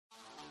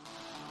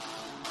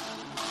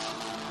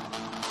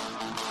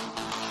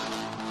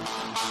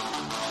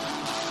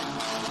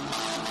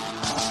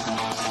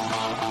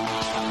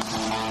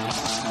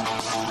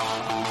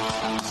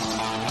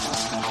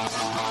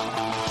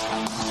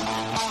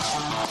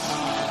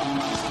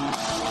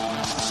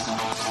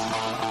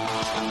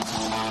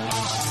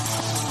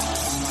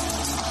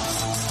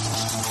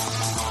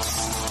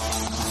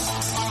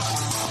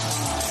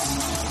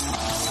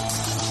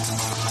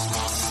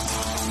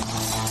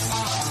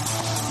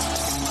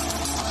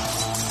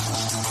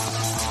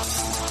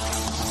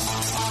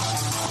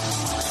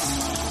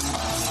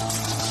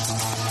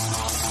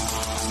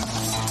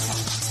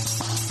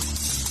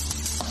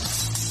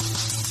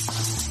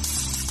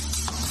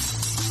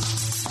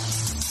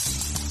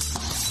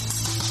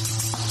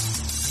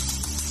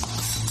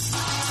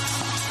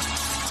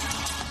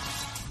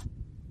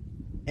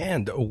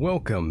And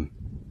welcome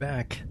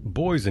back,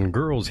 boys and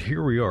girls.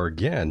 Here we are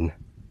again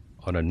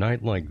on a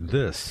night like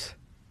this.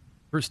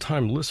 First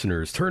time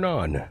listeners, turn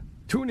on,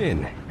 tune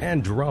in,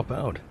 and drop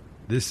out.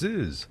 This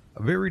is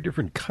a very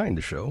different kind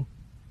of show.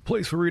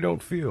 Place where we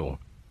don't feel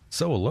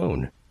so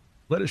alone.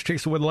 Let us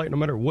chase away the light no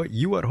matter what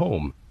you at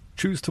home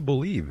choose to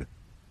believe.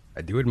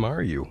 I do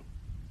admire you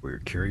for your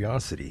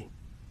curiosity.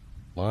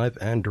 Live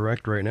and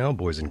direct right now,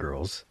 boys and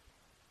girls.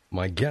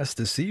 My guest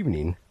this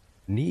evening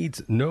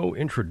needs no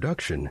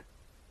introduction.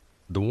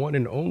 The one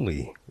and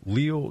only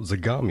Leo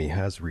Zagami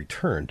has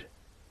returned.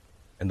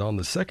 And on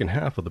the second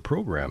half of the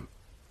program,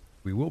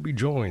 we will be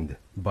joined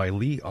by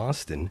Lee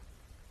Austin.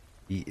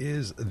 He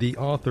is the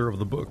author of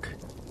the book,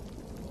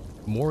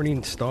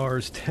 Morning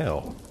Stars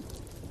Tell.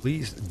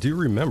 Please do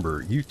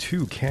remember, you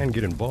too can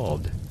get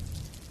involved.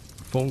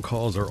 Phone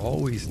calls are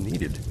always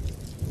needed.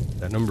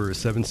 That number is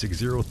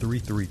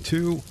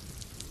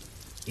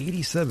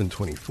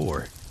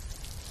 760-332-8724.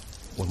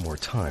 One more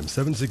time,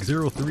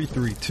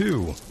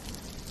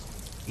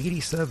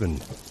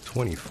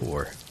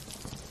 760-332-8724.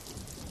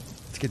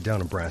 Let's get down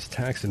to brass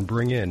tacks and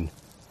bring in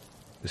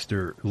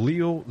Mr.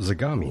 Leo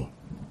Zagami.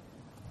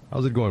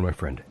 How's it going, my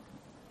friend?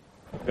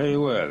 Very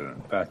well,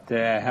 but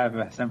I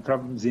have some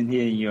problems in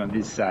hearing you on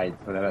this side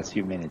for the last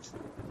few minutes.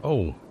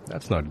 Oh,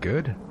 that's not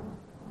good.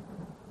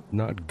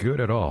 Not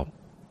good at all.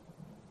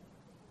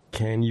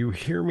 Can you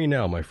hear me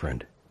now, my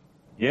friend?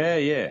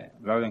 Yeah,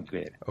 loud and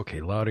clear.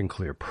 Okay, loud and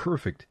clear.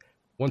 Perfect.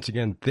 Once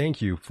again,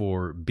 thank you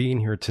for being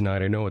here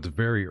tonight. I know it's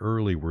very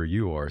early where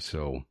you are,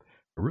 so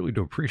I really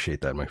do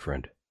appreciate that, my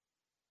friend.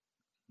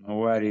 No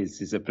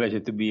worries. It's a pleasure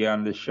to be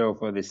on the show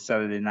for this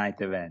Saturday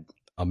night event.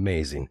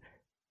 Amazing.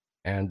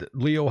 And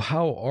Leo,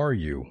 how are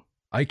you?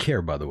 I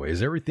care, by the way.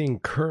 Is everything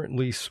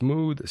currently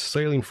smooth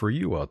sailing for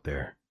you out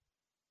there?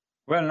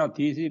 Well, not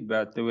easy,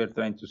 but we're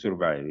trying to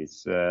survive.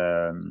 It's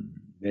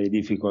very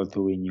difficult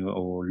when you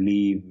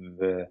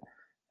live,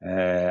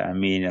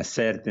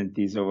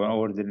 uncertainties of an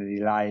ordinary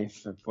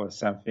life for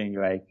something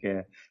like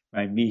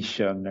my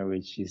mission,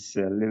 which is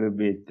a little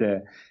bit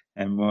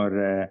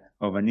more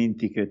of an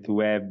intricate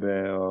web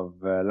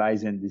of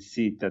lies and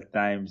deceit at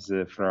times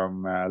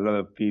from a lot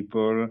of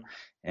people.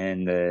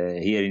 And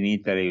here in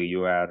Italy,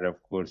 you are,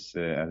 of course,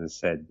 as I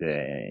said,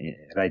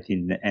 right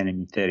in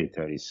enemy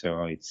territory.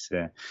 So it's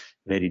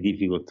very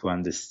difficult to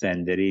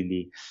understand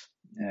really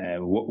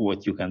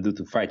what you can do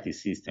to fight the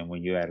system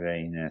when you are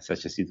in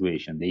such a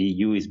situation. The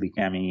EU is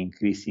becoming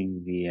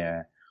increasingly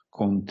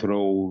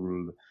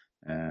controlled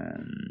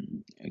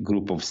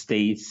group of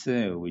states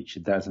which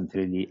doesn't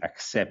really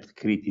accept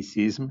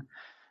criticism.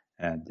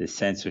 The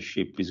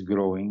censorship is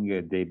growing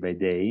day by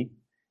day,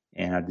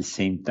 and at the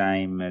same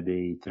time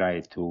they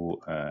try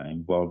to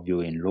involve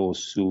you in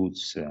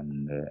lawsuits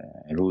and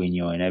ruin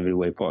you in every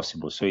way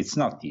possible. So it's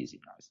not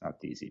easy. No, it's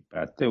not easy,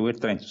 but we're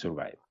trying to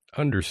survive.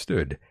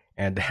 Understood.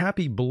 And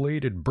happy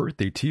belated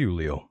birthday to you,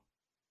 Leo.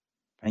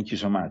 Thank you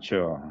so much.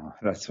 Oh,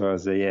 that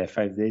was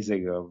 5 days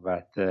ago,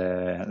 but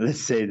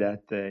let's say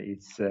that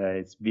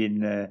it's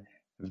been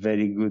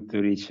very good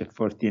to reach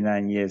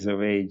 49 years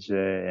of age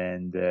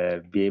and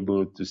be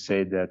able to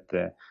say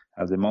that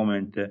at the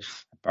moment I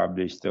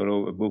published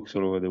books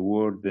all over the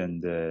world,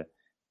 and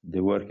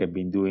the work I've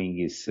been doing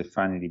is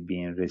finally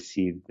being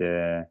received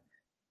to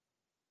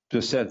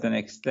a certain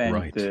extent.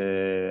 Right.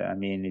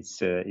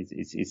 It's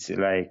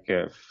like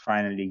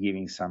finally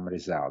giving some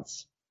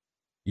results.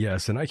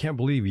 Yes, and I can't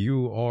believe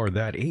you are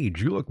that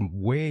age. You look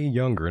way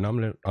younger, and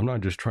I'm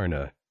not just trying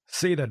to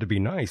say that to be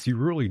nice. You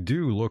really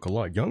do look a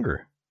lot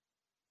younger.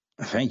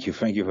 Thank you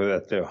for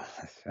that too.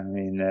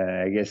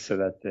 I guess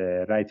that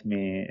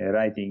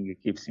writing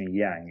keeps me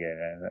young.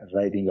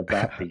 Writing a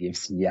puppy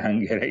keeps me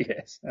younger, I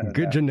guess.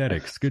 Good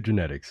genetics.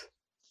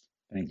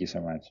 Thank you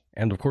so much.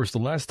 And of course, the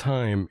last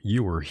time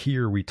you were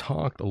here, we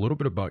talked a little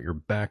bit about your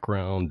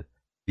background,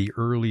 the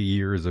early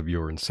years of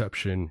your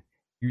inception.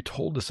 You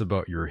told us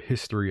about your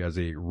history as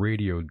a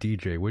radio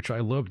DJ, which I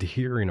loved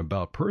hearing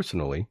about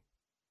personally.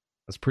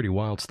 That's pretty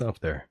wild stuff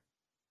there.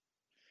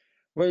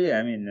 Well,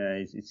 yeah,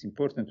 it's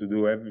important to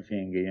do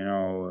everything,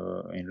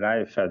 in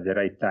life at the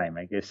right time.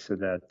 I guess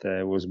that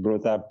I was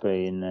brought up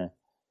in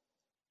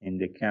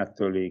the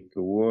Catholic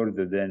world.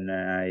 Then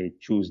I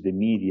choose the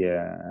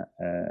media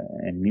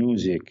and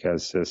music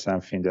as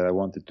something that I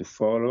wanted to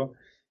follow.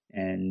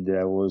 And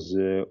I was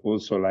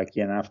also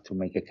lucky enough to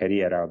make a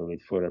career out of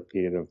it for a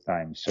period of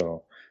time.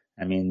 So,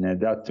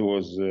 that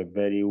was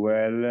very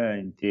well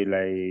until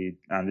I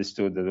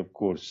understood that, of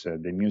course,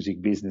 the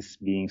music business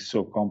being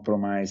so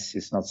compromised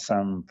is not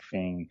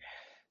something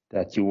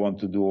that you want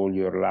to do all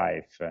your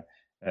life,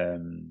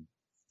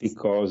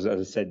 because, as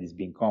I said, it's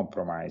been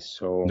compromised.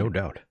 So no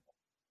doubt,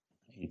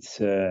 it's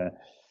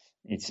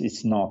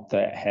not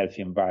a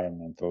healthy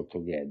environment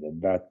altogether.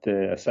 But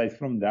aside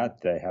from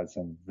that, I had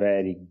some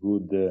very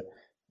good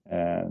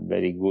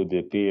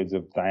periods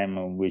of time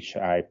in which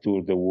I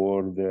toured the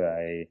world.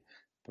 I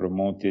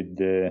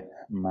promoted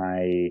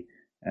my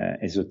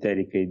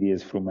esoteric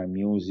ideas through my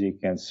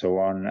music and so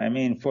on.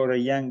 For a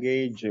young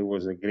age, it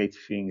was a great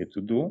thing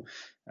to do.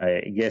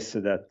 I guess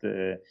that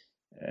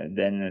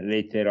then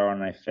later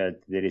on, I felt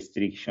the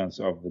restrictions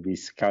of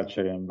this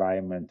cultural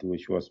environment,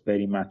 which was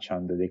very much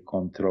under the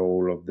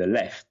control of the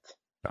left,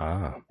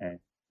 and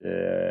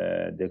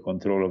the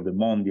control of the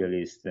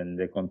mondialists, and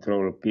the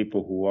control of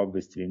people who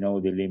obviously know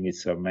the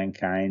limits of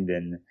mankind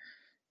and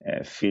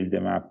fill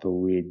them up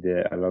with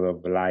a lot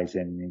of lies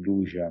and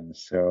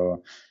illusions.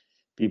 So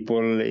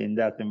people in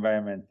that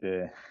environment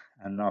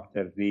are not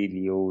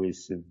really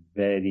always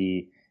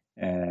very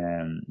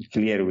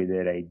clear with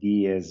their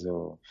ideas,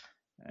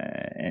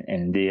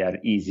 and they are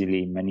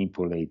easily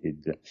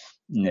manipulated.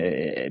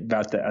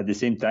 But at the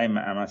same time,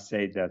 I must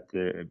say that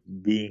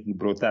being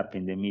brought up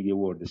in the media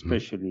world,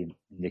 especially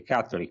in the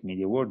Catholic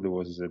media world,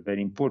 was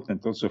very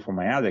important also for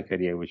my other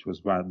career, which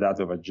was that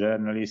of a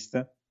journalist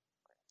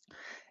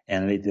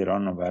and later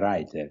on of a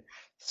writer.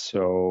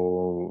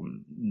 So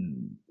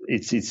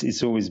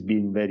it's always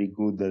been very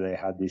good that I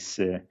had this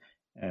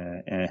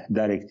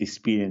direct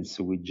experience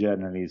with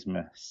journalism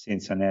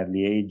since an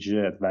early age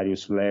at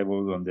various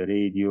levels, on the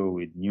radio,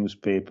 with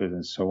newspapers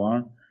and so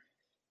on,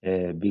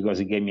 because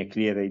it gave me a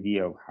clear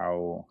idea of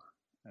how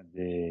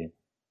the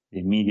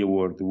media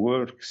world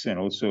works, and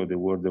also the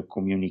world of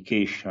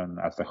communication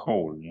as a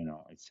whole.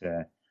 It's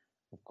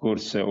of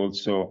course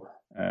also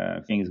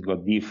things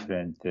got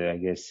different, I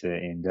guess,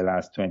 in the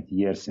last 20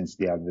 years since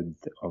the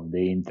advent of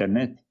the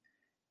internet,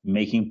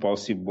 making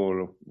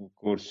possible, of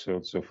course,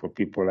 also for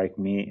people like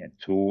me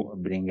to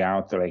bring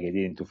out, like I did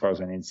in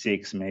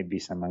 2006, maybe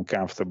some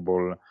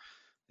uncomfortable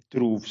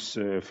truths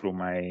through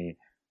my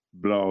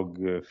blog,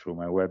 through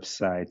my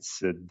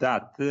websites,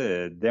 that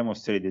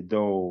demonstrated,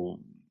 though,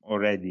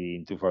 already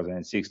in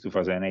 2006,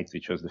 2008,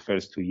 which was the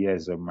first 2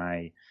 years of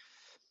my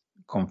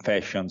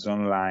confessions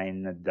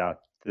online, that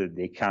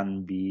they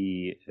can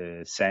be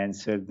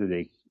censored.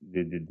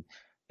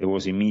 There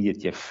was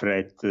immediately a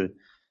threat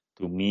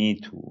to me,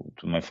 to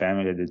my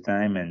family at the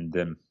time,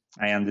 and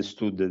I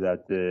understood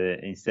that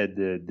instead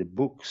the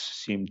books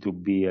seem to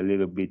be a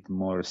little bit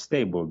more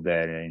stable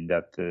there, in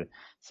that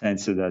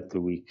sense that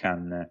we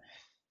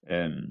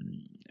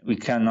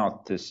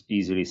cannot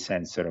easily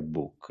censor a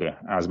book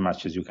as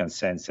much as you can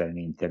censor an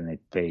internet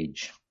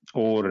page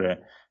or a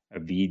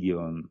video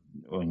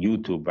on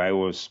YouTube. I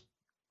was,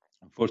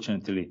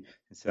 unfortunately,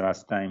 since the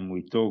last time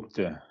we talked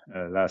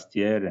last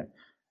year,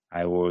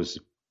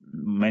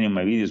 many of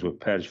my videos were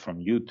purged from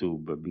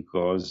YouTube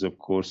because, of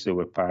course, they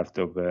were part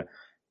of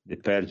the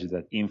purge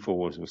that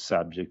InfoWars was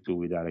subject to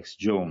with Alex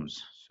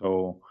Jones.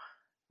 So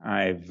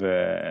I've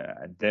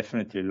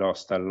definitely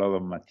lost a lot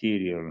of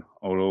material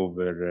all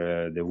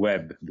over the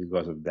web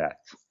because of that.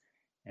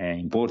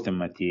 Important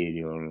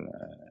material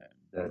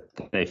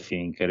that I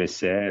think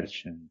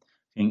research,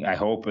 and I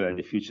hope that in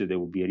the future they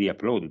will be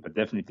re-uploaded, but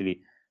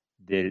definitely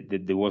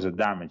there was a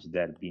damage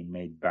there being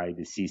made by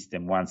the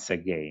system once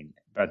again.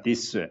 But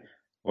this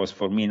was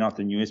for me not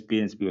a new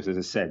experience, because, as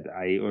I said,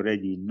 I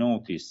already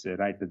noticed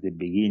right at the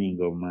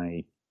beginning of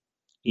my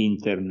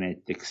internet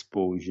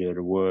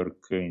exposure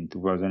work in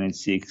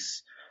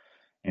 2006,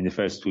 in the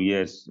first 2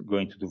 years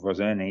going to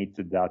 2008,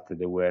 that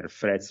there were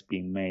threats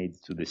being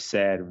made to the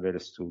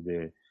servers,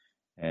 to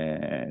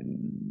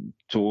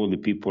all the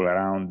people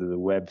around the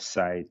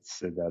websites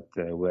that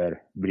were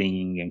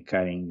bringing and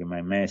carrying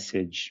my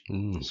message.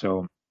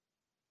 So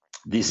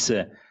this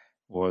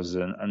was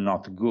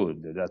not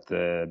good.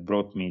 That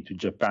brought me to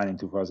Japan in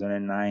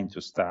 2009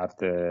 to start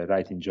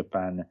writing in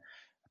Japan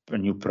a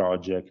new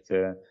project,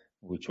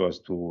 which was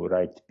to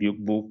write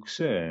books,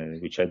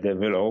 which I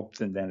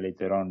developed, and then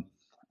later on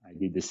I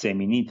did the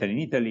same in Italy. In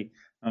Italy,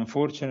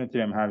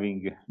 unfortunately, I'm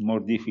having more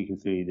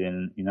difficulty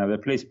than in other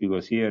places,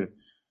 because here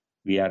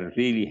we are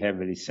really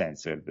heavily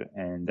censored,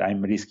 and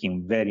I'm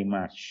risking very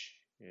much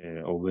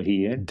over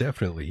here.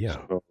 Definitely,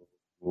 yeah.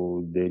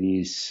 So there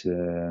is,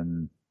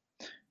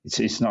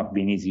 it's not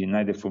been easy,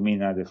 neither for me,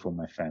 neither for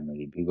my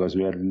family, because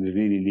we are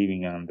really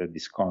living under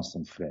this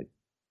constant threat.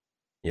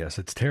 Yes,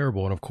 it's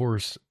terrible. And of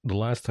course, the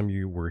last time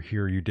you were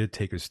here, you did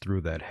take us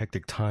through that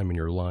hectic time in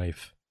your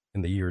life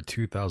in the year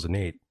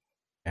 2008.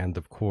 And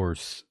of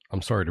course,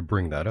 I'm sorry to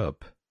bring that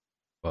up,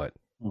 but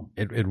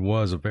it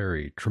was a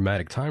very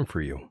traumatic time for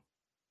you.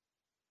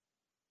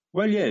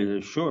 Well,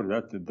 yeah, sure.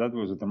 That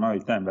was a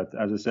traumatic time. But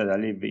as I said, I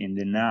live in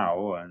the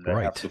now, and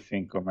I have to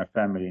think of my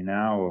family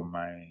now, of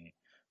my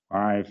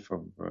wife,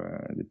 of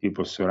the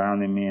people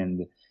surrounding me,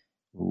 and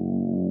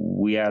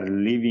we are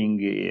living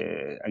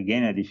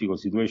again a difficult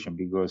situation,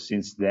 because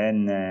since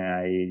then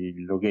I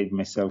located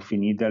myself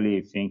in Italy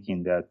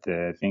thinking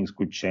that things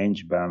could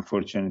change, but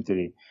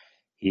unfortunately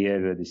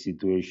here the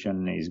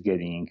situation is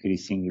getting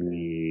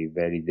increasingly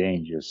very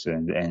dangerous,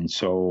 and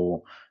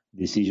so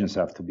decisions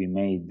have to be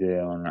made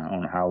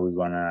on how we're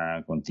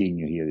gonna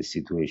continue here the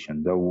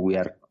situation. Though we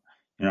are,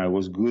 it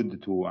was good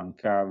to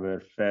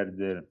uncover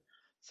further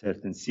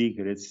certain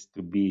secrets,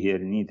 to be here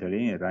in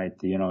Italy, right?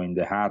 In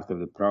the heart of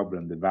the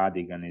problem, the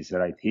Vatican is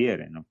right here.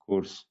 And of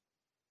course,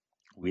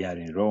 we are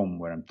in Rome,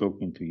 where I'm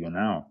talking to you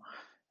now,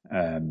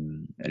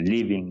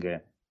 living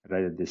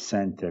right at the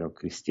center of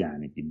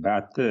Christianity.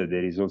 But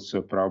there is also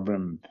a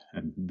problem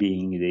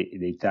being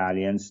the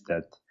Italians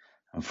that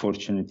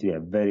unfortunately, are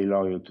very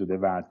loyal to the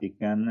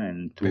Vatican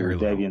and to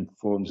deviant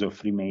forms of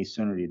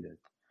Freemasonry that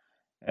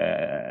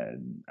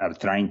are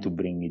trying to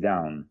bring me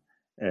down.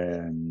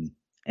 And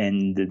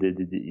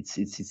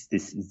it's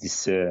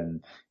this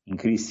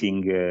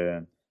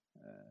increasing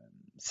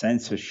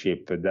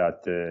censorship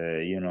that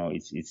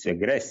it's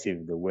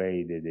aggressive the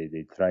way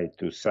they try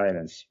to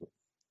silence you.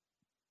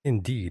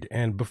 Indeed.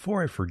 And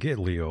before I forget,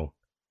 Leo,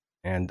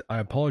 and I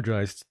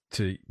apologize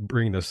to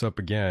bring this up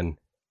again,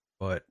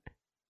 but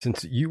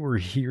since you were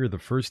here the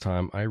first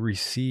time, I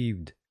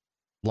received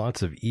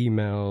lots of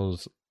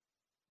emails,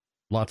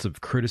 lots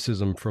of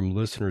criticism from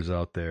listeners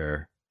out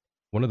there.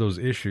 One of those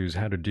issues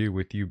had to do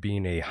with you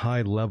being a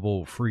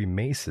high-level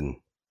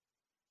Freemason.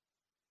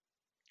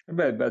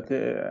 But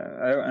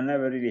I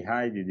never really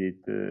hid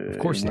it of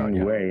course in not, any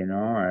yeah. way.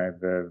 I've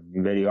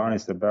been very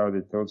honest about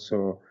it.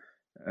 Also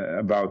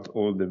about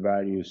all the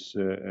various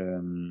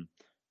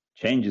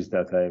changes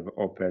that I've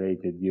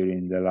operated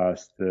during the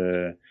last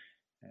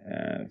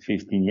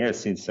 15 years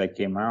since I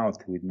came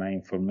out with my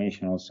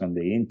information also on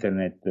the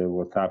internet,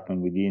 what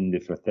happened within the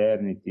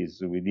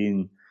fraternities,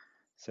 within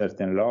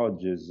certain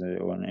lodges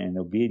and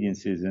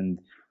obediences. And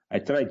I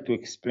tried to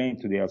explain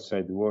to the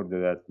outside world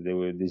that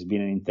there's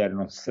been an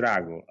internal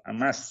struggle. I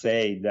must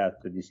say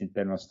that this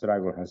internal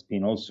struggle has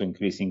been also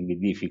increasingly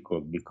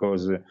difficult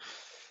because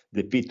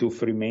the P2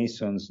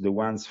 Freemasons, the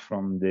ones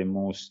from the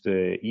most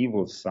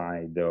evil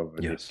side of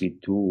the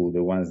P2,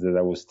 the ones that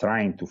I was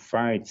trying to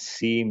fight,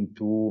 seem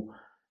to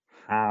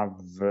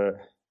have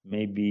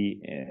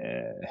maybe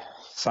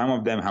some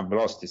of them have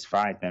lost this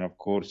fight. And of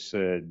course,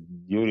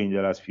 during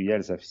the last few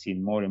years, I've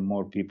seen more and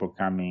more people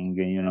coming,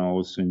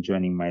 also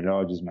joining my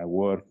lodges, my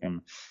work.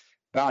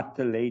 But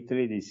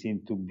lately, they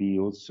seem to be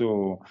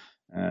also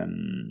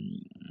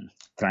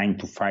trying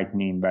to fight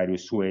me in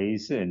various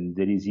ways. And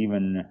there is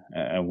even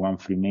one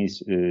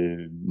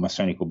Freemason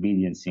Masonic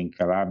obedience in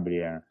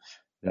Calabria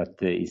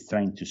that is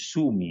trying to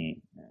sue me.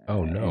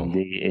 Oh, no.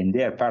 And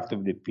they are part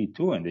of the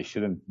P2, and they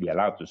shouldn't be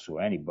allowed to sue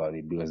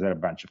anybody because they're a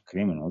bunch of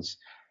criminals.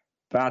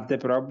 But the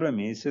problem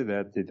is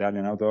that the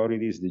Italian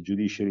authorities, the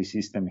judiciary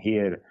system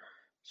here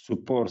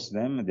supports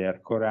them. They are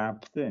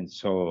corrupt. And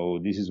so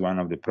this is one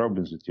of the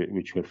problems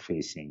which we're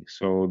facing.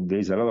 So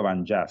there's a lot of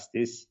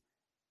injustice.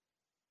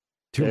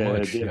 Too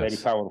much, they're very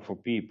powerful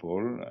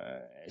people,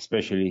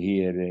 especially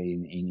here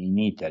in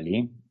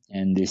Italy.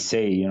 And they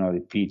say,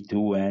 the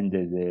P2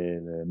 ended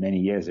many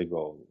years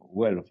ago.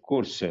 Well, of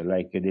course,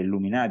 like the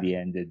Illuminati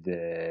ended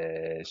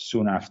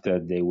soon after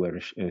they were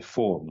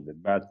formed.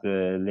 But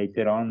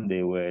later on,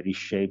 they were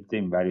reshaped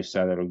in various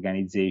other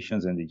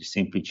organizations and they just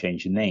simply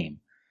changed the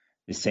name.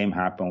 The same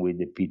happened with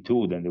the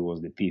P2. Then there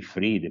was the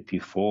P3, the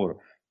P4.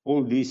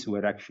 All these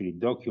were actually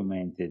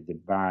documented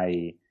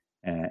by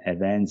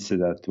events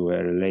that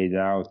were laid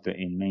out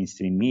in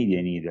mainstream media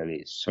in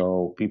Italy.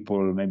 So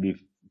people maybe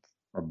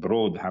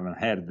abroad haven't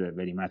heard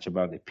very much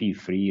about the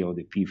P3 or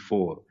the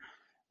P4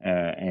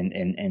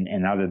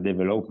 and other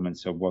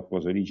developments of what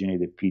was originally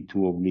the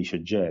P2 of Licio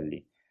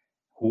Gelli,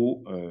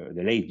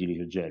 the late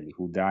Licio Gelli,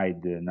 who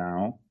died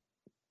now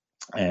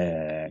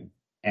and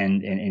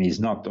is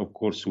not, of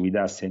course, with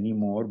us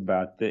anymore,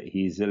 but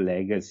his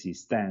legacy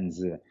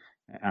stands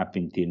up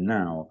until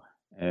now.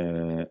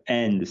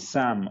 And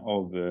some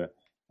of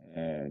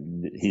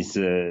his,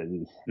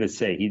 let's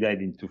say, he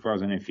died in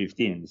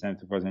 2015, December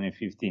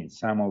 2015.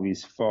 Some of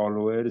his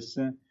followers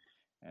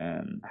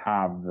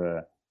have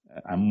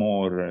a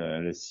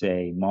more, let's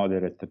say,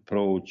 moderate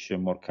approach, a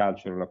more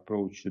cultural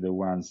approach to the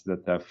ones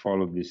that have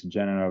followed this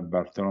General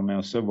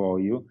Bartolomeo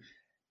Savoio.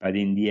 But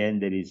in the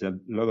end, there is a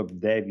lot of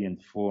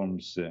deviant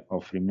forms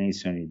of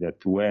Freemasonry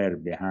that were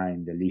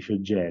behind the Licio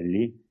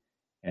Gelli,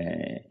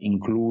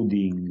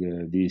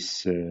 including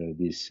this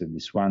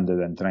one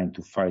that I'm trying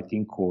to fight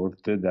in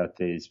court that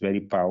is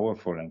very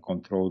powerful and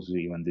controls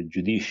even the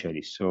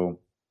judiciary. So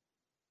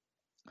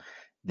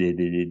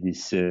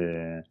this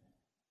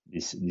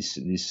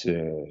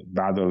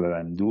battle that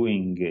I'm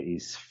doing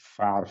is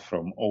far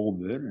from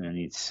over and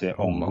it's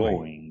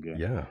ongoing.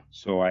 Yeah.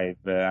 So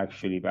I've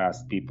actually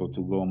asked people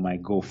to go on my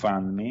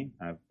GoFundMe.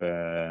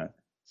 I've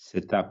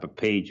set up a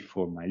page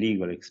for my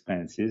legal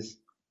expenses,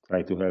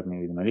 try to help me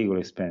with my legal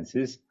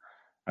expenses.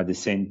 At the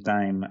same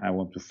time, I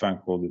want to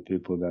thank all the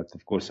people that,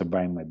 of course, are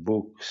buying my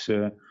books,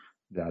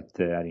 that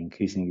are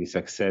increasingly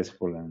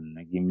successful and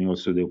give me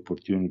also the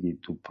opportunity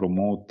to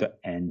promote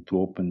and to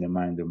open the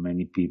mind of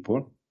many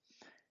people.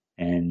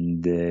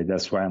 And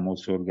that's why I'm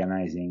also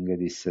organizing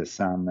this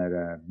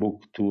summer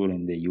book tour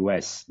in the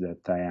US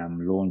that I am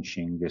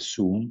launching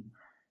soon.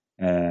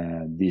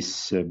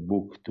 This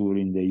book tour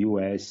in the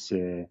US,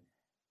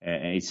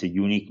 it's a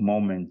unique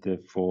moment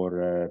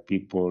for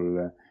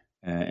people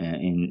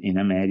in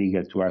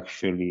America to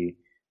actually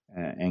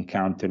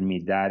encounter me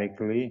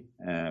directly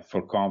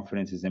for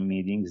conferences and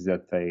meetings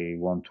that I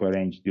want to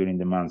arrange during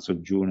the months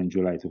of June and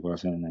July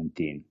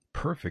 2019.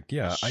 Perfect.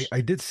 Yeah,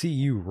 I did see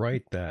you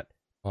write that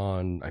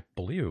on, I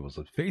believe it was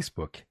on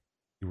Facebook.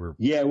 You were.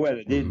 Yeah,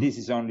 well, this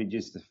is only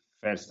just the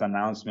first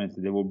announcement.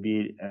 There will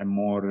be a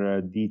more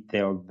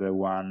detailed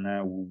one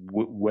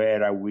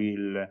where I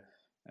will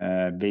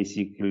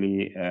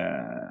basically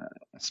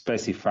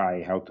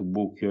specify how to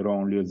book your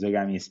own Leo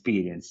Zagami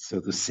experience, so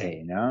to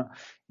say, no?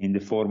 In the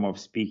form of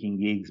speaking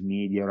gigs,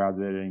 media, or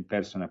other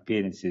in-person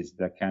appearances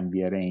that can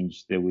be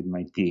arranged with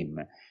my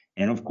team.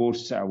 And of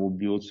course, I will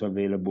be also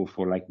available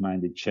for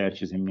like-minded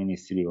churches and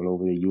ministry all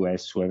over the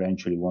US who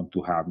eventually want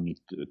to have me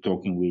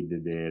talking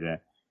with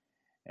their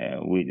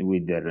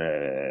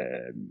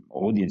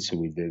audience,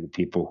 with the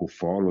people who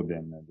follow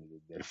them,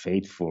 they're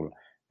faithful,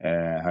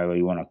 however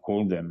you want to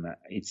call them.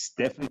 It's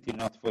definitely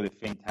not for the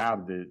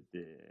faint-hearted.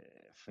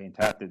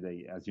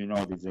 As you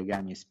know, the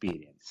Zagami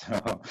experience.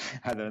 So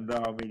I don't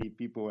know how many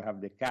people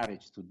have the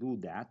courage to do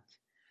that.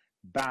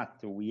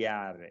 But we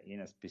are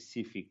in a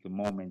specific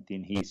moment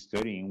in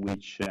history in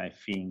which I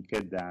think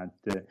that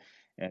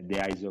the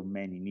eyes of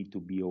many need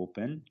to be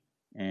open.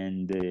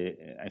 And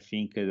I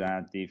think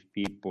that if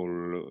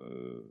people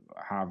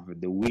have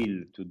the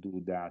will to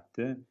do that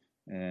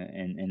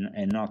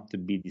and not to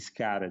be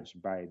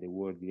discouraged by the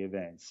worldly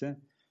events,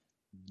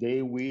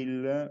 they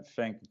will,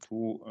 thanks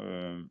to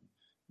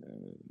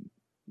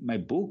my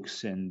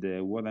books and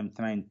what I'm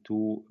trying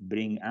to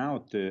bring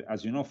out,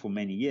 as you know, for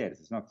many years.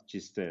 It's not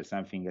just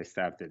something I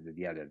started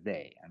the other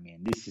day. I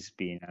mean, this has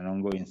been an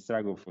ongoing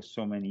struggle for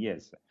so many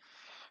years.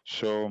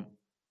 So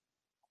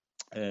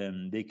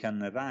they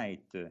can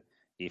write,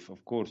 if,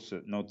 of course,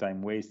 no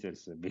time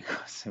wasters,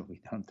 because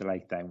we don't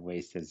like time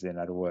wasters in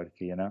our work,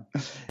 you know.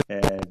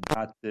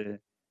 But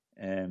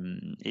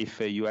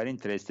if you are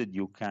interested,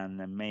 you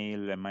can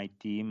mail my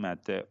team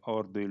at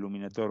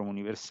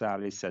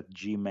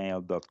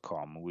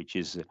ordoilluminatorumuniversalis@gmail.com, which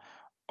is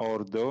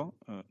Ordo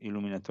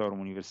Illuminatorum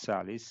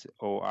Universalis,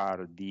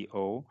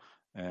 ORDO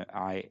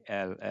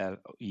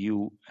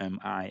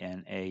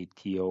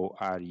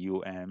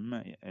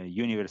ILLUMINATORUM,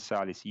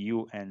 Universalis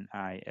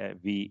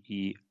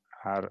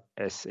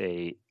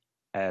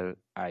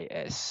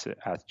UNIVERSALIS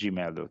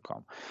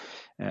 @gmail.com.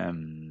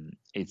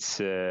 It's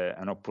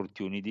an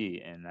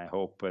opportunity, and I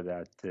hope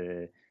that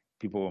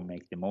people will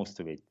make the most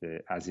of it,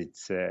 as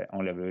it's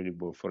only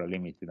available for a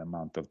limited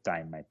amount of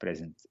time, my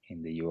presence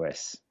in the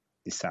US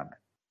this summer.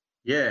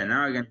 Yeah,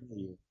 now I can hear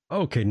you.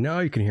 Okay, now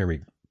you can hear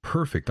me.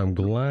 Perfect. I'm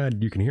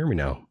glad you can hear me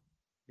now.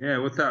 Yeah,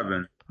 what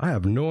happened? I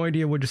have no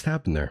idea what just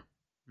happened there.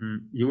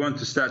 You want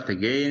to start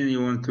again?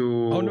 You want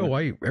to... Oh, no,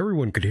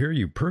 everyone could hear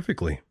you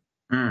perfectly.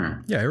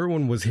 Yeah,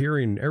 everyone was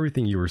hearing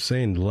everything you were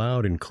saying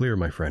loud and clear,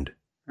 my friend.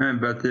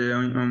 But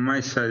on my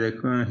side, I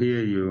couldn't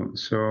hear you,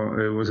 so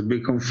it was a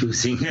bit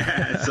confusing.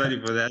 Sorry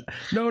for that.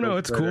 No,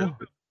 it's cool.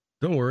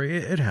 Don't worry,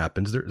 it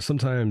happens.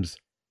 Sometimes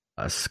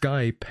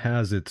Skype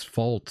has its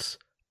faults,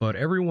 but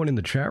everyone in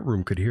the chat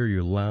room could hear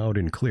you loud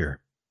and clear.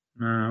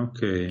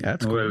 Okay.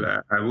 That's cool.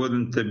 Well, I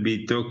wouldn't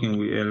be talking.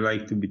 I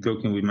like to be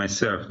talking with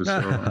myself.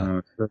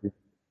 So,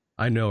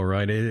 I know,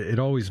 right? It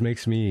always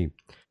makes me,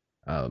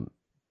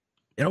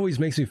 it always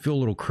makes me feel a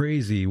little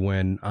crazy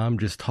when I'm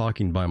just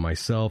talking by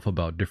myself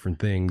about different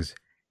things,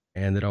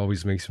 and it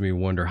always makes me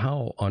wonder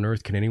how on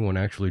earth can anyone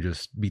actually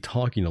just be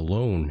talking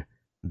alone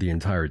the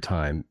entire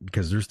time?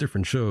 Because there's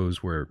different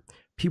shows where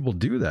people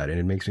do that, and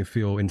it makes me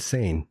feel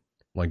insane,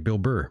 like Bill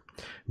Burr.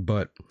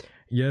 But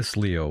yes,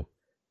 Leo,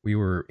 we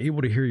were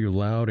able to hear you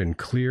loud and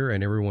clear,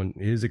 and everyone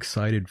is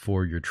excited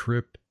for your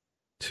trip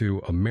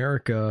to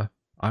America.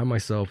 I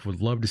myself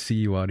would love to see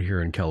you out here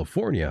in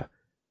California.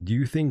 Do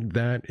you think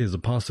that is a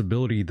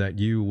possibility that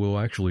you will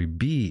actually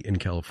be in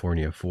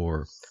California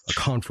for a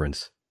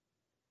conference?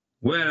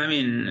 Well, I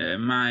mean,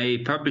 my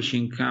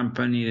publishing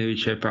company,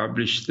 which I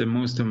published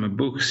most of my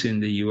books in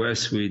the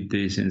US with,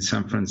 is in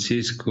San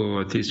Francisco.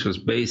 At least was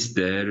based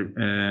there.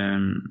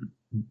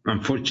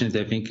 Unfortunately,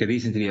 I think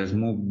recently has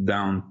moved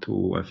down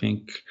to, I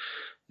think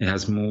it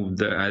has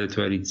moved either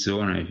to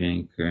Arizona, I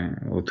think,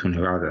 or to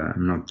Nevada.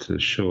 I'm not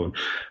sure.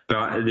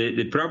 But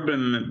the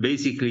problem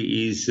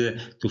basically is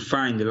to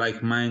find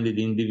like-minded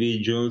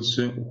individuals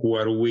who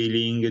are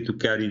willing to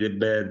carry the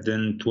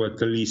burden to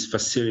at least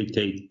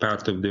facilitate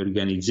part of the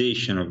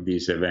organization of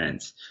these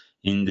events,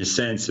 in the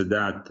sense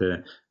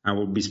that I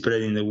will be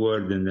spreading the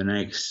word in the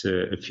next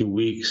few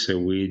weeks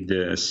with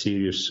a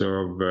series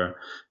of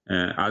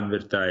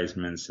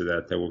advertisements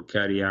that I will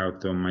carry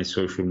out on my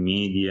social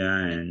media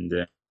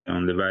and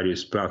on the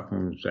various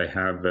platforms I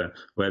have,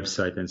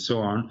 website and so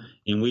on,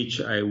 in which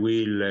I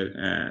will,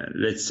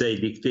 let's say,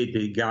 dictate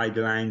the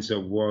guidelines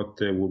of what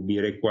will be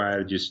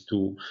required just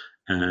to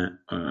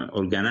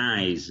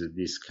organize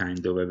this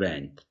kind of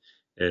event.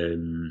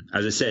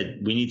 As I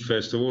said, we need,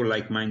 first of all,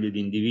 like-minded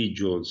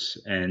individuals,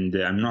 and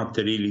I'm not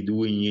really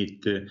doing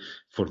it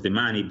for the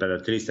money, but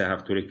at least I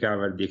have to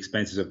recover the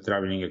expenses of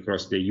traveling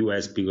across the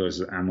US,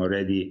 because I'm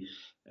already,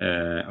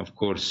 of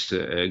course,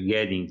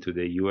 getting to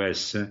the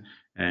US,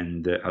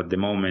 and at the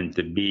moment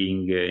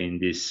being in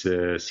this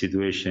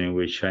situation in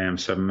which I am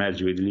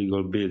submerged with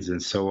legal bills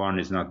and so on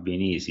is not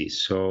being easy.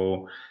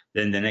 So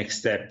then the next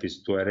step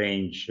is to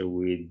arrange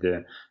with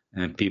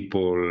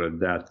people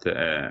that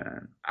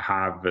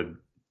have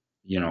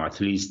at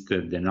least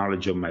the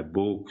knowledge of my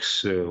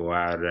books, who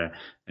are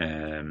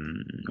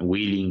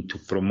willing to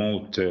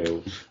promote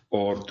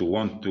or to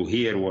want to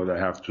hear what I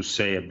have to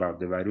say about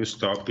the various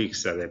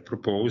topics that I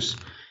propose.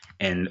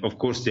 And of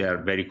course, they are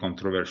very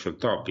controversial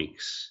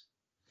topics.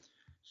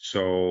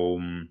 So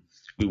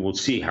we will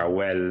see how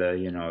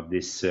well,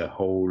 this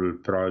whole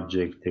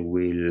project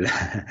will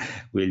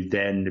will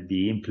then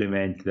be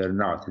implemented or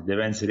not. It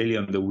depends really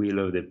on the will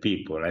of the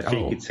people. I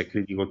think it's a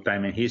critical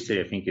time in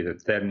history. I think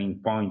it's a turning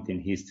point in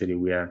history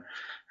we are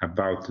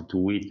about to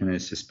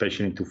witness,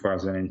 especially in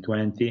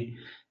 2020.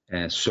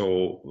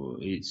 So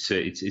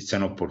it's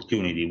an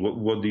opportunity.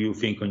 What do you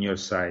think on your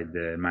side,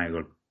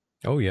 Michael?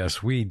 Oh,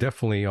 yes, we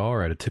definitely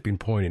are at a tipping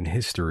point in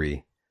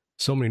history.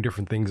 So many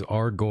different things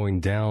are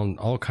going down.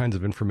 All kinds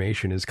of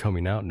information is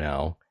coming out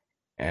now.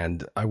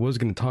 And I was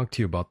going to talk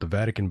to you about the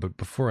Vatican, but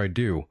before I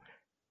do,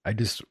 I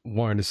just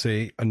wanted to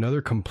say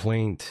another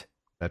complaint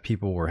that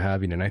people were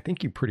having, and I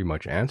think you pretty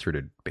much answered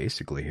it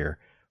basically here,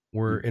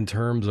 were in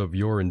terms of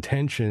your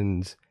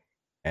intentions.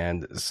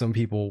 And some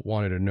people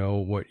wanted to know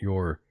what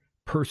your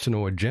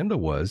personal agenda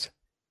was.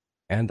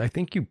 And I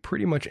think you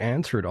pretty much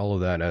answered all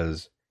of that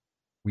as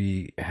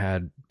we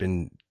had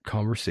been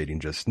conversating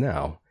just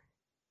now.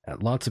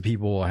 Lots of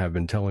people have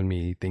been telling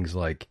me things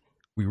like,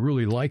 we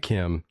really like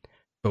him,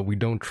 but we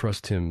don't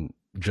trust him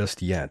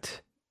just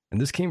yet.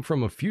 And this came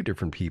from a few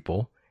different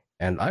people,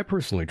 and I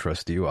personally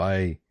trust you.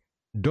 I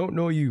don't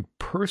know you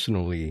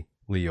personally,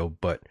 Leo,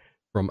 but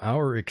from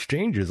our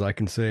exchanges, I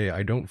can say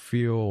I don't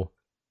feel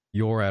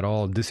you're at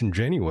all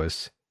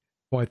disingenuous.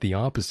 Quite the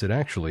opposite,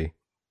 actually.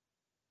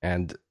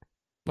 And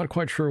I'm not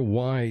quite sure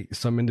why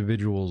some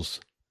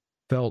individuals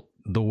felt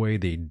the way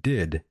they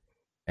did.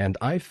 And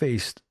I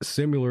faced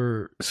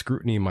similar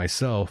scrutiny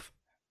myself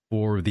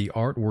for the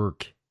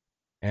artwork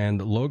and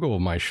logo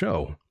of my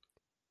show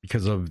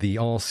because of the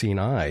all-seeing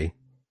eye.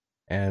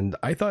 And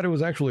I thought it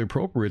was actually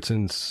appropriate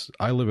since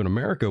I live in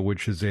America,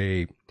 which is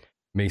a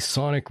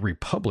Masonic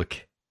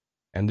republic.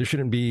 And this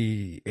shouldn't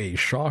be a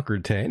shocker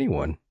to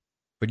anyone.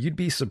 But you'd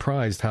be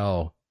surprised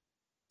how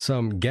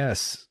some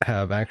guests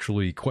have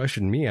actually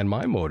questioned me and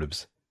my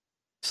motives.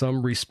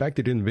 Some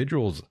respected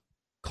individuals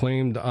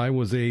claimed I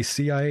was a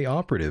CIA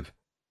operative.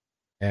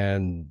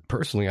 And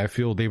personally, I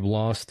feel they've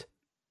lost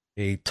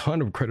a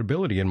ton of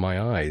credibility in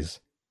my eyes.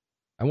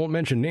 I won't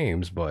mention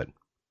names, but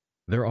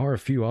there are a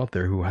few out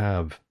there who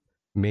have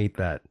made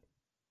that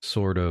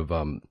sort of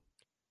I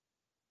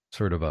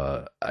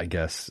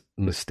guess,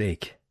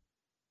 mistake.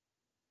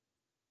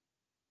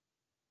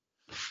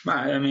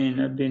 I mean,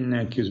 I've been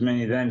accused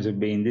many times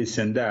of being this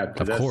and that.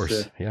 Of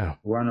course, yeah.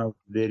 One of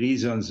the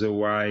reasons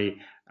why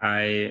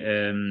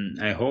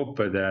I hope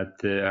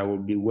that I will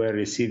be well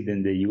received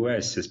in the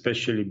U.S.,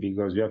 especially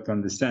because you have to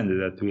understand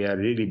that we are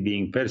really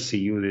being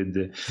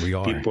persecuted. We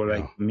are. People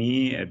like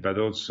me, but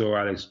also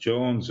Alex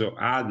Jones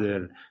or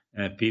other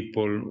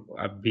people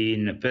have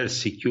been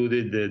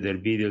persecuted. Their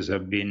videos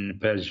have been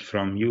purged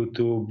from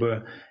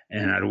YouTube,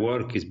 and our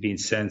work is being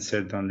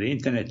censored on the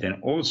internet.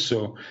 And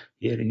also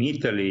here in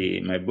Italy,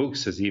 my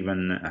books have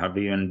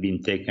even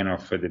been taken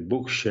off the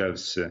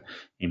bookshelves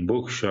in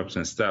bookshops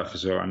and stuff.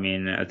 So, I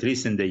mean, at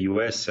least in the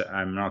US,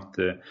 I'm not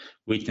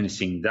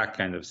witnessing that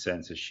kind of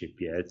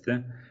censorship yet.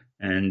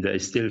 And I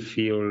still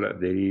feel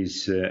there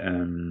is,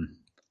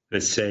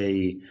 let's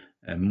say,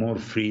 more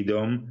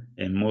freedom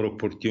and more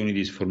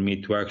opportunities for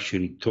me to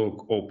actually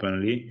talk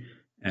openly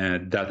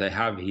that I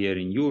have here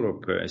in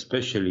Europe,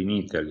 especially in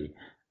Italy.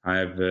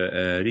 I've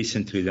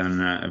recently done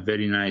a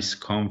very nice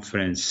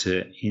conference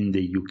in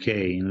the UK,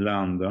 in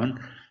London,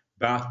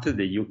 but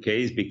the UK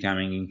is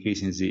becoming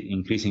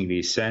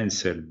increasingly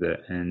censored,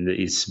 and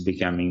it's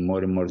becoming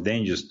more and more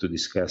dangerous to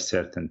discuss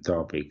certain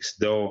topics.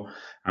 Though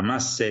I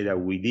must say that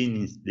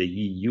within the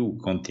EU,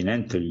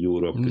 continental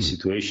Europe, the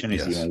situation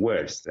is even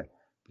worse,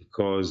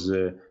 because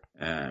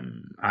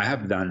I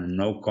have done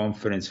no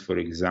conference, for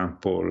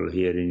example,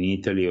 here in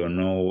Italy, or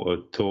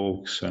no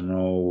talks or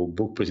no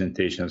book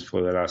presentations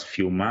for the last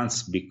few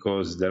months,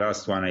 because the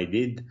last one I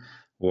did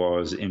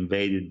was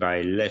invaded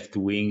by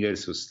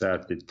left-wingers who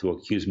started to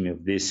accuse me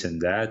of this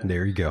and that.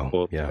 There you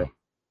go. Yeah.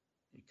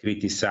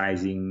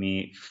 Criticizing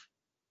me.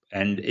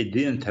 And it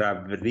didn't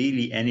have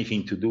really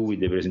anything to do with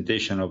the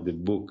presentation of the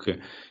book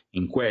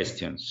in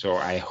question. So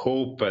I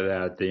hope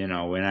that,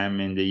 when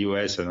I'm in the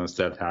US, I don't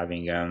start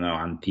having,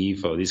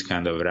 Antifa or this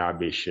kind of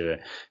rubbish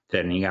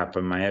turning up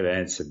at my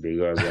events,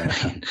 because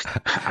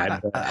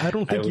I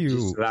don't think I would you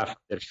just laugh at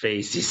their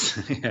faces.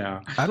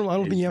 I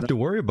don't think you have to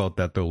worry about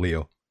that though,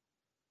 Leo.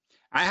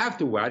 I have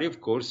to worry, of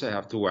course. I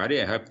have to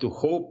worry. I have to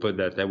hope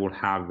that I will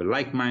have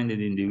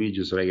like-minded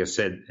individuals, like I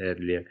said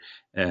earlier,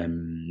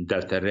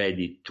 that are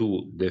ready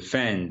to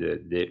defend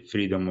the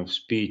freedom of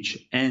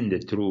speech and the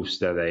truths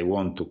that I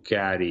want to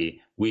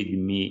carry with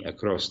me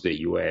across the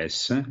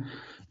US.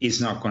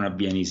 It's not going to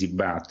be an easy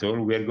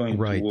battle. We are going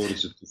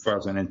towards the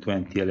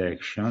 2020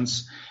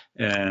 elections.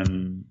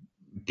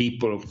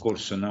 People, of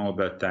course, know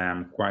that I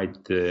am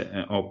quite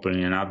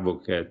openly an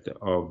advocate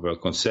of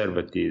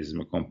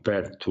conservatism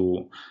compared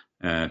to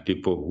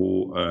people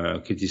who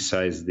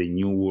criticize the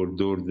New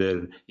World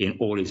Order in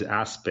all its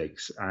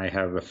aspects. I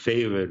have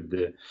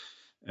favored,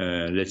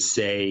 let's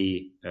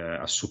say,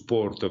 a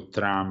support of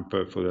Trump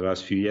for the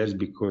last few years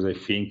because I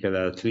think that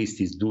at least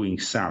he's doing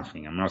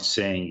something. I'm not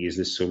saying he's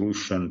the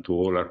solution to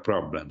all our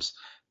problems,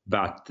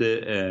 but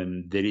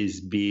there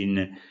has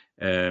been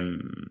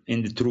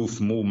in the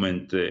truth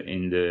movement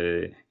in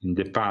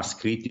the past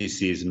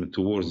criticism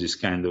towards this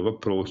kind of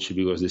approach,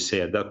 because they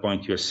say at that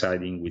point you're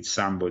siding with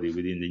somebody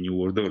within the New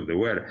World Order,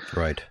 where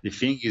right. The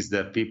thing is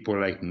that people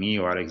like me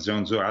or Alex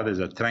Jones or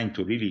others are trying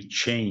to really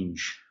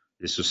change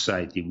the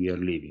society we are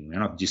living. We're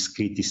not just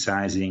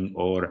criticizing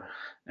or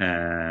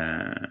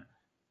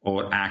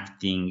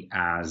acting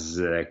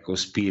as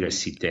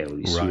conspiracy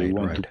theories. Right, we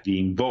want to be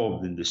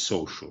involved in the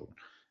social.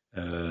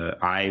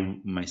 I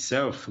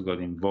myself got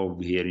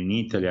involved here in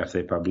Italy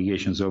after the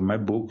publications of my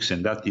books,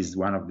 and that is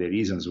one of the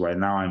reasons why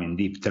now I'm in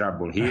deep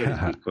trouble here,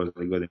 is because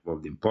I got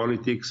involved in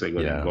politics. I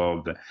got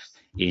involved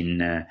in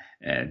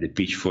the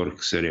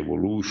Pitchforks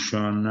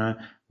Revolution,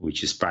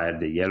 which inspired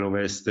the Yellow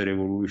Vest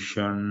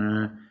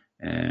Revolution,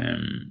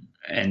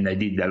 and I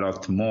did a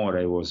lot more.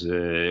 I was,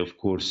 of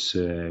course,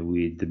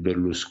 with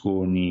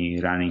Berlusconi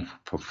running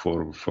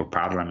for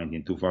parliament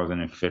in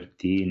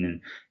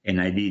 2013, and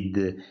I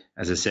did,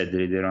 as I said,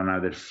 later on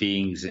other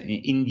things.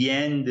 In the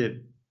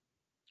end,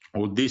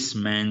 all this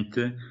meant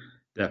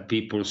that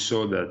people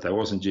saw that I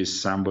wasn't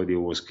just somebody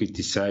who was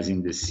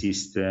criticizing the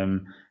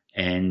system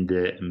and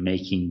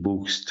making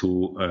books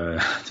to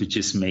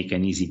just make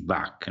an easy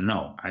buck.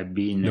 No, I've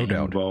been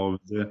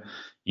involved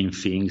in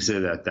things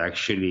that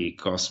actually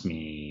cost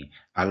me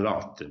a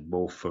lot,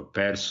 both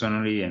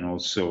personally and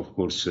also, of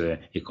course,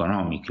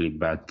 economically,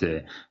 but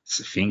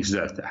things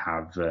that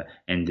have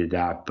ended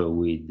up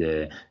with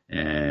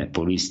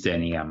police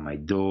standing at my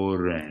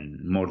door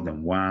and more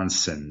than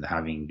once and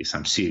having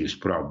some serious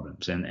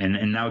problems.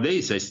 And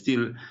nowadays I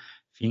still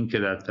think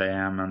that I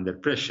am under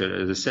pressure.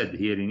 As I said,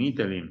 here in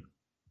Italy,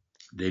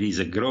 there is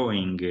a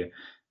growing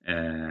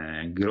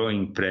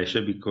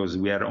pressure because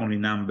we are only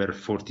number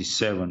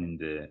 47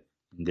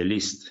 in the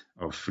list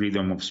of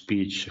freedom of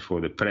speech for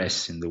the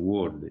press in the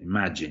world.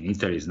 Imagine,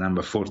 Italy is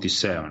number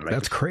 47.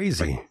 That's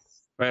crazy. Like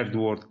third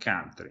world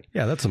country.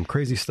 Yeah, that's some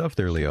crazy stuff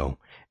there, Leo.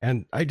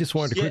 And I just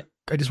wanted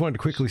to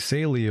quickly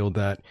say, Leo,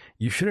 that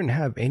you shouldn't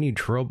have any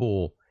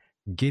trouble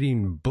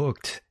getting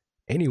booked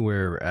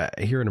anywhere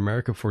here in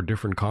America for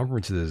different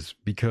conferences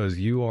because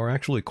you are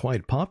actually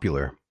quite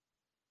popular.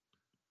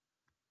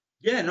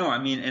 Yeah, no, I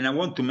mean, and I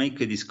want to make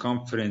these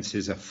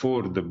conferences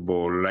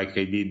affordable, like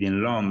I did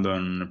in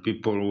London.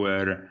 People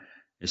were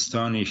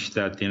astonished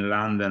that in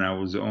London I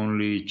was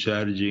only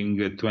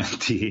charging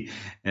 20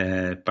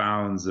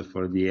 pounds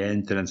for the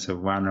entrance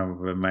of one of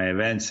my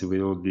events,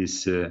 with all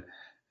these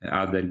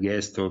other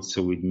guests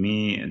also with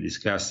me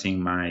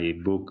discussing my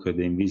book,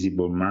 The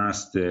Invisible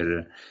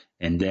Master.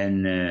 And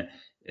then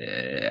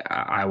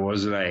I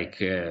was like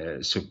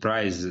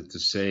surprised to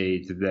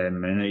say to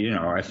them, and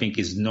I think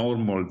it's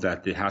normal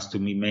that it has to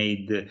be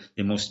made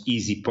the most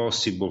easy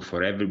possible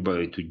for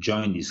everybody to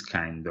join this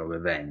kind of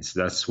events.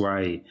 That's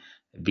why,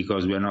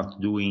 because we're not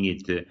doing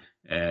it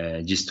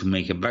just to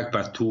make a buck,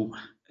 but to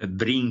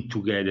bring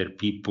together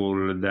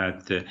people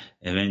that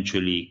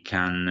eventually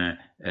can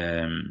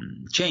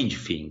change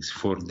things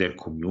for their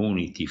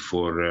community,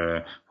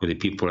 for the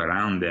people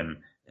around them,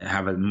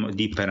 have a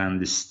deeper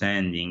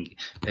understanding.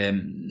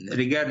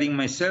 Regarding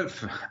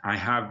myself, I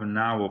have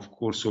now, of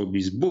course, all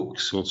these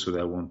books also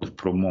that I want to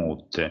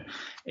promote,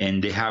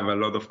 and they have a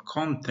lot of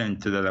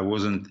content that I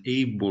wasn't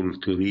able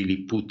to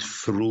really put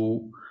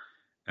through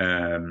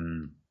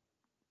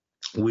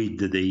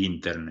with the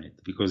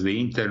internet, because the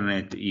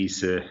internet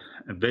is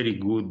very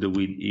good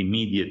with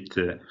immediate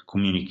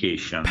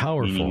communication.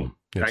 Powerful.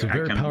 It's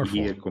very I can powerful.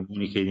 be here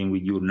communicating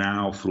with you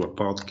now through a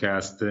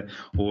podcast,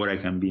 or I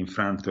can be in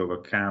front of a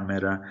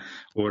camera,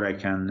 or I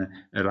can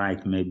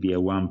write maybe a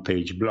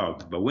one-page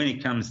blog. But when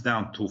it comes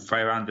down to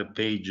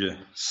 500-page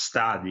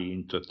study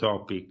into a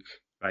topic,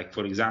 like,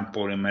 for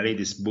example, in my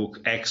latest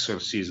book,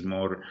 Exorcism,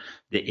 or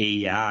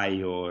the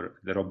AI, or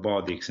the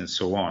robotics, and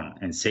so on,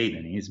 and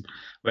Satanism,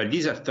 well,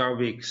 these are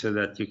topics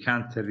that you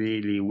can't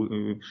really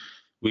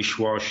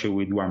wish-wash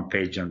with one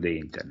page on the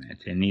internet.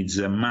 It needs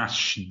a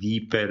much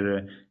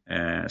deeper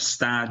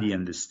study,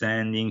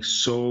 understanding,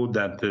 so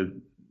that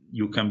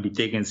you can be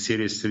taken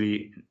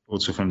seriously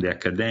also from the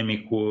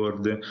academic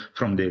world,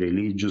 from the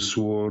religious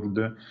world.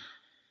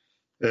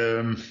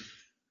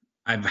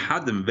 I've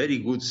had a very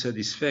good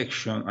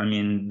satisfaction,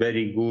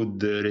 very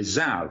good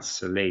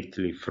results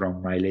lately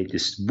from my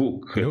latest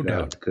book. No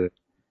doubt.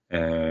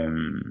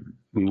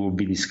 We will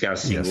be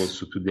discussing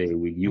also today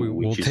with you,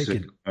 which is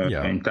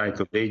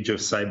entitled Age of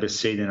Cyber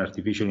Satan,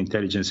 Artificial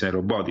Intelligence and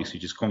Robotics,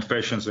 which is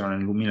Confessions on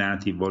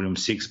Illuminati, volume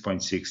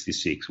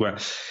 6.66. Well,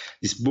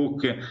 this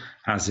book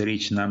has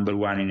reached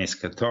 #1 in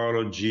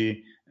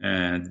eschatology,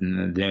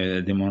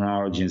 the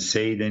demonology and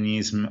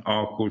Satanism,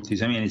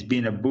 occultism. I mean, it's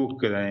been a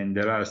book that in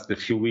the last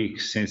few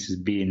weeks since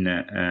it's been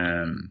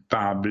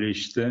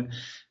published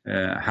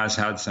has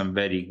had some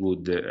very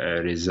good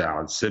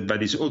results.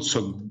 But it's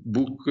also a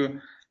book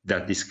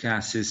that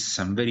discusses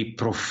some very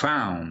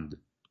profound,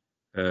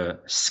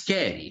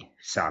 scary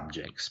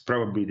subjects,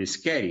 probably the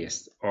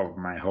scariest of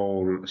my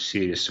whole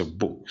series of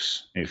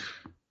books,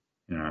 if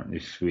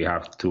we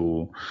have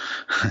to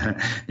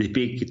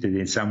depict it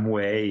in some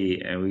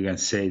way, we can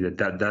say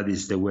that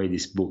is the way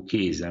this book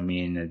is. I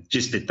mean,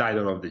 just the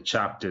title of the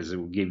chapters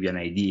will give you an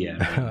idea.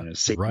 I mean,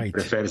 Satan right.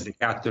 prefers the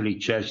Catholic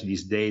Church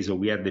these days, or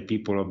we are the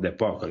people of the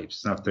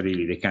apocalypse. Not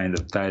really the kind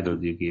of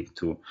title you give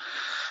to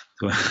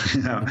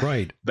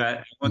right. But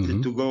I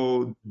wanted to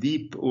go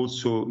deep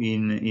also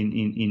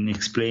in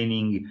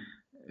explaining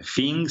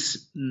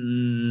things,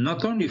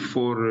 not only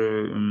for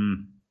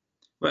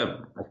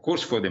well, of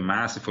course, for the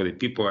mass, for the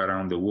people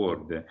around the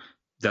world,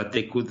 that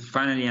they could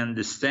finally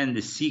understand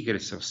the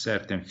secrets of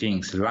certain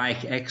things,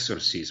 like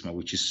exorcism,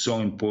 which is so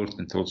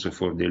important also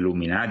for the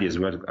Illuminati as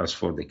well as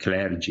for the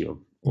clergy of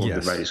all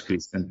the various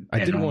Christian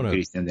and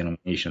non-Christian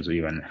denominations, or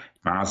even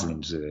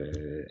Muslims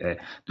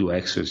do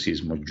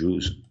exorcism, or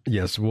Jews.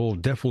 Yes, we'll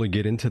definitely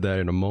get into that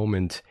in a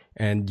moment.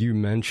 And you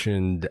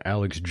mentioned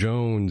Alex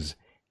Jones.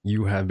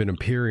 You have been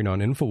appearing on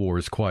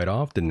InfoWars quite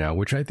often now,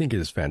 which I think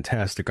is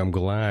fantastic. I'm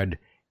glad.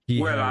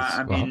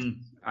 I've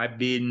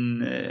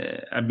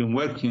been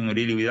working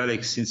really with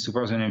Alex since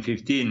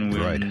 2015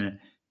 when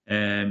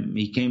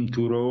he came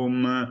to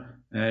Rome,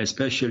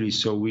 especially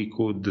so we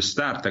could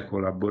start a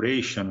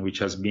collaboration which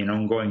has been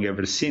ongoing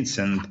ever since.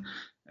 And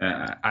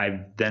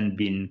I've then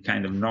been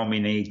kind of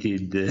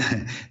nominated the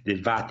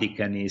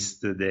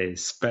Vaticanist, the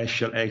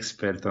special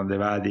expert on the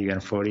Vatican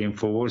for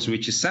InfoWars,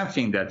 which is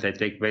something that I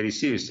take very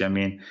seriously. I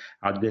mean,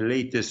 at the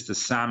latest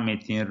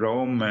summit in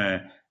Rome,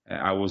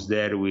 I was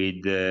there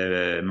with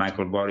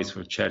Michael Boris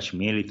for Church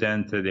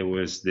Militant. There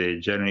was the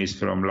journalist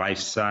from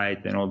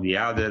LifeSite and all the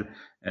other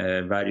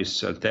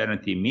various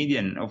alternative media.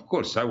 And of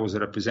course, I was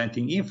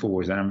representing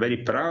InfoWars. And I'm very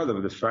proud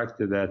of the fact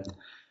that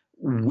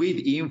with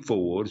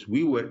InfoWars,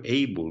 we were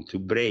able to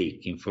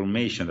break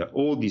information that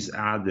all these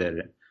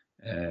other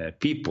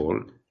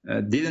people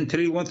didn't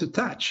really want to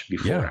touch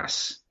before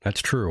us.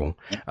 That's true.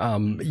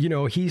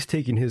 He's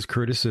taking his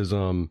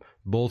criticism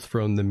both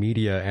from the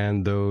media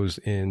and those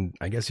in,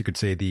 I guess you could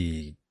say,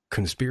 the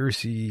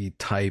conspiracy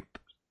type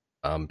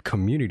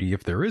community,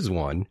 if there is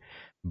one.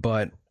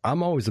 But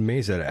I'm always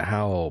amazed at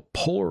how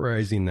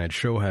polarizing that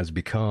show has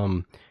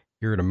become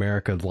here in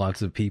America.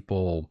 Lots of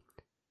people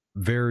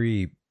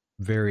very,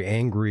 very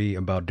angry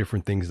about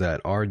different things that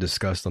are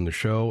discussed on the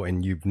show.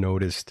 And you've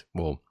noticed,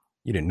 well,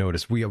 you didn't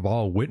notice, we have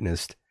all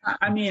witnessed.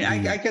 I mean,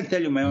 I can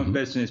tell you my own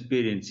personal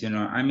experience.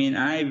 I mean,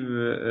 I've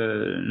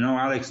known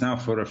Alex now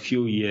for a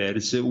few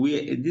years.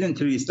 We didn't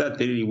really start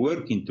really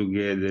working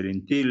together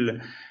until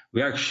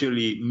we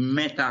actually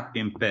met up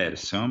in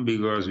person,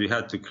 because we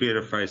had to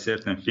clarify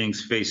certain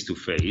things face to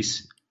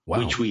face,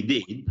 which we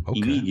did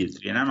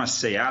immediately. And I must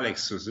say,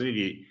 Alex was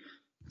really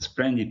a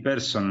splendid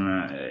person.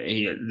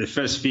 The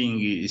first thing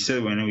he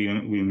said when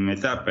we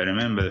met up, I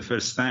remember the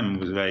first time,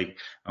 was like,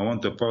 I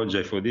want to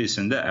apologize for this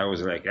and that. I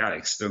was like,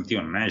 Alex, don't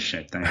even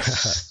mention it.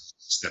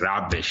 It's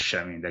rubbish.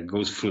 I mean, that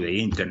goes through the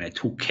internet.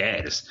 Who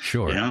cares?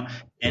 Sure.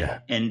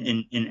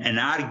 And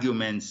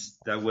arguments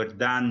that were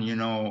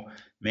done,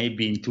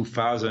 maybe in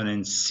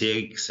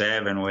 2006,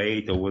 7 or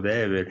 8 or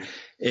whatever.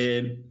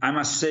 I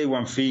must say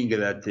one thing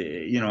that,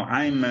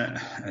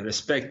 I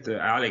respect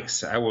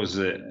Alex. I was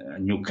a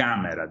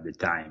newcomer at the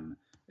time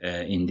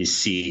in this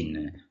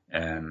scene,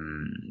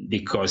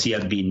 because he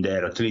had been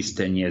there at least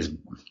 10 years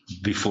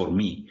before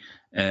me.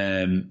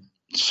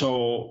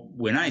 So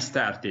when I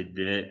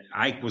started,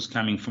 I was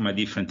coming from a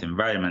different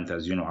environment.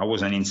 As you know, I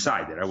was an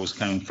insider. I was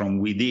coming from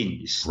within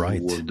this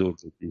world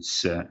of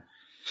this.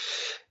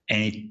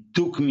 And it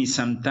took me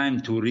some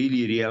time to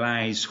really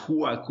realize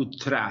who I could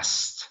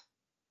trust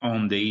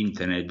on the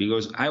internet,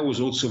 because I was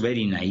also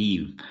very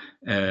naive.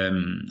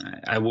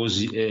 I was,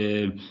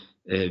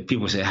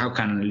 people say, how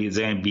can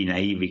Zagami be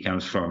naive? He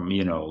comes from,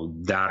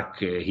 dark,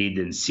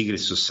 hidden, secret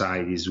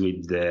societies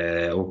with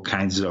all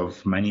kinds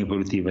of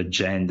manipulative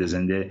agendas.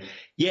 And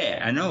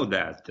I know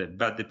that.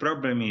 But the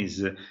problem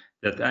is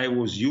that I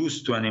was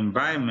used to an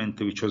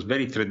environment which was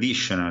very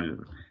traditional.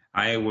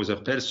 I was a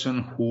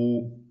person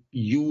who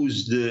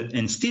used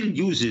and still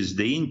uses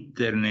the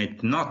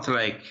internet, not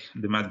like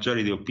the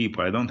majority of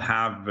people. I don't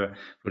have,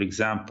 for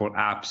example,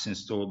 apps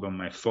installed on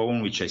my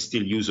phone, which I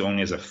still use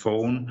only as a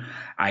phone.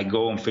 I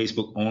go on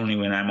Facebook only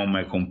when I'm on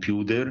my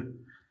computer.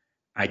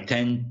 I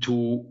tend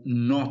to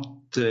not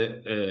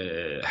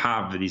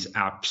have these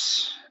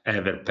apps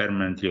ever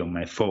permanently on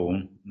my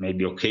phone.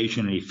 Maybe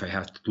occasionally, if I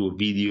have to do a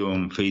video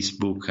on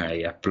Facebook,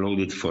 I upload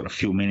it for a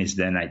few minutes,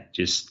 then I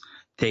just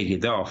take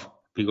it off,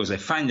 because I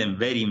find them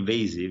very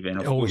invasive. And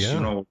of course,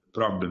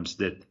 problems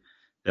that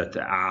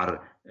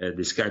are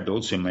described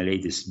also in my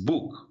latest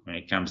book, when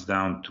it comes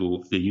down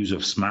to the use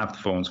of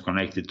smartphones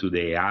connected to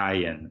the AI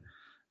and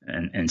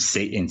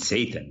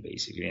Satan,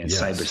 basically, and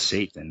Yes. cyber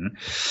Satan.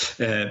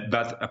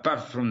 But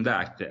apart from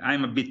that,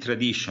 I'm a bit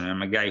traditional.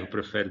 I'm a guy who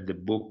prefers the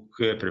book,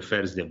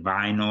 prefers the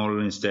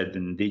vinyl instead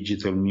of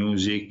digital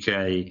music.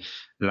 I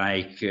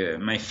like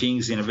my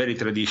things in a very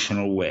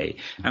traditional way.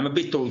 I'm a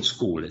bit old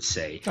school, let's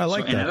say. I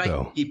like that, and I like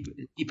though.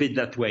 to keep it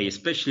that way,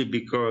 especially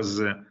because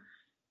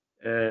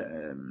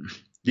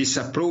this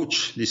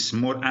approach, this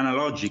more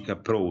analogic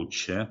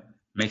approach,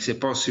 makes it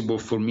possible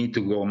for me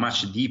to go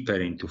much deeper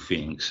into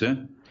things.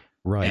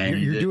 Right. And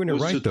You're doing it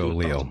also right, though, to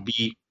Leo.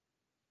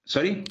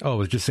 Sorry? Oh, I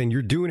was just saying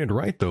you're doing it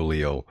right, though,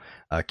 Leo.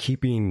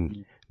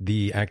 Keeping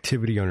the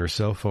activity on your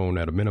cell phone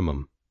at a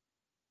minimum.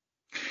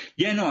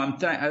 Yeah, no, I'm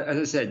trying. As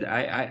I said,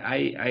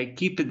 I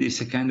keep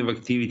this kind of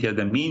activity at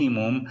a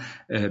minimum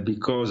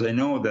because I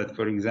know that,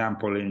 for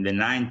example, in the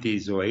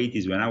 90s or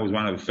 80s, when I was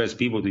one of the first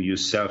people to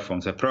use cell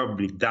phones, I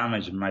probably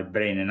damaged my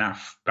brain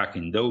enough back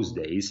in those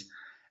days.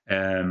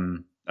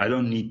 I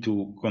don't need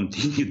to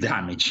continue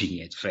damaging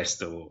it,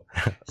 first of all.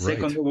 Right.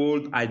 Second of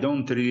all, I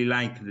don't really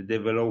like the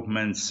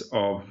developments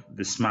of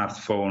the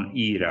smartphone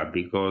era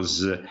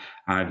because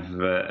I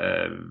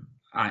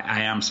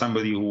am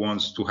somebody who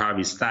wants to have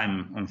his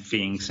time on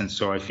things. And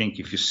so I think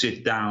if you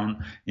sit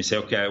down and say,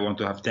 okay, I want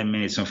to have 10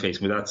 minutes on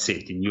Facebook, that's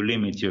it. And you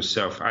limit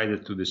yourself either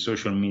to the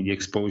social media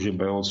exposure,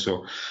 but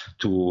also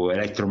to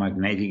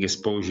electromagnetic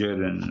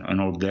exposure and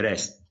all the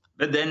rest.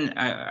 But then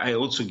I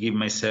also give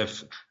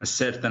myself a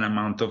certain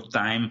amount of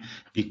time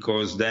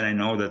because then I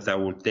know that I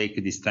will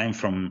take this time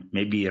from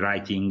maybe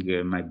writing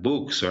my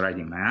books or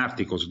writing my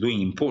articles,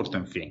 doing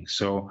important things.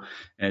 So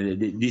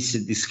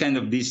this kind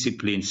of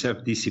discipline,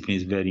 self-discipline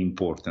is very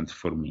important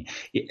for me.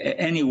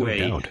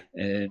 Anyway, No doubt.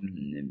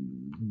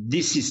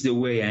 this is the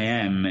way I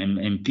am.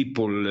 And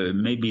people,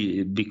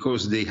 maybe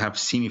because they have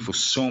seen me for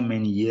so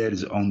many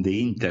years on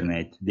the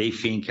internet, they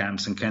think I'm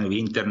some kind of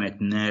internet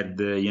nerd,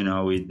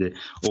 with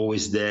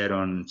always there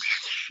on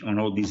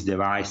all these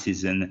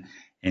devices and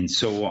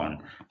so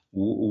on.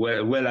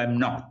 Well, I'm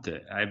not.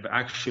 I've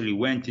actually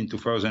went in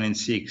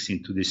 2006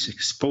 into this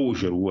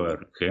exposure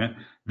work,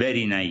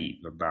 very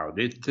naive about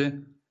it,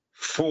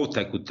 thought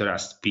I could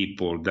trust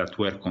people that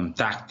were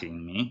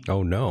contacting me.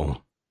 Oh,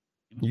 no.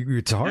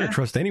 It's hard to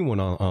trust anyone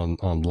on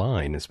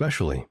online,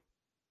 especially.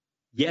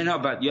 Yeah, no,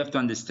 but you have to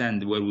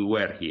understand where we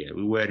were here.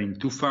 We were in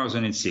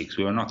 2006.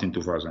 We were not in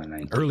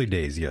 2019. Early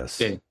days,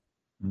 yes. Okay.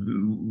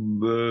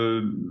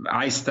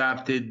 I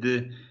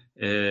started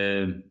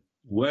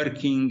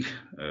working,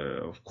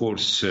 of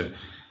course,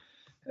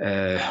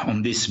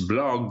 on this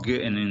blog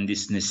and in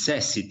this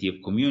necessity of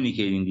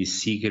communicating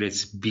these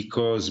secrets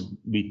because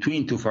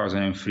between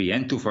 2003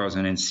 and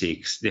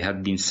 2006, there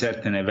had been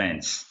certain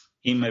events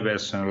in my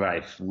personal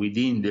life,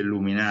 within the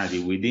Illuminati,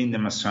 within the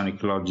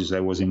Masonic lodges I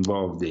was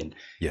involved in,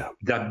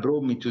 that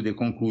brought me to the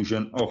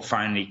conclusion of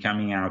finally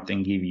coming out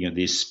and giving you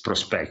this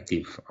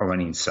perspective of an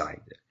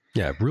insider.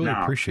 Yeah, I really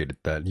appreciated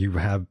that. You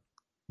have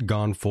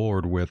gone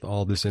forward with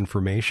all this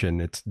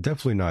information. It's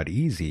definitely not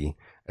easy,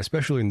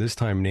 especially in this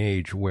time and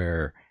age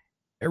where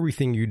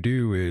everything you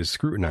do is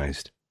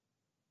scrutinized.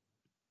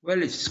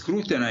 Well, it's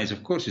scrutinized,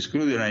 of course, it's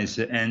scrutinized.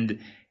 And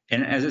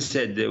as I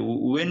said,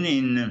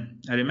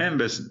 I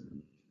remember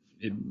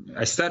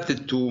I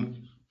started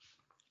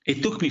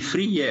it took me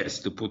 3 years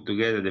to put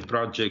together the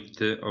project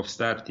of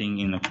starting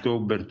in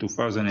October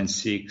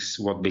 2006,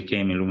 what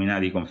became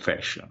Illuminati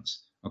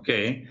Confessions.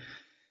 Okay.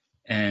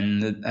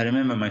 And I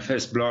remember my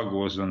first blog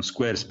was on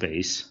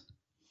Squarespace.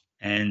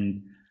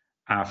 And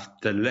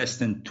after less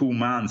than 2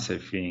 months, I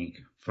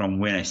think, from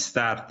when I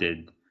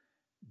started,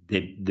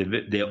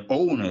 the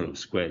owner of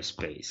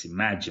Squarespace,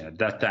 imagine at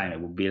that time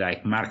it would be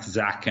like Mark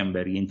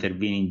Zuckerberg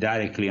intervening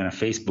directly on a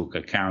Facebook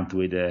account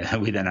with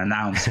an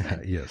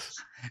announcement.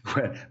 Yes.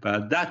 Well, but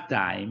at that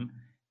time,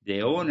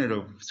 the owner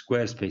of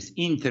Squarespace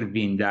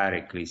intervened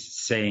directly,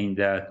 saying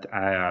that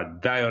I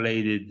had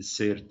violated a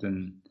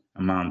certain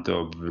amount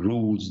of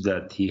rules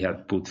that he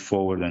had put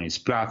forward on his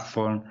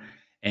platform,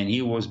 and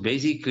he was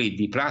basically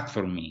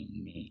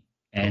deplatforming me.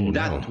 And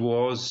that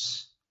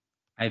was,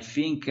 I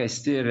think I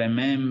still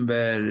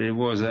remember, it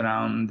was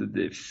around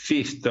the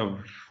 5th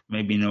of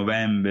maybe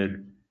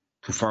November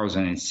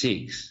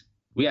 2006.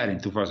 We are in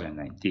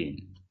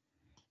 2019,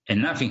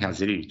 and nothing has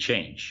really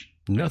changed.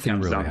 Nothing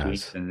really down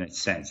has. To internet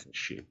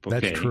censorship. Okay?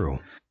 That's true.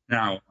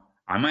 Now,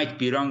 I might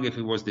be wrong if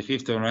it was the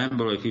 5th of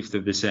November or the 5th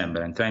of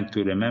December. I'm trying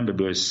to remember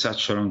because it's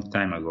such a long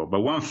time ago.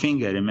 But one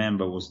thing I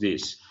remember was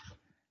this,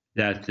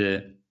 that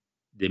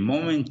the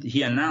moment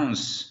he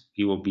announced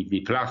he would be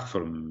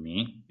deplatforming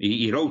me,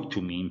 he wrote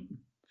to me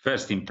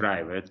first in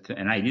private,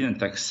 and I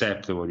didn't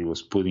accept what he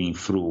was putting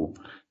through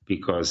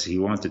because he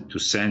wanted to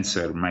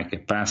censor my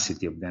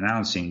capacity of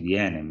denouncing the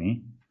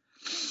enemy.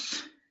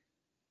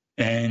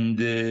 And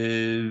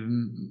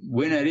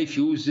when I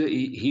refused,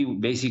 he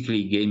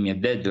basically gave me a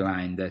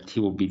deadline that he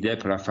would be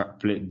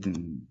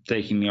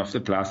taking me off the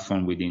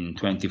platform within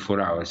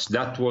 24 hours.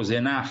 That was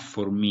enough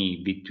for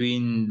me.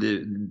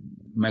 Between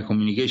my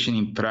communication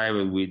in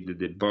private with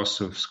the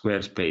boss of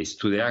Squarespace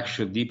to the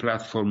actual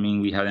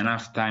deplatforming, we had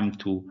enough time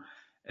to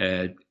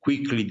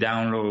quickly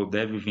download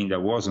everything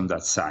that was on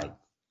that site.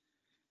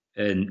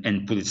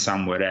 and put it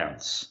somewhere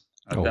else.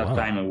 At that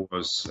time, it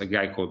was a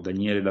guy called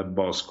Daniele Dal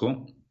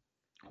Bosco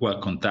who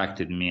had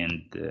contacted me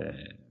and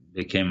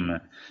became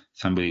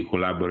somebody who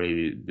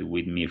collaborated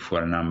with me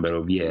for a number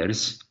of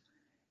years,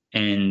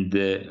 and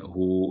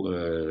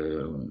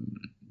who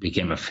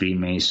became a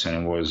Freemason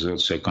and was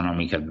also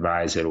economic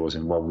advisor, was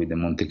involved with the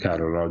Monte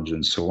Carlo Lodge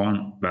and so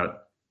on.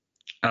 But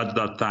at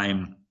that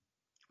time,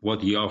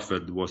 what he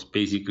offered was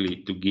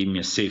basically to give me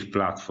a safe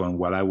platform.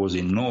 While I was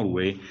in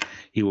Norway,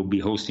 he would be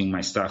hosting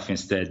my stuff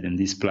instead in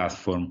this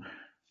platform,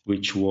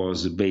 which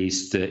was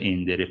based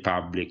in the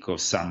Republic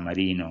of San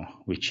Marino,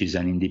 which is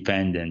an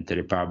independent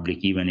republic,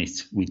 even if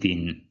it's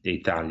within the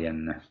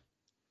Italian,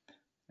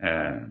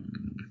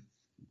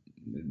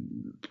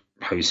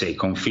 how you say,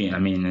 confine. I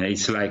mean,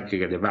 it's like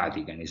the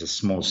Vatican. It's a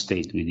small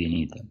state within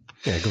Italy.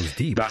 Yeah, it goes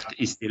deep. But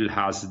it still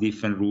has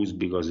different rules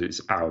because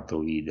it's out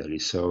of Italy.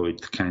 So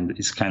it's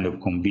kind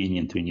of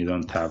convenient when you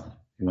don't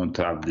want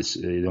to have the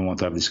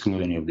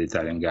scrutiny of the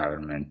Italian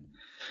government.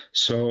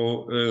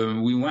 So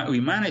we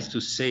managed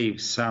to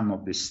save some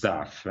of the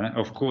stuff.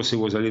 Of course, it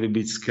was a little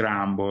bit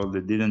scrambled.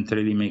 It didn't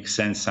really make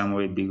sense some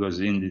way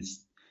because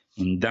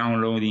in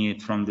downloading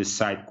it from the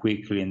site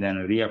quickly and then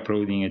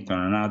re-uploading it on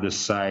another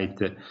site,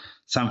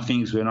 some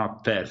things were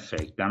not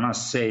perfect. I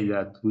must say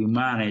that we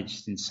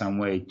managed in some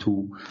way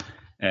to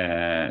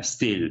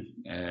still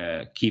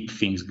keep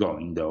things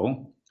going,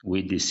 though,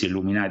 with this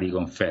Illuminati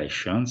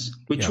Confessions,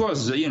 which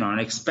was, an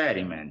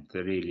experiment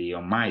really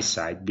on my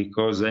side,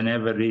 because I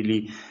never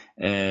really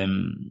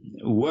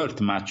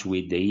worked much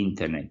with the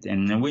internet.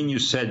 And when you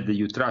said that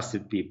you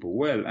trusted people,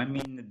 well, I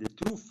mean, the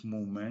Truth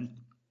Movement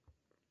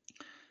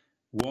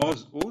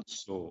was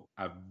also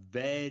a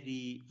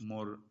very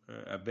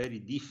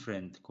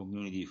different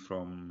community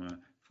from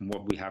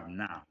what we have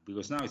now,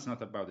 because now it's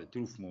not about the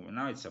Truth Movement.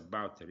 Now it's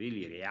about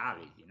really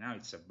reality. Now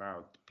it's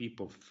about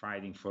people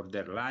fighting for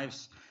their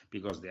lives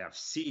because they have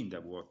seen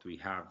that what we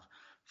have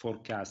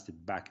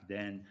forecasted back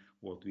then,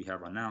 what we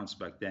have announced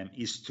back then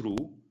is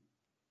true.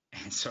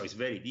 And so it's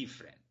very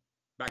different.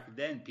 Back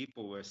then,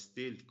 people were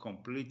still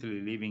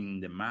completely living in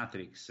the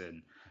matrix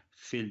and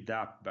filled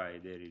up by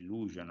their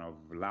illusion of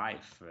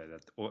life,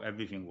 that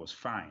everything was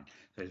fine.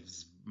 So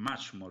it's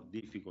much more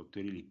difficult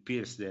to really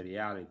pierce the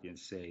reality and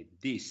say,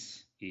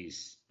 this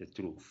is the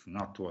truth,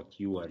 not what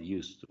you are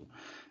used to.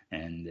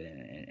 And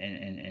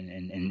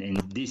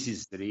this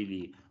is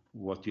really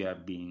what you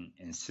have been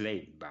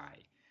enslaved by.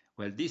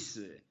 Well, this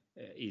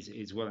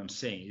is what I'm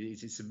saying.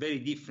 It's a very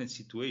different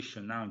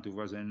situation now in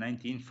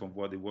 2019 from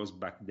what it was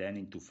back then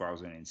in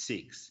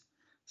 2006.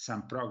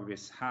 Some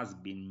progress has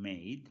been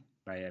made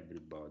by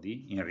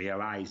everybody in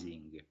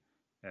realizing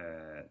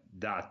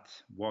that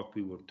what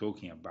we were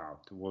talking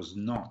about was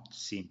not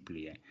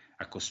simply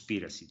a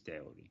conspiracy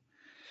theory.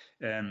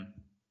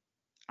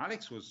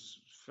 Alex was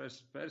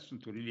first person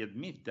to really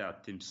admit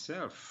that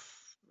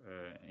himself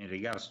in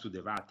regards to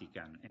the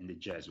Vatican and the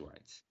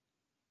Jesuits.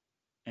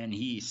 And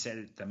he said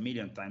it a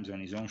million times on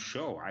his own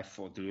show. I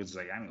thought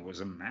Zagami was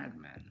a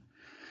madman.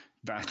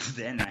 But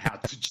then I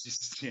had to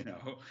just, say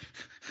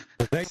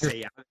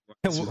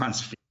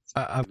once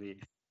things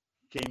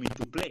came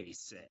into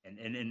place and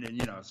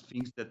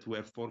things that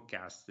were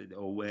forecasted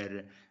or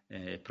were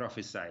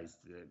prophesied.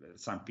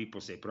 Some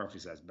people say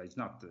prophesied, but it's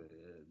not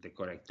the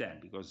correct term,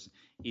 because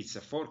it's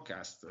a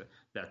forecast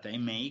that I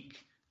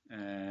make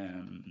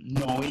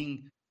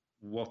knowing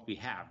what we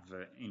have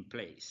in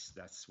place.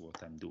 That's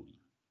what I'm doing.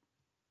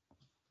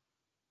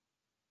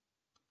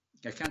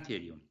 I can't hear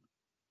you.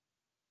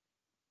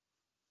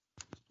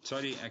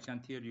 Sorry, I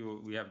can't hear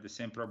you. We have the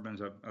same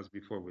problems as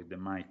before with the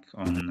mic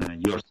on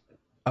your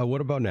side. What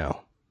about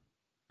now?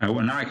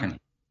 Well, now I can.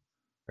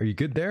 Are you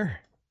good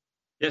there?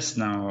 Yes,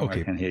 now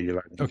okay. I can hear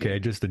you. Okay, I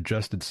just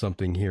adjusted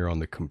something here on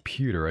the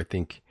computer. I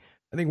think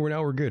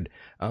we're good.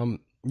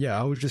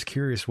 I was just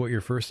curious what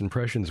your first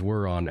impressions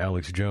were on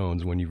Alex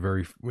Jones when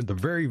the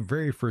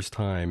very first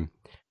time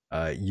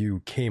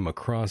you came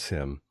across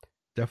him.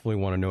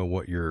 Definitely want to know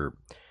what your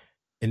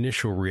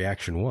initial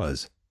reaction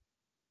was.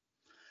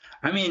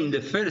 I mean, the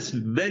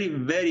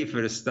very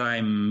first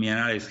time me and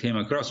Alex came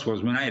across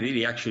was when I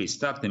really actually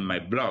started my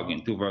blog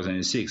in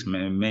 2006.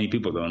 Many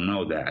people don't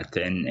know that.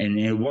 And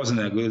it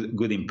wasn't a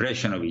good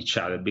impression of each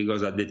other,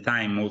 because at the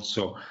time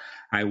also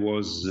I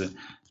was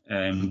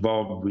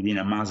involved within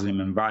a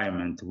Muslim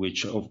environment,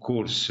 which of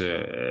course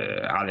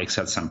Alex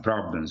had some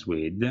problems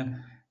with.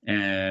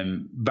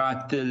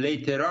 But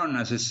later on,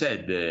 as I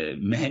said,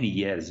 many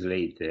years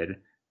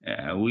later,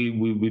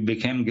 we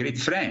became great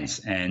friends,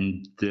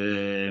 and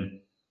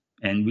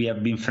we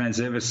have been friends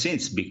ever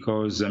since,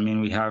 because, I mean,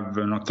 we have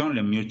not only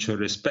a mutual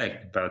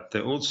respect, but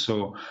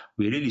also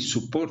we really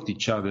support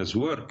each other's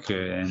work.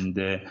 And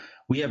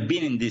we have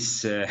been in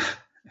this,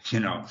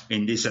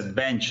 in this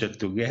adventure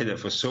together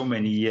for so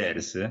many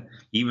years,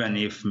 even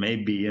if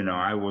maybe,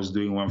 I was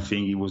doing one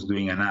thing, he was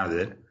doing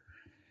another.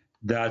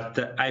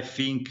 that I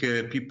think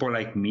people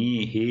like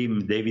me,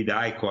 him, David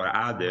Icke, or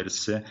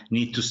others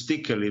need to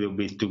stick a little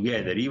bit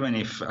together, even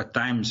if at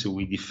times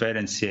we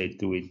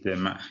differentiate with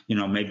them,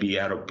 maybe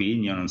our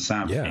opinion on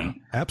something.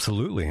 Yeah,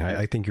 absolutely.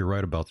 I think you're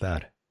right about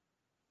that.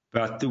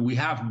 But we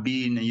have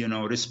been,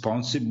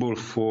 responsible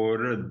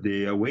for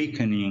the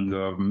awakening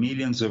of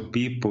millions of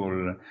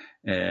people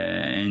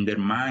in their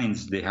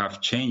minds. They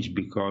have changed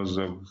because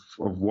of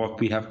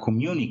what we have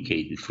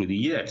communicated through the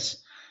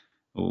years.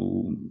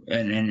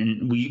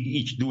 And we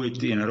each do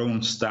it in our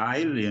own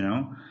style,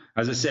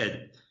 As I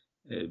said,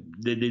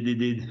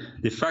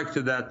 the fact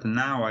that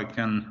now I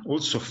can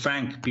also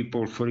thank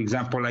people, for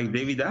example, like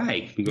David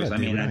Icke, because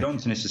I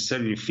don't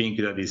necessarily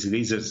think that his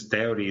lizard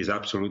theory is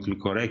absolutely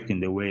correct in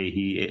the way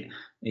he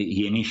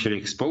initially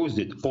exposed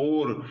it,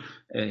 or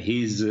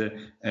his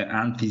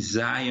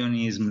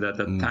anti-Zionism that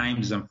at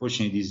times,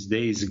 unfortunately, these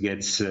days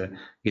gets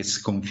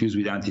confused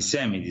with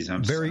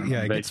anti-Semitism.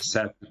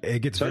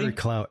 It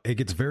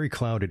gets very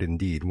clouded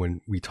indeed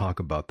when we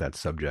talk about that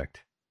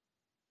subject.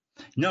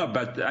 No,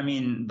 but I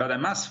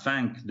must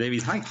thank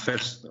David Icke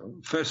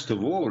first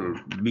of all,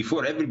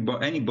 before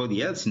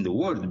anybody else in the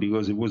world,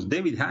 because it was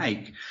David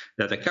Icke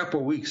that a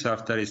couple of weeks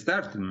after I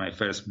started my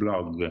first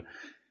blog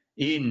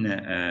in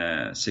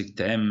end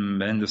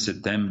of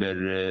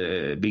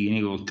September,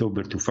 beginning of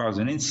October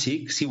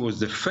 2006, he was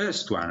the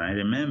first one, I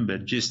remember,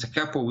 just a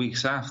couple of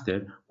weeks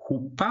after,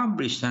 who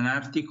published an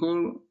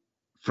article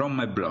from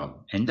my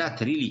blog. And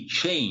that really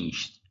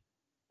changed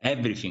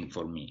everything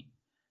for me.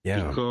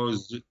 Yeah.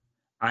 Because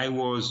I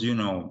was,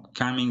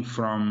 coming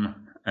from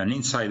an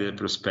insider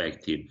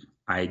perspective.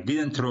 I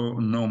didn't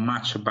know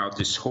much about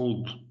this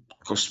whole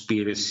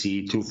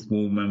conspiracy, truth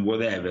movement,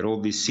 whatever. All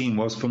this scene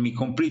was for me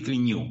completely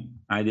new.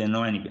 I didn't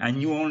know anything. I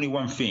knew only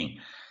one thing,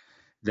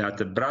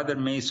 that a brother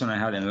Mason I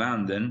had in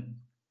London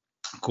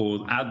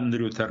called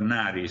Andrew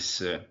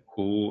Tarnaris,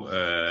 who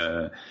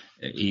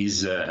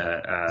is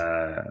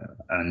a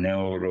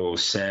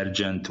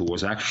neurosurgeon who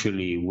was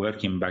actually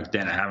working back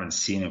then. I haven't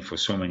seen him for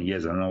so many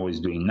years. I don't know what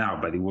he's doing now,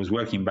 but he was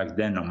working back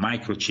then on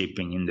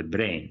microchipping in the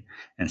brain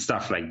and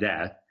stuff like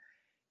that.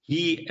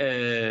 He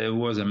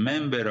was a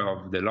member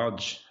of the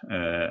lodge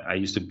I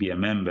used to be a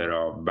member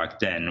of back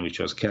then, which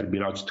was Kirby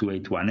Lodge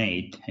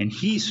 2818. And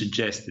he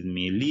suggested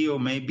me, Leo,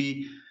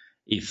 maybe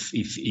if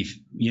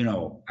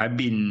I've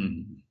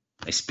been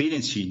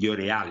experiencing your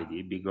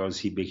reality, because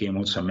he became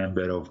also a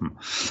member of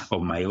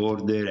my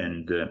order,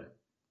 and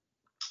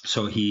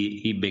so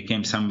he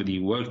became somebody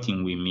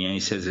working with me, and he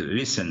says,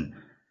 listen,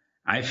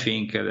 I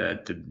think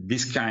that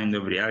this kind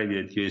of reality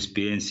that you're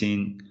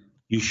experiencing,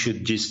 you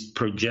should just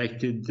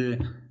project it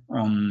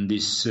on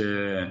this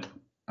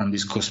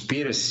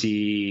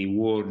conspiracy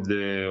world,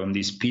 on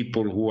these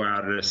people who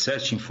are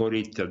searching for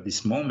it at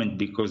this moment,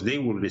 because they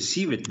will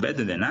receive it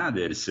better than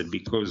others,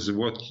 because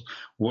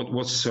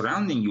what's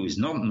surrounding you is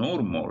not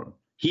normal.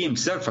 He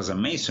himself, as a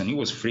Mason, he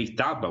was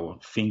freaked out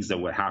about things that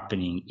were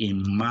happening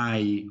in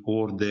my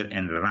order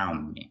and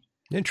around me.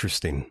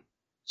 Interesting.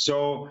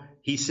 So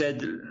he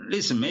said,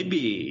 listen,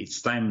 maybe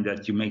it's time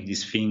that you make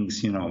these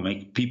things,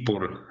 make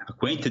people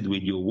acquainted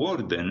with your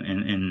world,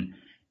 and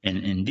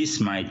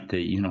this might,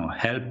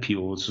 help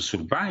you also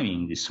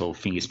surviving this whole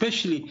thing,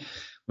 especially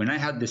when I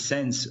had the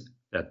sense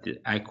that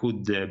I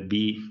could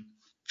be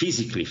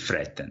physically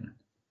threatened.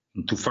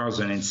 In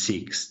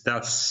 2006,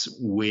 that's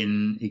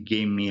when it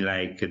gave me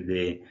like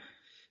the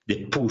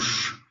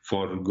push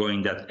for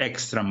going that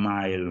extra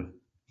mile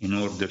in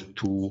order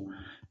to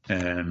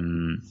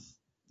then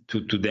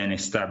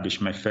establish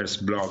my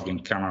first blog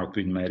and come out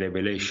with my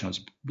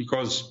revelations.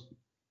 Because,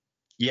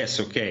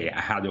 yes, okay,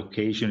 I had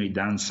occasionally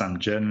done some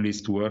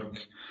journalist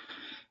work.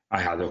 I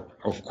had,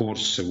 of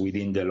course,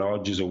 within the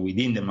lodges or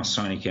within the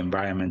Masonic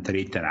environment,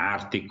 written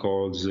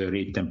articles,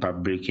 written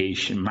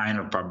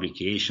minor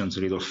publications,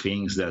 little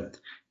things that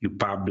you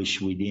publish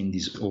within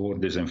these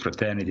orders and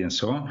fraternity and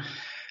so on.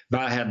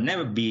 But I had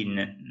never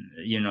been,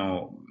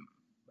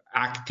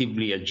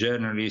 actively a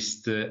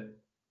journalist,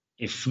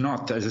 if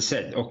not, as I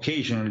said,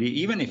 occasionally,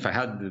 even if I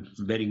had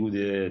very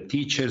good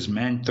teachers,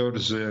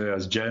 mentors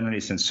as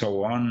journalists and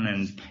so on.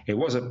 And it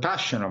was a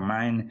passion of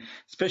mine,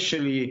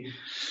 especially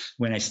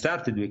when I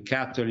started with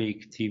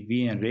Catholic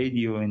TV and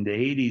radio in the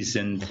 80s.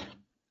 And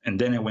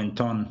then I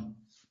went on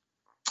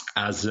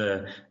as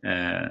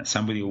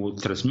somebody who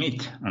would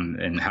transmit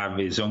and have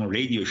his own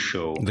radio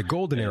show. The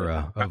golden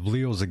era of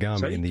Leo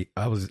Zagami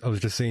I was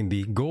just saying,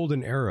 the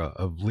golden era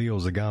of Leo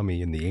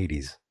Zagami in the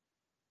 80s.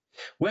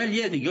 Well,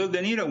 yeah, the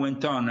golden era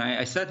went on.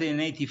 I started in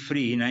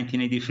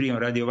 1983 on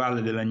Radio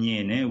Valle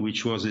dell'Agnene,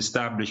 which was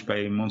established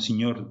by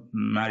Monsignor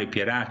Mario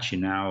Pieracci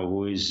now,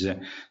 who is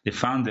the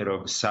founder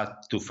of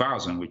SAT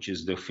 2000, which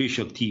is the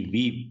official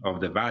TV of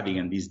the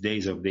Vatican these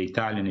days of the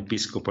Italian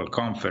Episcopal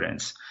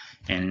Conference.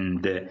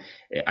 And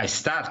I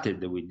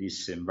started with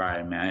this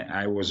environment.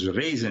 I was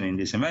raised in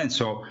this environment,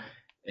 so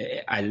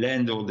I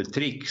learned all the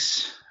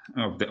tricks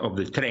of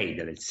the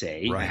trade, let's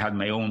say. Right. I had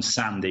my own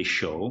Sunday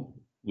show,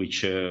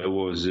 which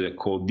was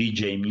called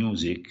DJ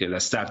Music.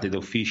 That started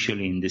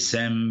officially in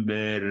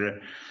December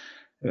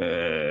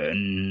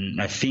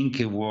I think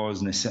it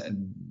was,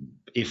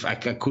 if I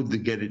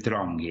could get it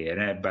wrong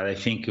here, but I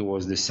think it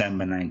was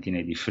December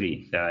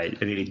 1983 that I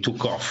really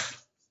took off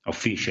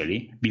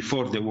officially.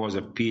 Before, there was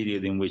a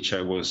period in which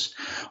I was,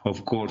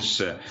 of course,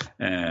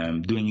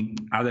 doing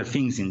other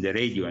things in the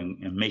radio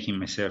and making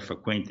myself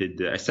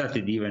acquainted. I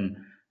started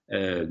even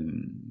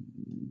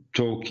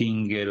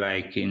talking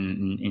like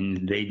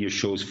in radio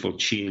shows for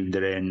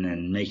children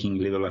and making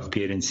little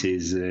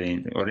appearances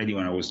already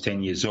when I was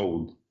 10 years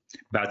old.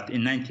 But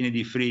in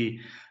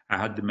 1983, I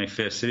had my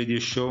first radio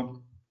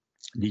show,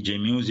 DJ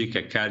Music.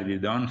 I carried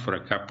it on for a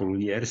couple of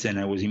years, and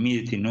I was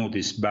immediately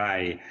noticed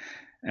by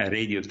a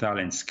radio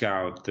talent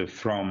scout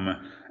from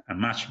a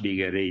much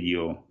bigger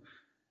radio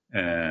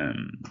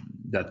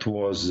that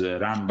was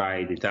run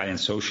by the Italian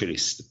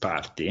Socialist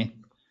Party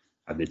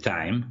at the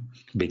time,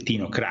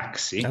 Bettino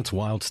Craxi. That's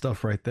wild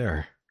stuff right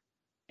there.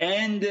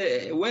 And,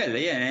 I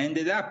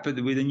ended up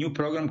with a new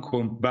program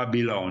called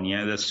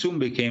Babylonia that soon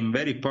became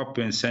very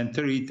popular in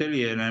Central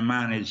Italy, and I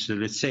managed,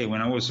 let's say,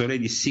 when I was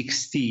already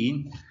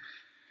 16,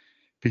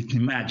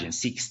 imagine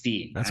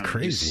 16. That's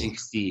crazy.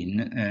 16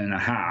 and a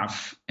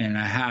half, and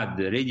I had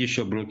the radio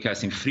show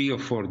broadcasting 3 or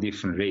 4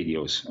 different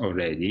radios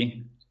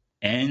already,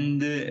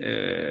 and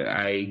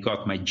I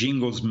got my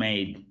jingles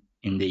made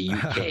in the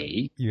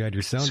UK. You had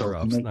your sound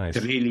drops, nice.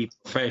 Really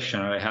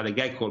professional. I had a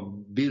guy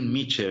called Bill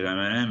Mitchell, I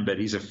remember.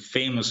 He's a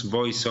famous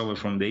voiceover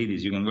from the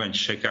 80s. You can go and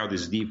check out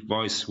his deep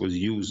voice was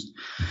used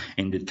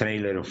in the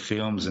trailer of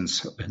films and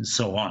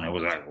so on. It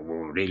was like,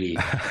 oh, really.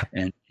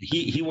 And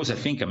he was, I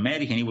think,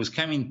 American. He was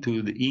coming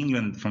to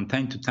England from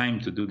time to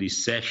time to do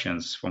these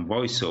sessions from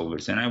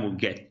voiceovers, and I would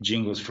get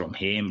jingles from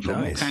him,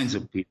 from all kinds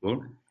of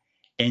people.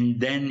 And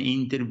then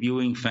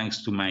interviewing,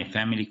 thanks to my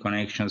family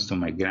connections, to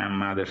my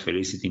grandmother,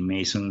 Felicity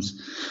Mason,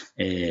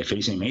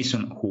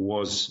 who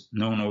was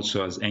known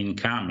also as Anne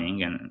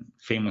Cumming, and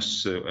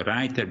famous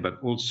writer, but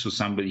also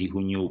somebody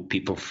who knew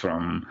people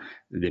from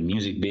the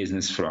music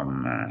business,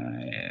 from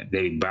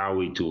David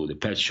Bowie to the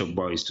Pet Shop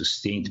Boys to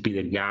Sting to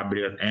Peter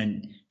Gabriel.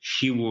 And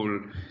she will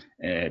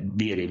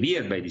be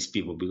revered by these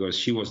people because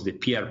she was the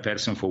PR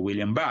person for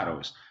William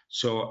Burroughs.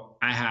 So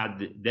I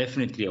had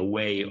definitely a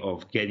way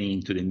of getting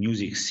into the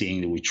music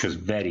scene, which was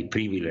very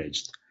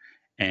privileged,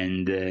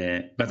 and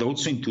but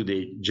also into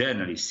the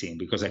journalist scene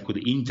because I could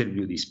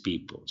interview these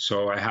people.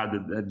 So I had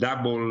a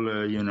double,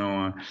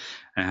 I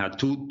had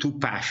two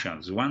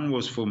passions. One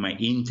was for my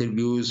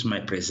interviews,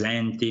 my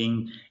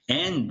presenting,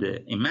 and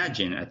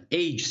imagine at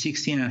age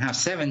 16 and a half,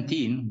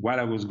 17, while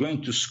I was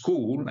going to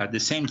school, at the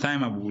same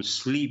time I would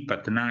sleep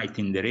at night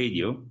in the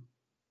radio.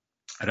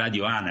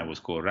 Radio ANA was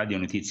called, Radio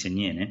Notizie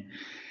Niene.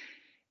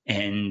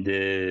 And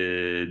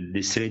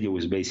this radio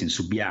was based in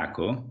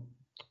Subiaco,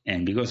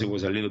 and because it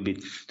was a little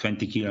bit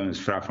 20 kilometers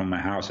far from my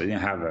house, I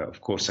didn't have, of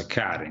course, a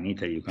car. In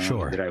Italy, you can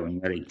only drive when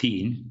you're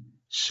 18.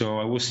 So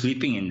I was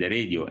sleeping in the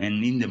radio,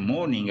 and in the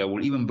morning I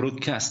would even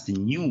broadcast the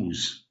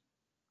news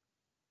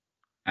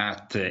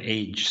at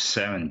age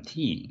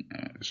 17.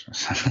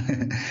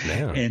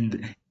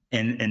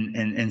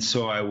 And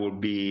so I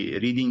would be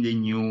reading the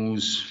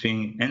news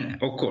thing,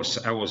 and of course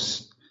I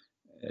was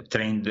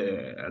trained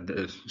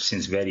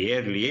since very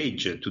early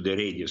age to the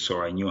radio,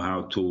 so I knew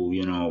how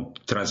to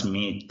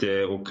transmit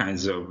all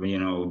kinds of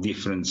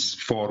different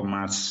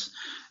formats,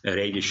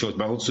 radio shows,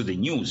 but also the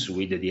news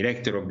with the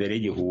director of the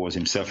radio, who was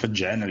himself a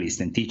journalist,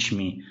 and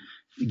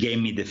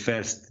gave me the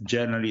first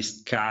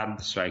journalist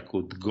card, so I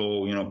could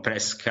go,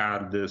 press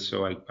card.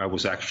 So I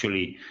was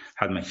actually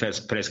had my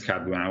first press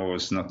card when I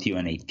was not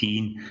even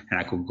 18, and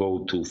I could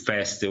go to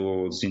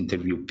festivals,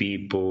 interview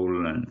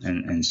people,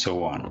 and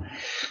so on.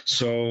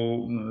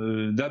 So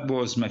that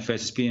was my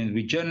first experience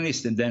with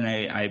journalists. And then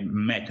I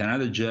met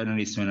another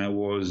journalist when I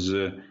was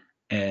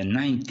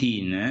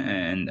 19,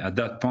 and at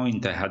that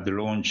point I had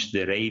launched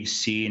the rave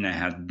scene. I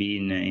had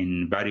been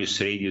in various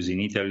radios in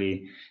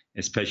Italy,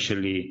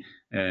 especially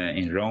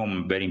in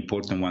Rome, very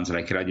important ones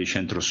like Radio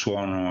Centro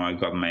Suono. I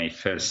got my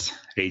first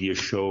radio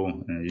show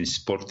in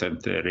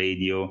Sported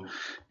Radio,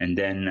 and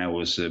then I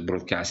was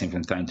broadcasting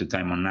from time to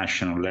time on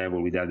national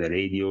level with other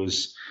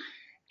radios,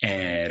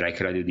 like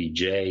Radio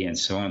DJ and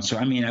so on. So,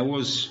 I mean, I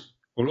was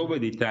all over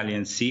the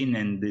Italian scene,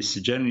 and this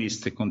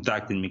journalist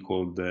contacted me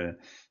called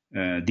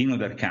Dino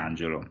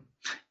D'Arcangelo.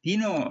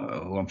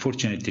 Dino, who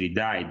unfortunately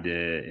died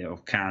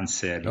of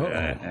cancer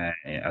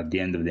at the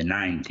end of the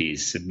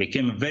 90s,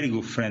 became a very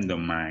good friend of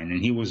mine,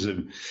 and he was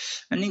an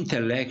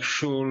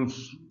intellectual.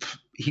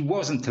 He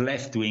wasn't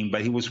left-wing, but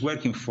he was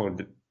working for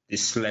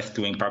this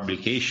left-wing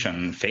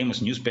publication,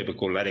 famous newspaper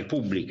called La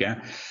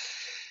Repubblica.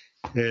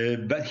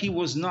 But he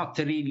was not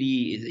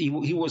really,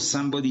 he was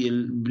somebody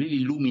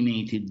really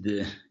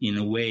illuminated in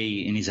a way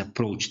in his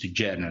approach to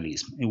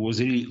journalism. He was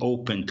really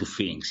open to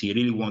things. He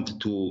really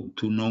wanted to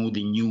know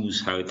the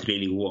news, how it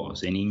really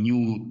was. And he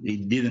knew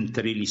it didn't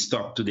really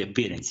stop to the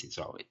appearances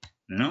of it,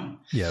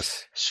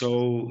 Yes.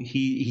 So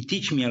he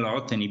taught me a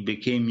lot, and we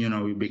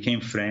became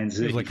friends.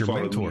 He was like your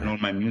mentor. Me on all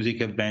my music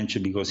adventure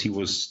because he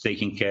was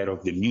taking care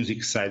of the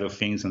music side of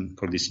things and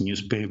for this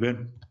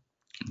newspaper.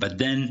 But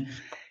then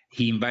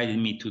he invited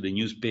me to the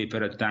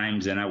newspaper at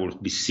times, and I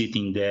would be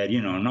sitting there.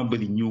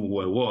 Nobody knew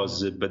who I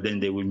was, but then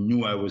they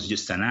knew I was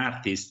just an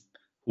artist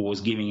who was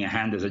giving a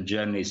hand as a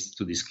journalist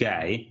to this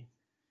guy.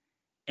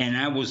 And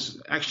I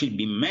was actually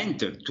being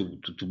mentored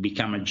to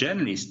become a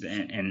journalist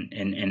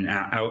and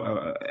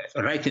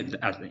write it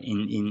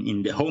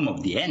in the home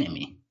of the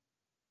enemy.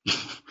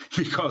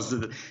 Because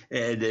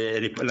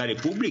La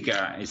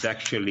Repubblica is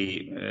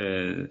actually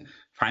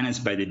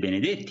financed by the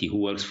Benedetti, who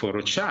works for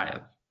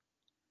Rothschild.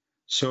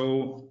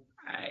 So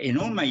in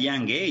all my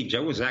young age, I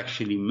was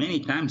actually many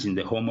times in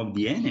the home of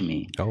the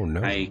enemy. Oh,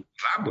 no. I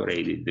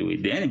collaborated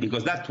with the enemy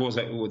because that's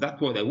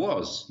what I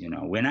was.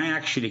 When I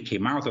actually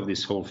came out of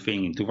this whole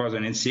thing in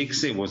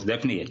 2006, it was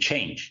definitely a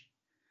change.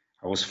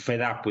 I was fed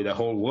up with the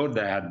whole world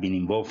that I had been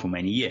involved for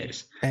many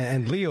years.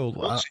 And Leo,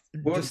 gave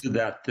me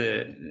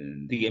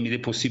the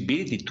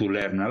possibility to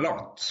learn a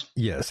lot.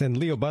 Yes, and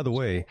Leo, by the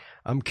way,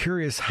 I'm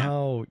curious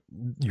how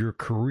your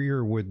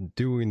career with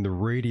doing the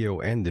radio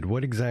ended.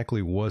 What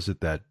exactly was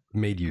it that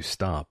made you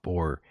stop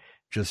or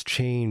just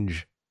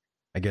change,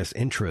 I guess,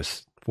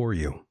 interest for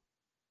you?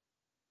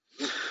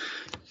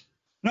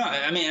 No,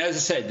 I mean, as I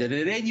said,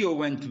 the radio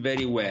went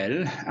very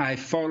well. I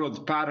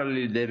followed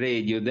parallel the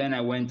radio. Then I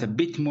went a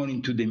bit more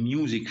into the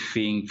music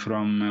thing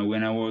from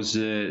when I was,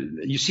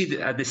 you see,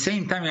 at the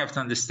same time, you have to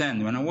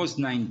understand, when I was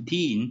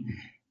 19,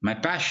 my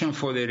passion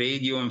for the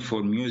radio and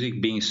for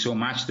music being so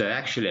much that I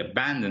actually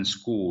abandoned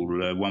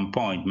school at one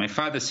point. My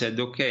father said,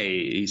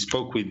 okay, he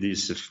spoke with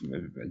this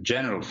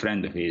general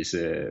friend of his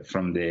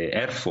from the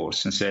Air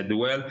Force and said,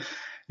 well,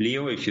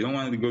 Leo, if you don't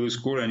want to go to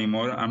school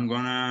anymore, I'm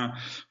going to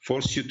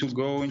force you to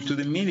go into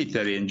the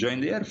military and join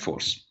the Air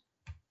Force.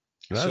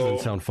 That doesn't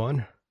sound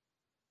fun.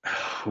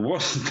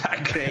 Wasn't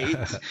that great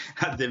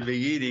at the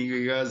beginning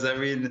because, I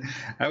mean,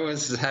 I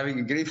was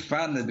having great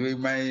fun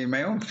doing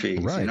my own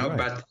things, right.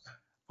 But,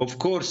 of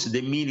course,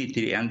 the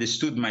military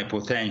understood my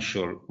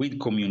potential with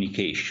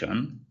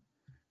communication.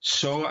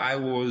 So I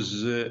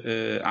was,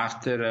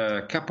 after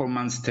a couple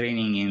months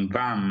training in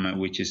VAM,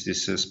 which is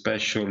this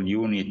special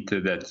unit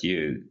that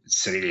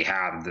it's really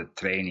hard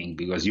training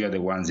because you're the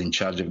ones in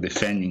charge of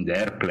defending the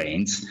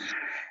airplanes.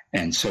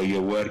 And so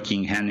you're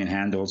working hand in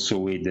hand also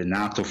with the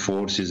NATO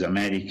forces,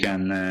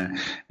 American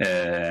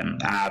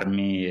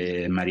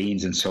Army,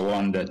 Marines, and so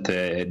on that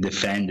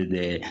defend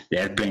the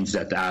airplanes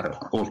that are,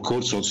 of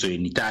course, also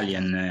in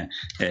Italian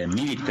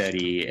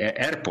military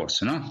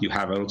airports. You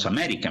have also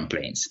American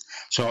planes.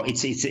 So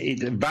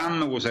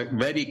BAM was a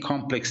very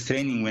complex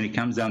training when it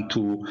comes down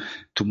to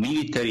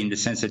military, in the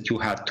sense that you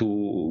had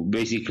to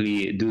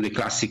basically do the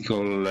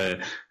classical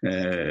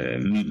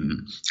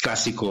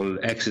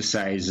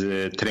exercise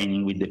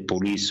training with the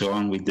police, so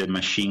on, with the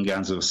machine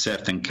guns of a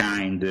certain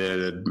kind,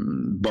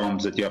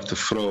 bombs that you have to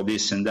throw,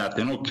 this and that,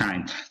 and all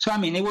kind. So, I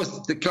mean, it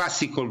was the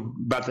classical,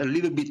 but a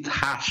little bit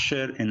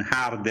harsher and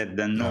harder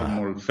than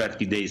normal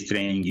 30 days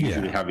training you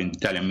usually have in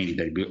Italian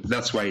military.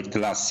 That's why it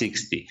lasts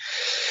 60.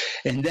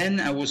 And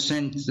then I was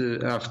sent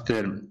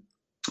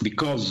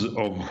because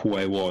of who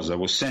I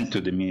was sent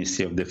to the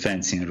Ministry of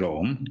Defense in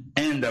Rome,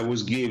 and I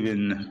was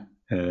given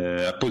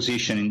a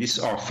position in this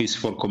office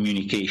for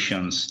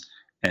communications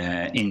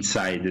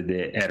inside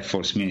the Air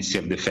Force Ministry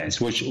of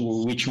Defense, which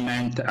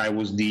meant I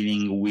was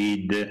dealing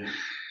with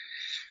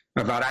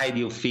a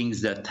variety of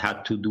things that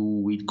had to do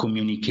with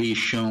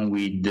communication,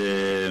 with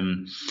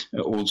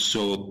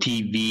also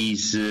TV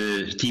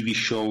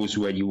shows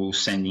where you were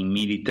sending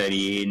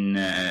military in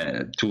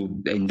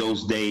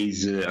those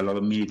days, a lot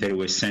of military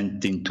were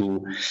sent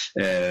into,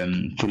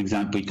 for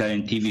example,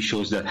 Italian TV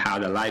shows that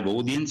had a live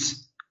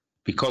audience.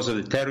 Because of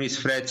the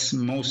terrorist threats,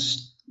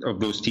 most of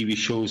those TV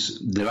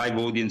shows, the live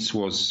audience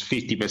was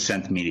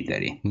 50%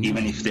 military,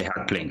 even if they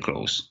had plain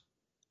clothes.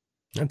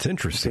 That's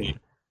interesting.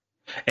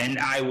 And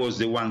I was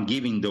the one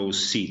giving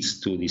those seats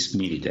to these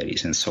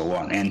militaries and so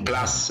on. And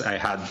plus, I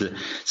had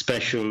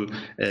special,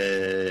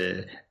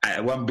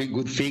 one big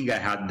good thing, I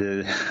had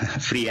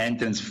free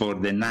entrance for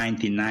the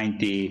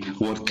 1990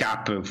 World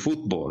Cup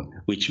football,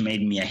 which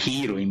made me a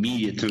hero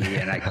immediately.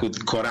 And I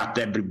could corrupt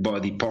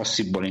everybody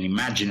possible and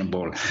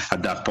imaginable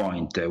at that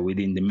point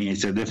within the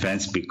Ministry of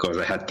Defense, because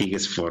I had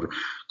tickets for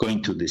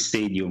going to the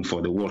stadium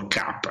for the World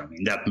Cup. I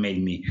mean, that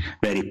made me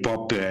very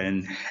popular,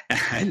 and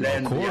I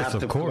learned the art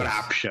of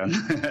corruption.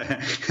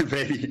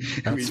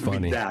 That's funny.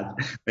 With that.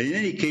 But in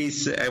any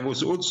case, I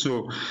was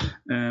also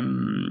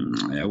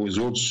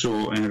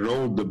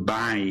enrolled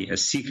by a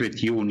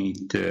secret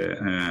unit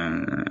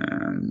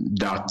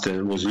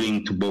that was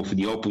linked to both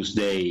the Opus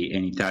Dei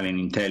and Italian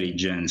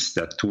intelligence,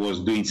 that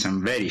was doing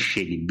some very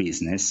shady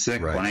business,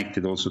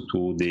 connected also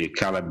to the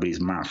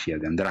Calabrese mafia,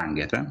 the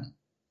 'Ndrangheta.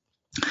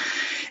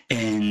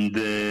 And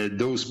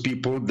those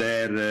people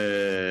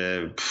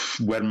there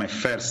were my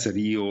first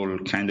real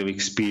kind of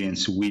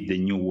experience with the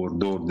New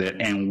World Order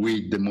and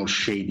with the more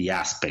shady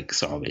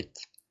aspects of it.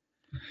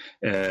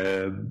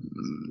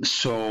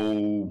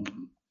 So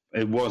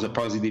it was a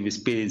positive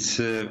experience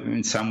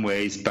in some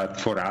ways, but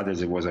for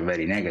others it was a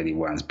very negative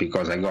one,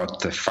 because I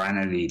got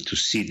finally to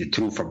see the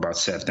truth about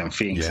certain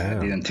things. I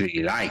didn't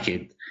really like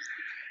it.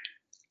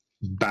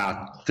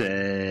 but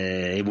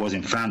it was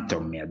in front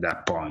of me at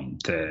that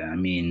point.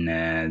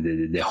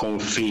 The whole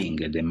thing,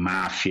 the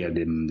mafia,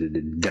 the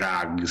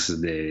drugs,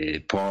 the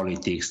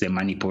politics, the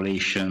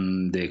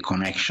manipulation, the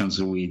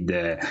connections with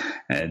the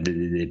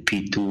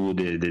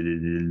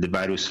P2, the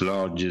various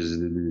lodges,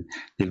 the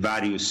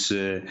various,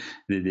 the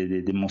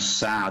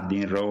Mossad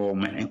in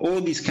Rome, and all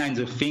these kinds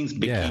of things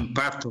became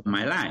part of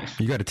my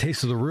life. You got a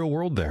taste of the real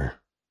world there.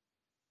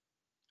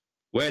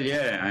 Well,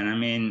 yeah,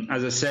 and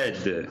as I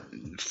said,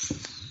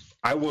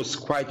 I was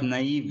quite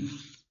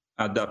naive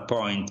at that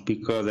point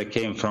because I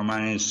came from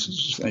an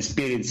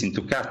experience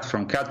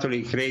from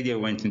Catholic radio, I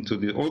went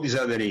into all these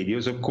other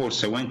radios. Of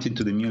course, I went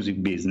into the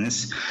music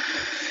business,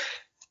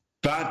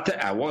 but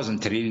I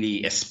wasn't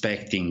really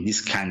expecting this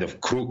kind of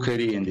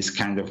crookery and this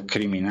kind of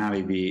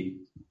criminality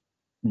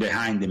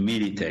behind the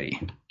military,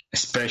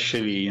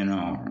 especially,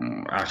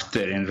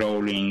 after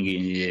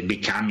enrolling,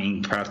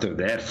 becoming part of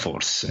the Air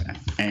Force.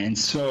 And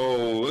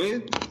so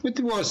it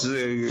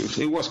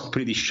was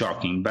pretty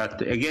shocking,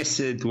 but I guess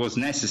it was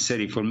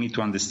necessary for me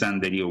to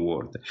understand the real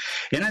world.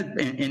 And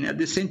at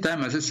the same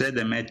time, as I said,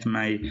 I met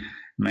my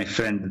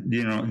friend,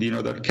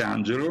 Dino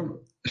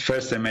D'Arcangelo.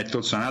 First, I met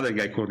also another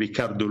guy called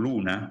Riccardo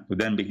Luna, who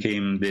then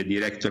became the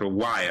director of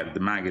Wired, the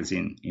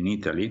magazine in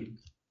Italy.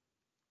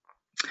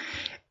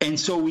 And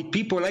so with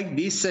people like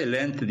this, I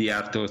learned the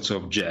art also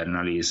of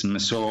journalism.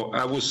 So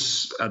I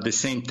was at the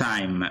same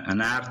time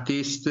an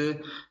artist,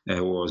 I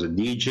was a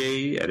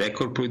DJ, a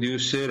record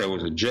producer, I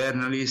was a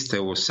journalist, I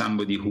was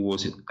somebody who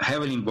was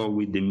heavily involved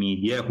with the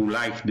media, who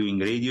liked doing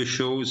radio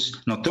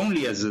shows, not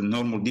only as a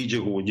normal DJ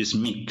who would just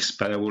mix,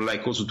 but I would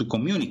like also to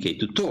communicate,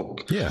 to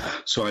talk. Yeah.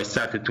 So I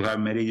started to have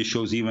my radio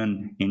shows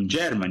even in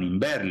Germany, in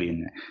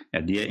Berlin.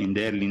 In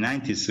the early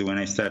 90s, when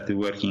I started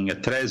working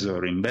at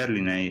Tresor in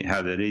Berlin, I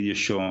had a radio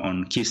show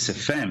on Kiss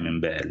FM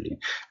in Berlin.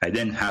 I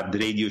then had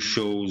radio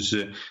shows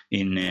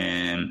in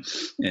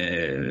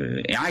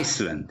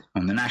Iceland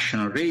on the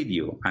national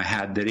radio. I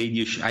had the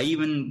radio.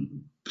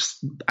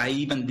 I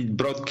even did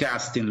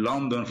broadcast in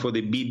London for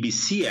the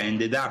BBC. I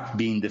ended up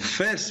being the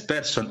first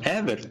person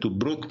ever to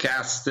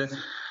broadcast,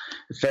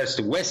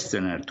 first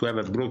Westerner to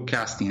ever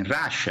broadcast in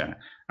Russia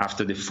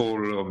after the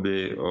fall of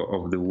the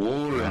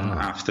wall and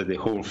after the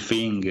whole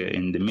thing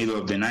in the middle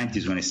of the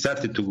 90s when I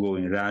started to go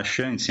in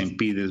Russia, in St.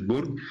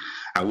 Petersburg.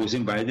 I was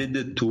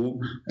invited to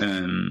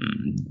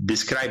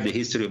describe the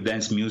history of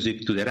dance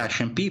music to the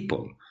Russian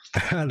people.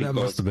 That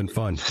must have been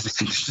fun.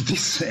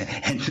 This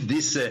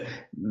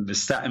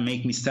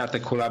made me start a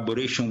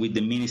collaboration with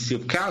the Ministry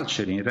of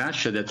Culture in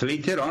Russia that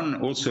later on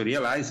also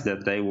realized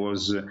that I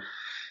was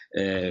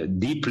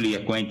deeply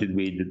acquainted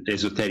with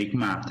esoteric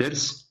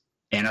matters.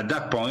 And at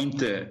that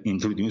point,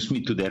 introduced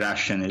me to the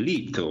Russian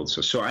elite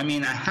also. So, I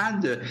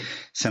had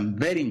some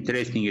very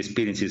interesting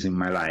experiences in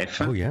my life.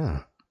 Oh,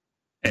 yeah.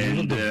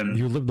 And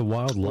you lived a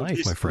wild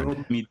life, my friend.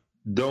 Brought me,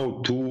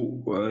 though,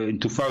 in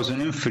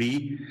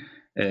 2003,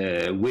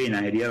 when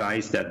I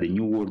realized that the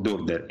New World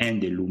Order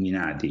and the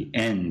Illuminati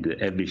and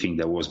everything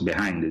that was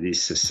behind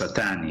this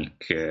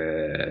satanic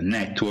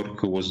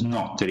network was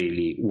not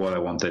really what I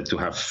wanted to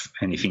have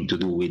anything to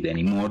do with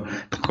anymore,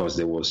 because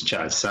there was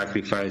child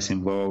sacrifice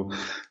involved,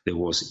 there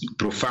was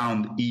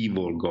profound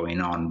evil going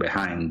on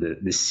behind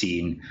the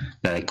scene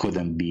that I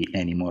couldn't be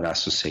anymore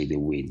associated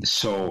with.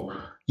 So,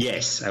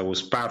 yes, I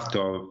was part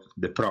of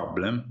the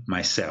problem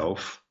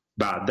myself,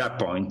 but at that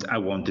point, I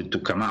wanted to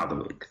come out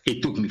of it.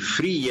 It took me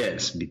 3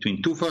 years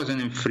between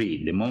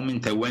 2003, the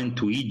moment I went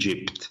to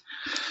Egypt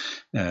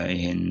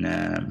in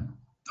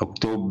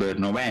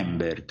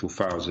November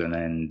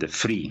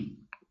 2003,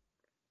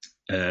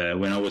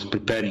 when I was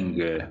preparing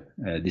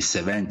this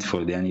event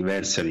for the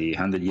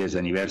 100 years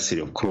anniversary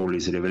of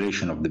Crowley's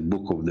revelation of the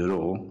Book of the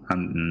Law,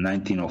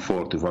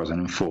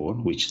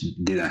 1904-2004, which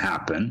didn't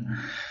happen,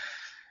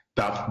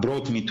 but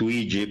brought me to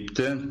Egypt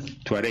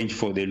to arrange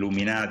for the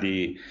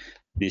Illuminati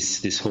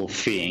this whole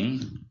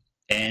thing,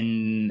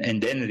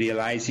 and then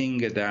realizing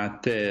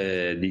that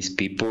these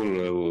people,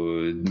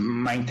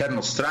 my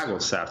internal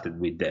struggle started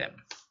with them.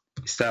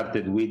 It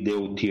started with the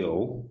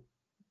OTO,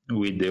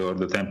 with the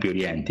Ordo Templi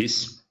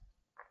Orientis.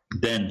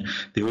 Then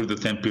the Ordo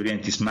Templi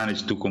Orientis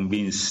managed to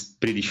convince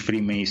British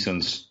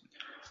Freemasons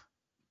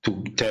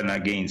to turn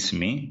against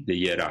me the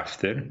year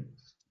after.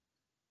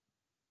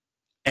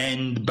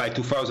 And by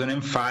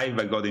 2005,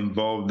 I got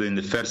involved in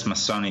the first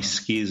Masonic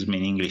schism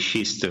in English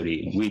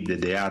history with the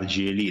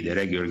RGLE, the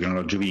Regular Grand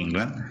Lodge of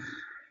England.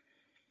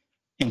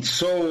 And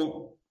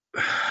so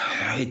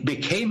it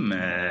became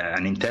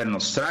an internal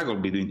struggle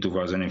between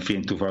 2003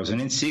 and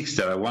 2006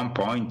 that at one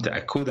point I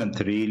couldn't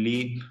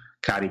really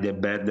carry the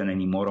burden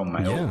anymore on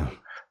my own.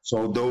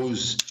 So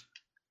those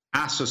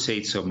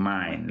associates of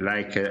mine,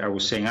 like I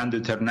was saying, Andrew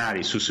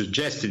Ternaris, who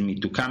suggested me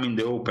to come in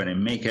the open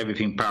and make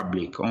everything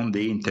public on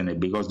the internet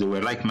because they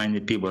were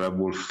like-minded people that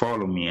would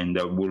follow me and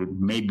that would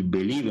maybe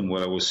believe in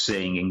what I was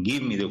saying and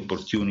give me the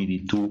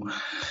opportunity to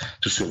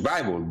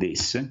survive all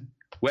this.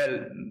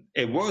 Well,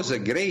 it was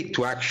great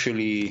to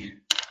actually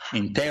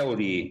in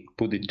theory,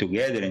 put it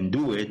together and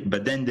do it,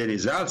 but then the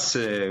results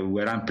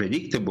were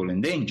unpredictable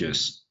and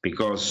dangerous,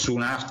 because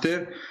soon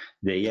after,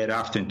 the year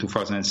after, in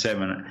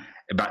 2007,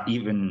 but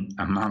even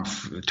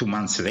 2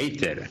 months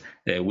later,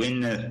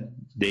 when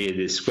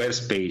the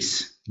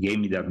Squarespace gave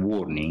me that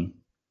warning,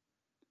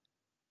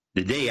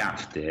 the day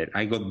after,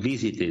 I got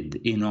visited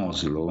in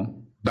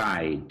Oslo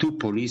by 2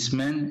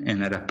 policemen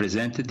and a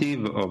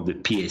representative of the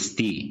PST,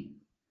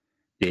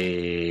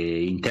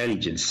 the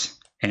intelligence,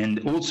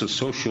 and also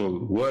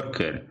social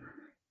worker,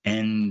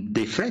 and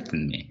they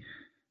threatened me.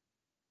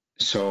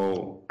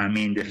 So, I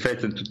mean, they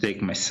threatened to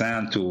take my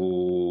son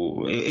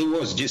to... It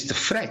was just a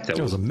threat. It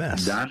was a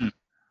mess.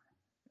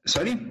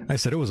 Sorry? I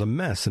said it was a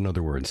mess, in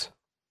other words.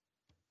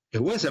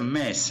 It was a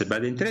mess,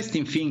 but the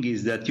interesting thing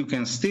is that you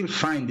can still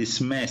find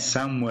this mess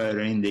somewhere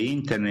in the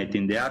internet,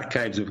 in the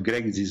archives of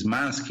Greg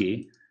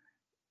Zismansky,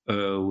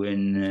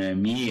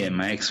 when me and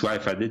my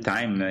ex-wife at the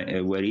time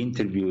were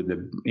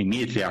interviewed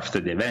immediately after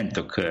the event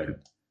occurred.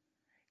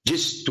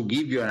 Just to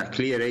give you a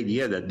clear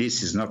idea that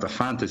this is not a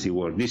fantasy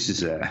world, this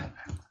is a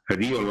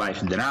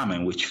real-life drama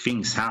in which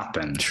things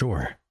happen.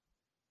 Sure.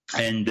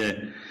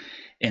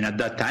 And at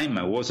that time,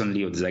 I wasn't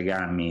Leo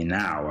Zagami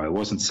now. I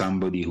wasn't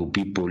somebody who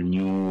people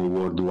knew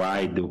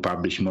worldwide, who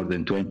published more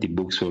than 20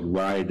 books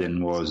worldwide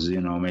and was,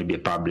 maybe a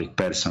public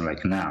person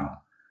like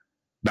now.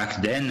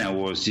 Back then, I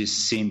was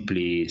just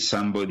simply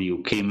somebody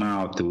who came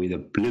out with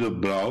a little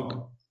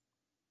blog,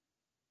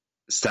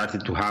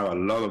 started to have a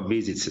lot of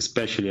visits,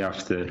 especially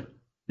after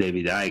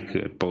David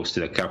Icke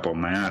posted a couple of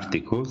my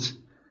articles.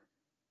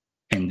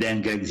 And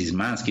then Greg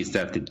Zismansky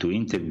started to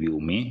interview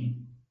me.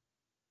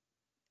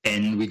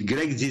 And with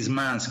Greg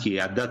Zismansky,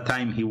 at that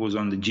time, he was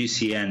on the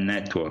GCN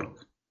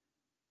network,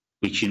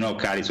 which,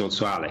 carries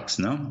also Alex,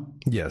 no?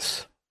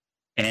 Yes.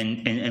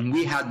 And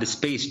we had the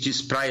space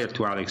just prior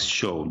to Alex's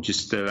show,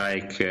 just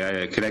like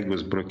Craig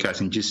was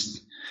broadcasting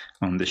just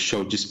on the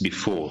show just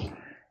before.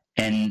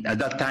 And at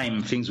that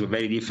time, things were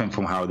very different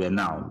from how they're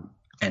now.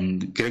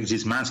 And Greg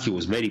Zismansky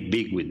was very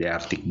big with the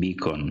Arctic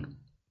Beacon.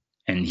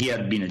 And he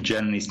had been a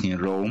journalist in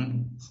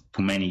Rome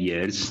for many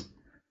years.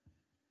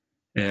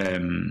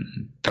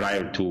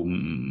 Prior to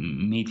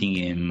meeting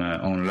him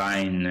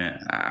online,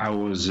 I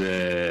was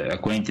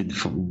acquainted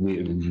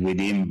with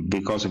him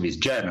because of his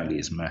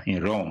journalism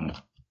in Rome.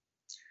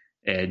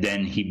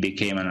 Then he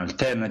became an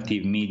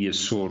alternative media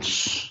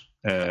source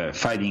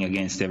fighting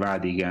against the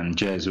Vatican,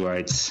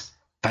 Jesuits.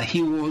 But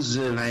he was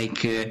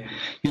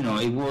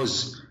it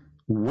was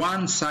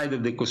one side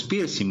of the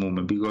conspiracy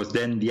movement, because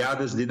then the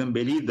others didn't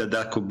believe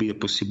that could be a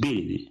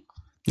possibility.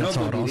 That's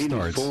Nobody how it all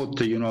really starts.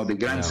 thought, the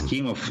grand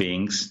scheme of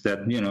things,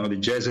 that, the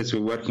Jesuits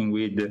were working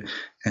with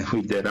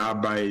the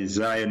rabbis,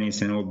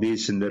 Zionists and all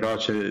this, and the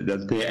Rothschild,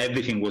 that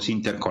everything was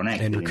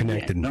interconnected.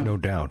 Interconnected, no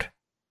doubt.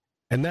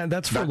 And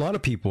that's for a lot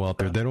of people out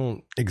there. They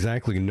don't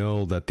exactly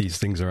know that these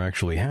things are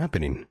actually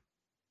happening.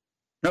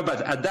 No,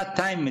 but at that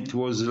time, it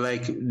was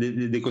like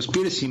the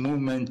conspiracy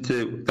movement,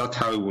 that's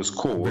how it was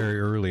called. Very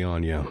early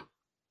on, yeah.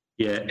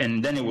 Yeah,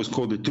 and then it was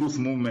called the Truth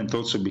Movement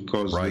also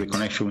because of the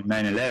connection with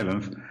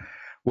 9/11.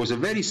 Was a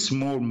very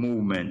small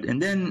movement, and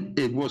then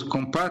it was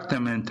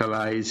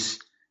compartmentalized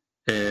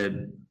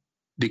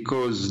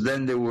because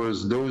then there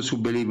was those who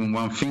believe in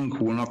one thing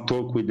who will not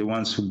talk with the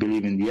ones who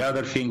believe in the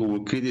other thing, who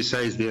will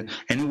criticize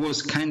and it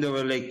was kind of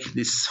like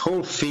this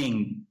whole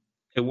thing.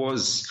 It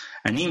was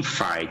an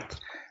infight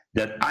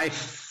that I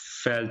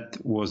felt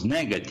was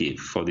negative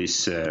for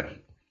this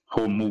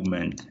whole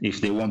movement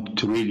if they wanted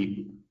to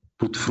really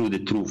put through the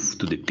truth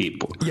to the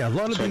people. Yeah, a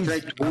lot of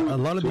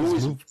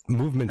these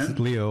movements, huh?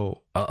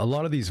 Leo, a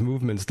lot of these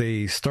movements,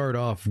 they start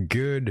off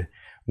good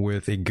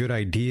with a good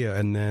idea,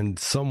 and then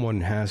someone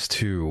has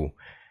to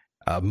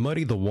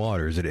muddy the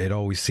waters. It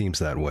always seems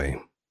that way.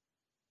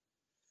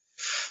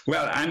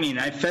 Well, I mean,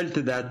 I felt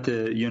that,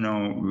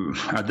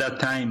 at that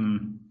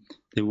time,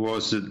 there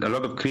was a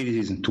lot of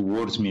criticism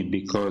towards me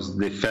because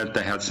they felt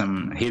I had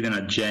some hidden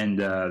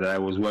agenda, that I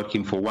was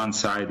working for one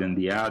side and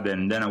the other.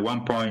 And then at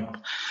one point,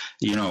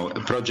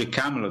 Project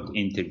Camelot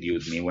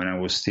interviewed me when I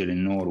was still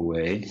in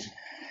Norway.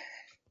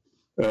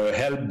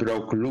 Hell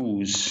broke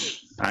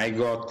loose. I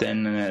got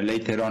then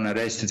later on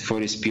arrested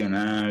for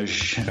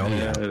espionage. Oh,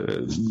 yeah.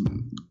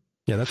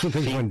 Yeah, that's when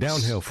things went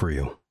downhill for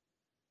you.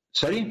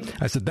 Sorry?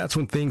 I said that's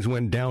when things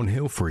went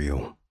downhill for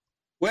you.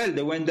 Well,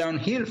 they went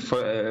downhill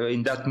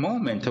in that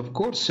moment, of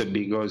course,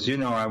 because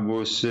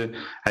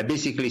I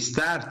basically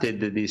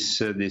started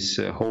this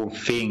whole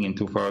thing in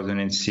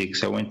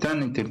 2006. I went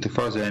on until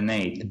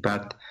 2008,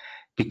 but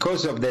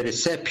because of the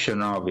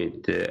reception of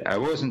it, I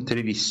wasn't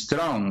really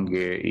strong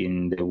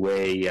in the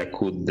way I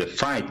could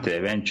fight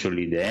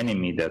eventually the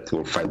enemy that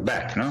will fight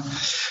back. No,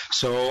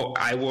 so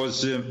I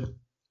was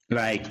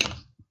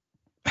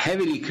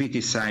heavily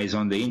criticized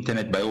on the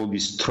internet by all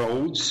these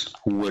trolls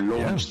who were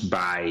launched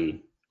by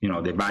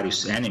the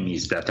various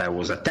enemies that I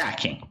was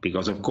attacking.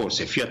 Because, of course,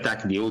 if you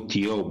attack the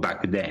OTO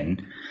back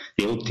then,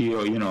 the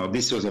OTO,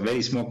 this was a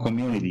very small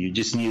community. You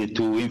just needed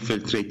to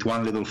infiltrate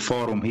one little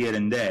forum here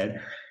and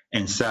there,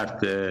 and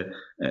start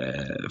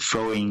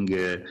throwing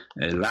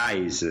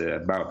lies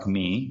about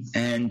me,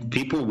 and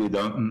people will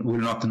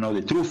not know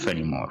the truth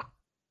anymore.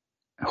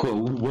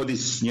 What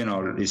is,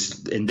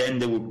 and then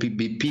there will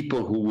be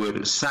people who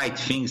will cite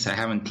things I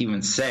haven't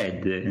even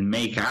said and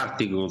make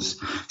articles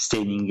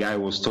stating I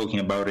was talking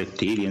about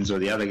reptilians, or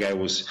the other guy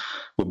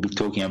would be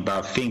talking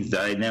about things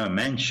that I never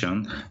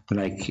mentioned,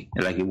 like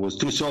it was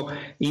true. So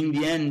in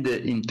the end,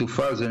 in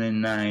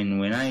 2009,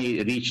 when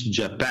I reached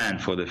Japan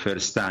for the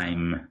first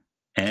time,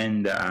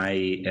 and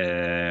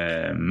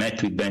I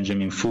met with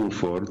Benjamin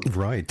Fulford.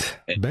 Right,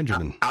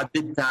 Benjamin. At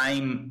the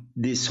time,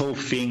 this whole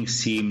thing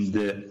seemed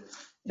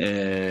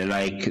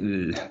like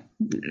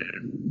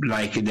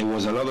there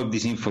was a lot of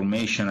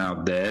disinformation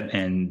out there,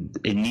 and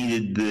it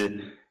needed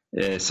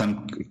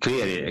some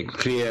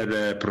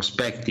clear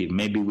perspective,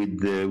 maybe with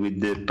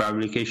the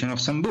publication of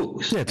some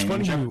books. Yeah, it's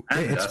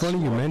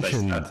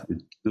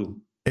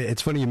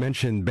funny you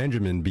mentioned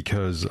Benjamin,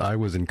 because I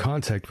was in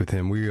contact with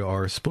him. We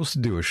are supposed to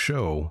do a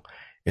show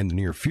in the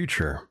near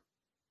future.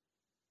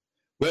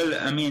 Well,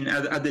 I mean,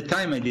 at the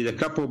time I did a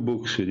couple of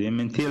books with him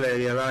until I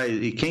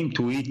realized he came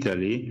to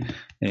Italy.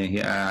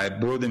 I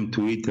brought him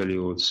to Italy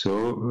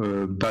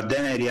also, but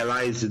then I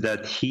realized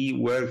that he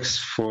works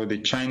for the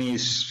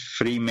Chinese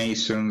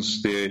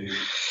Freemasons,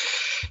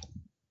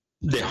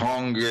 the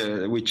Hong,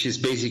 which is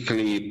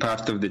basically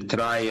part of the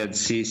triad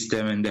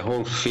system and the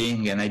whole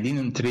thing. And I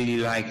didn't really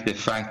like the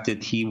fact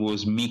that he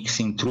was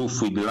mixing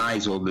truth with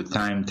lies all the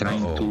time,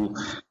 trying to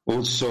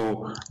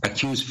also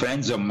accuse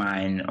friends of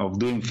mine of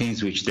doing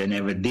things which they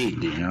never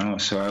did,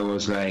 So I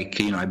was like,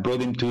 I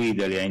brought him to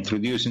Italy. I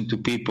introduced him to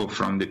people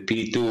from the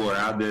P2 or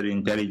other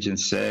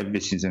intelligence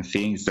services and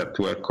things that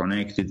were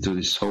connected to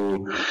this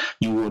whole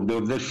New World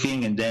Order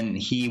thing. And then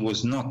he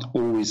was not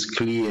always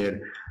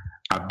clear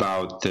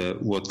about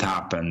what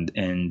happened,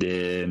 and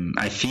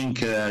I think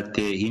that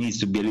he needs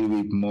to be a little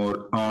bit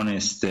more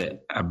honest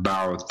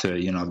about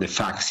the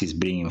facts he's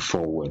bringing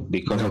forward,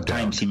 because at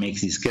times he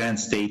makes these grand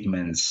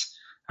statements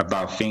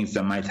about things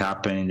that might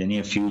happen in the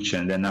near future,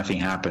 and then nothing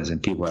happens,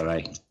 and people are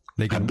like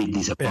a bit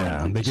disappointed.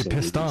 Yeah, they get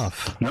pissed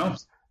off. No?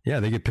 Yeah,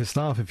 they get pissed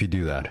off if you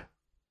do that.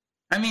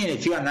 I mean,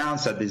 if you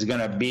announce that there's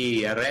going to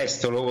be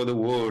arrests all over the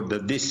world,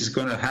 that this is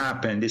going to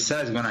happen, this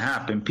is going to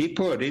happen,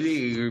 people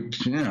really,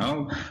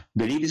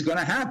 believe it's going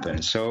to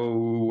happen. So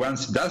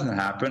once it doesn't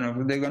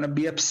happen, they're going to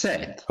be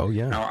upset. Oh,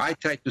 yeah. Now, I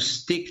try to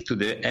stick to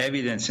the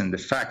evidence and the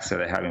facts that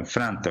I have in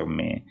front of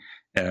me.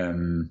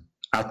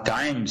 At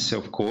times,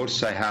 of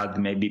course, I had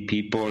maybe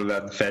people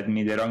that fed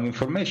me the wrong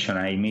information.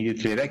 I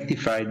immediately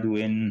rectified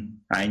when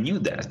I knew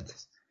that,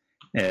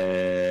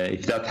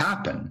 if that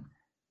happened.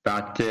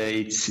 But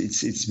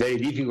it's very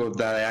difficult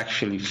that I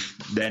actually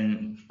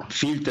then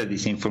filter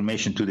this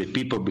information to the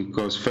people,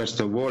 because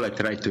first of all, I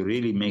try to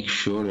really make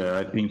sure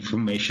that the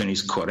information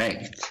is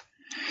correct,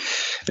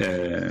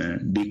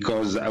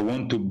 because I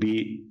want to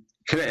be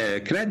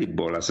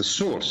credible as a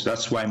source.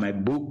 That's why my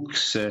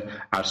books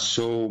are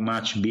so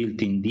much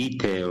built in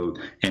detail,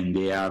 and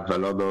they have a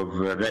lot of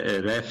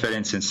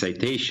reference and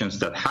citations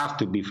that have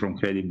to be from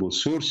credible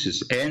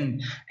sources,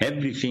 and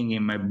everything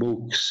in my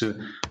books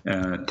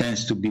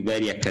tends to be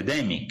very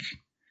academic.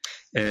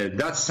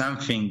 That's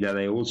something that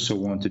I also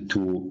wanted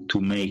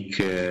to make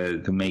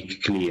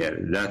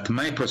clear, that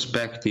my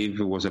perspective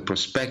was a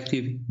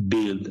perspective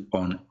built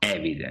on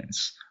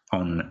evidence,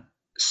 on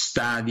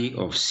study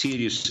of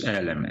serious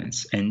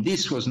elements. And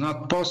this was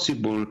not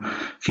possible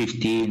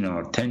 15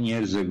 or 10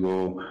 years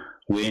ago,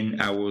 when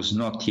I was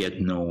not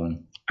yet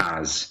known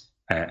as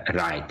a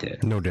writer.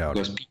 No doubt.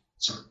 Because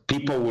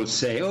people will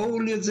say, oh,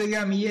 Leo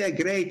Zagami, yeah,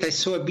 great, I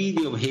saw a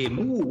video of him.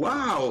 Oh,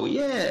 wow,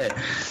 yeah,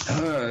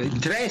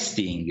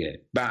 interesting.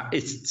 But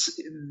it's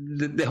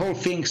the whole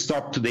thing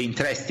stopped to the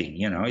interesting.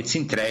 It's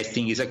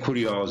interesting, it's a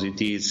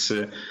curiosity, it's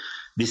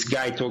this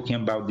guy talking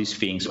about these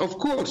things. Of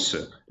course,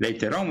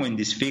 later on, when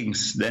these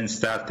things then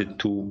started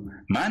to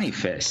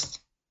manifest,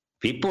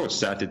 people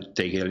started to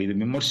take it a little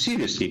bit more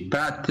seriously.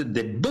 But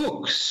the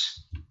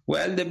books,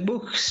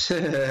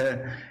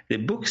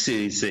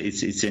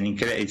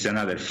 it's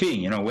another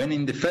thing. When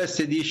in the first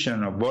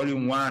edition of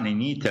Volume 1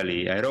 in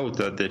Italy, I wrote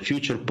that the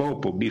future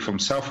Pope would be from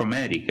South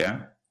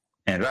America,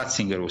 and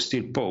Ratzinger was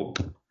still Pope.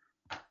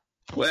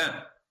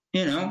 Well,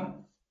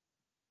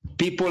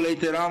 people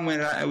later on,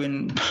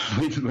 when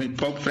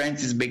Pope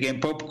Francis became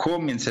Pope,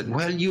 called me and said,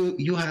 well,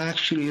 you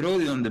actually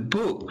wrote it on the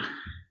book.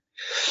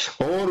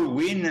 Or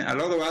when a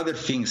lot of other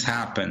things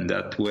happened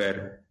that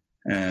were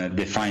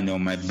defined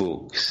on my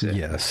books.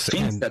 Yes.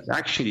 Things that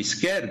actually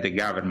scared the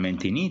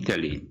government in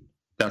Italy,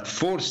 that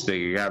forced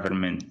the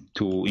government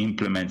to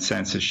implement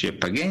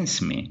censorship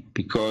against me,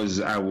 because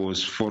I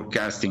was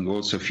forecasting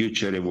also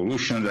future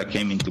revolutions that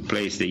came into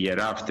place the year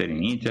after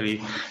in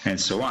Italy, and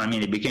so on. I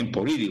mean, it became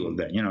political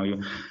then,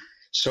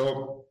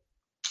 So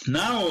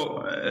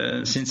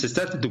now, since I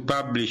started to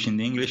publish in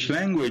the English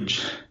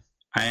language,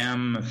 I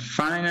am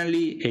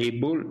finally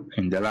able,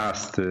 in the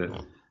last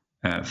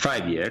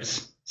 5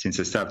 years, since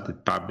I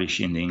started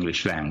publishing in the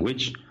English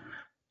language,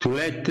 to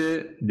let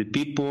the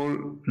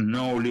people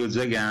know Leo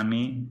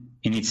Zagami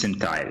in its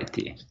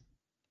entirety.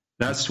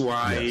 That's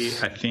why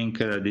I think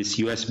this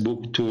US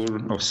book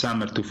tour of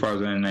summer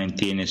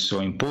 2019 is so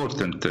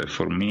important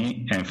for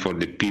me and for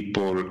the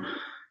people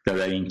that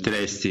are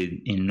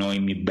interested in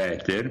knowing me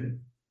better.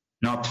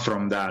 Not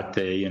from that,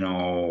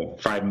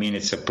 5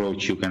 minutes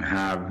approach you can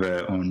have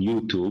on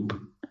YouTube,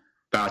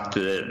 but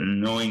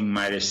knowing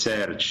my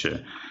research,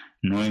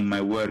 knowing my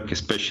work,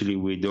 especially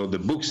with all the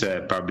books that I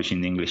publish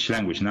in the English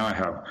language. Now I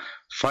have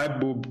 5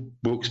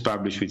 books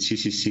published with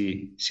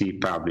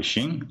CCC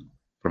Publishing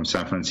from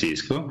San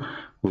Francisco,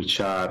 which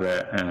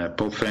are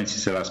Pope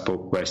Francis, the Last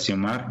Pope, ?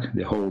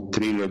 The whole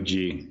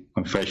trilogy,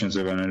 Confessions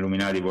of an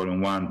Illuminati,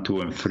 Volume 1,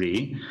 2, and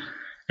 3.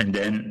 And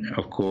then,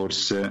 of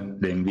course,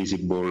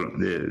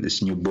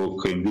 this new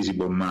book,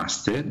 Invisible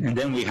Master. And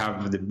then we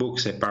have the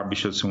books I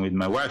publish also with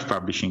my wife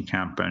publishing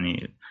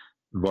company,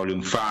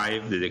 Volume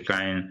 5, The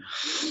Decline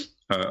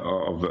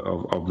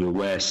of the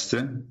West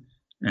and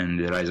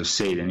the Rise of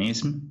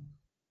Satanism.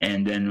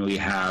 And then we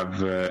have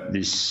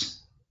this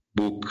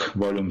book,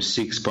 Volume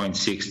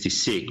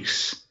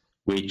 6.66,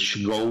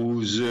 which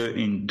goes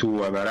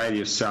into a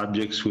variety of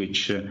subjects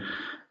which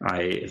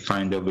I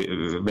find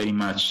very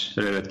much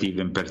relative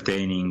and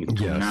pertaining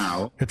to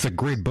now. It's a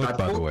great book,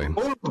 by the way.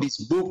 All of these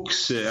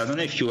books, I don't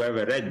know if you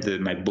ever read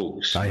my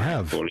books. I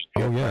have. Oh,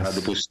 yes.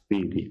 The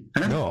possibility.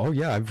 Huh? No, oh,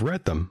 yeah, I've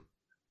read them.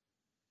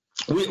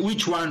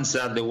 Which ones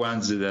are the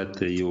ones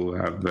that you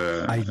have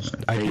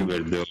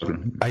favored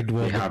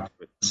or have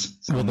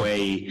some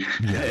way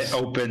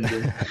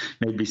opened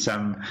maybe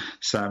some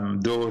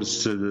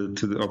doors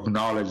of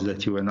knowledge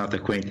that you were not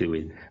acquainted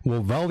with?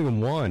 Well, Volume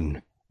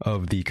 1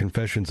 of the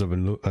Confessions of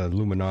an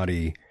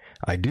Illuminati,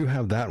 I do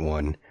have that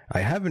one.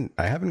 I haven't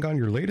gotten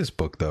your latest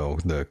book though,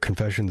 the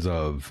Confessions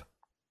of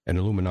an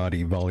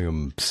Illuminati,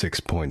 Volume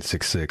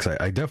 6.66.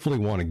 I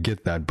definitely want to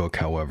get that book,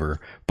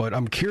 however, but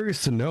I'm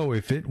curious to know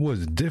if it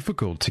was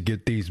difficult to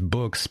get these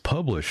books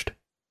published,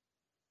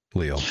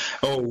 Leo.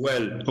 Oh,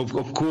 well,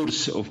 of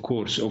course.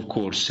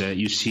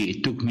 You see,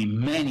 it took me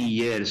many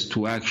years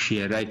to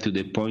actually arrive to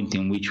the point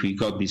in which we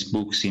got these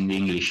books in the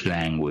English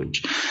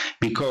language,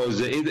 because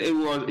the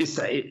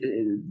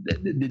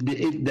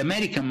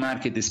American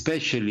market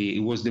especially,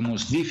 it was the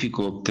most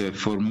difficult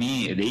for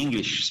me, the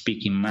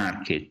English-speaking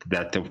market,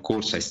 that, of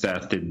course, I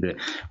started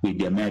with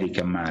the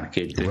American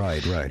market.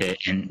 Right.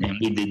 And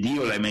with the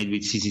deal I made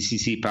with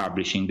CCC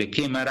Publishing, that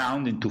came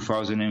around in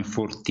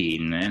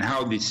 2014. And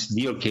how this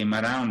deal came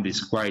around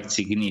is quite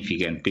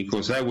significant,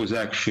 because I was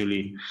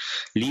actually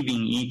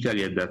leaving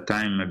Italy at that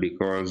time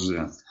because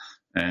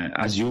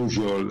as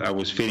usual, I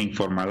was fearing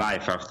for my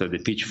life after the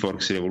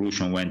Pitchforks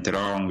revolution went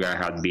wrong. I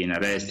had been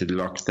arrested,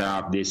 locked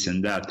up, this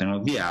and that and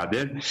all the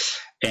other.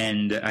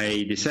 And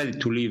I decided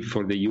to leave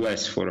for the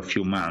US for a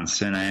few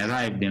months. And I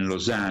arrived in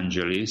Los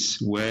Angeles,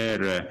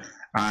 where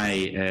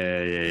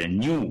I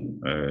knew,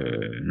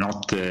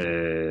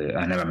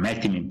 I never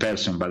met him in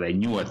person, but I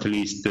knew at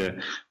least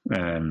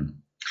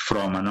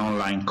from an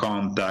online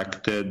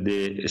contact,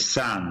 the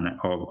son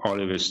of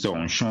Oliver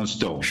Stone, Sean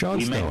Stone.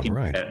 We met him,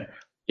 right.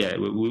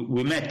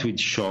 We met with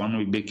Sean.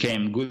 We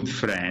became good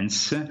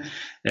friends.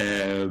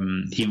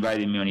 He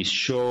invited me on his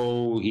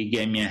show. He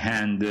gave me a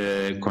hand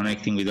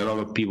connecting with a lot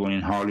of people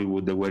in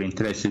Hollywood that were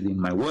interested in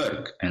my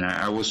work. And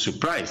I was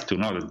surprised to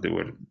know that there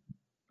were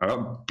a lot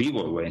of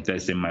people who were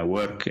interested in my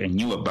work and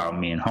knew about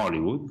me in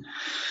Hollywood.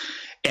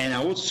 And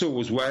I also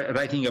was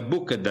writing a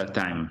book at that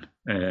time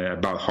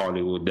about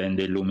Hollywood and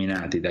the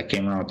Illuminati that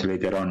came out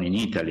later on in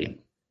Italy.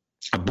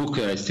 A book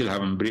I still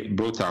haven't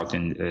brought out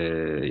in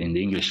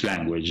the English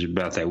language,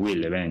 but I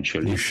will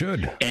eventually. You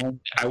should. And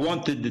I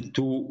wanted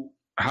to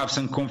have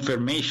some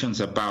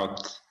confirmations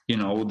about,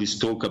 all this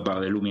talk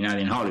about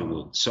Illuminati in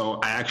Hollywood. So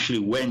I actually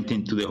went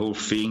into the whole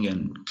thing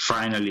and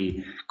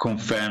finally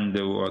confirmed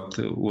what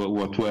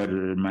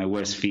were my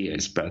worst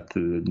fears, but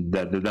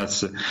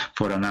that's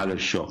for another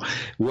show.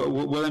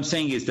 What I'm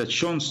saying is that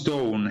Sean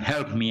Stone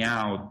helped me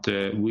out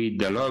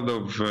with a lot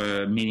of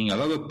meeting a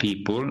lot of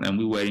people, and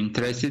we were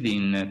interested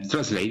in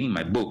translating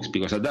my books,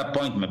 because at that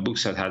point my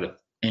books had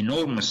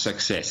enormous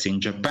success. In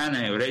Japan,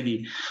 I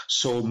already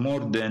sold more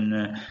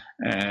than,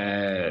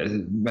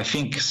 I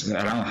think,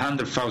 around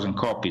 100,000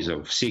 copies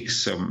of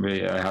 6.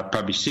 I had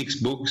published 6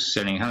 books,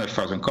 selling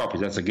 100,000 copies.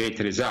 That's a great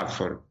result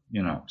for,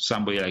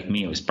 somebody like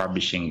me who is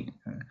publishing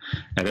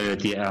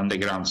relatively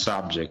underground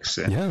subjects.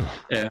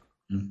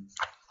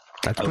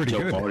 That's pretty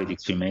good.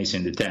 Politics,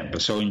 Freemason, the Temple.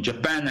 So in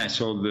Japan, I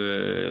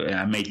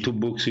made 2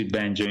 books with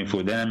Benjamin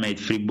Ford. Then I made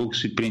 3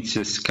 books with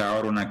Princess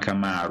Kaoru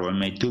Nakamaro. I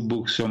made 2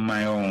 books on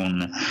my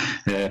own.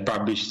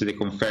 Published the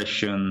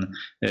Confession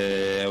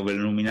of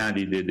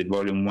Illuminati, the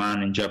Volume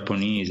 1 in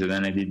Japanese. And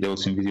then I did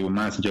also Invisible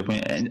Master in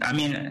Japanese. And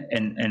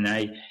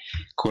I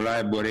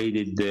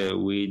collaborated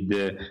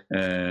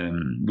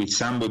with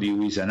somebody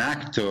who is an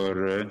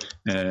actor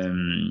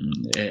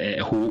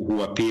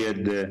who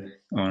appeared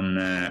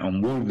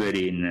on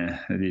Wolverine,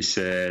 this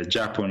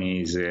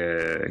Japanese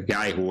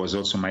guy who was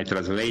also my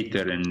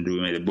translator, and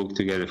we made a book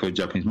together for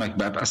Japanese market.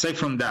 But aside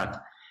from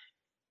that,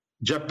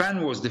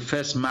 Japan was the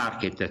first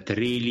market that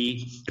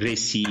really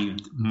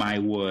received my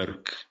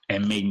work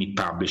and made me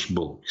publish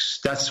books.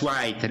 That's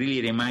why it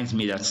really reminds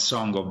me that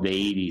song of the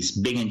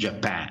 80s, Big in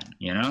Japan,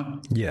 you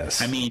know?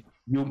 Yes. I mean,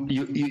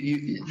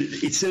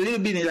 it's a little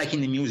bit like in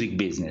the music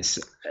business.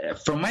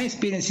 From my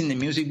experience in the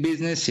music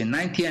business, in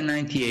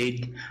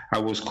 1998, I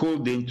was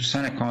called in to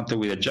sign a contract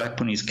with a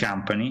Japanese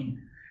company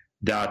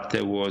that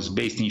was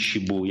based in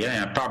Shibuya,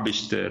 and I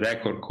published a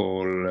record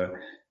called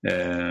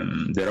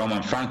the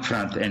Roman Funk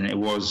Front, and it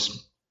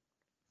was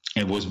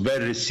well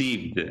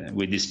received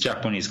with this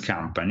Japanese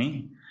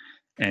company.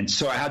 And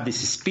so I had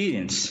this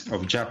experience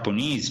of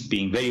Japanese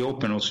being very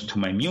open also to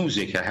my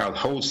music. I had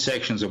whole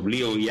sections of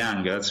Leo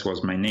Young, that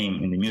was my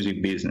name in the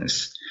music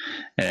business,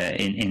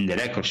 in the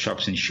record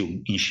shops in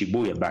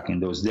Shibuya back in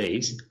those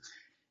days.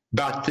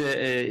 But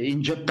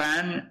in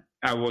Japan,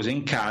 I was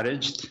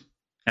encouraged.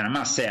 And I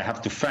must say, I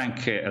have to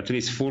thank at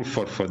least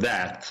Fulford for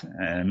that.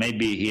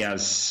 Maybe I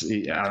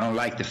don't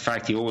like the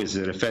fact he always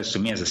refers to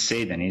me as a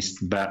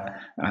Satanist, but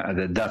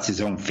that's his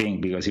own thing,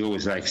 because he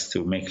always likes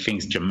to make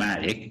things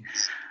dramatic.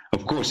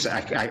 Of course,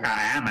 I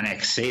am an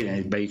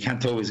ex-Satanist, but you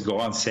can't always go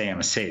on saying I'm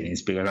a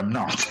Satanist, because I'm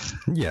not.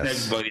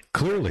 Yes,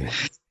 clearly.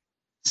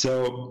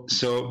 So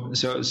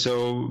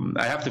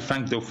I have to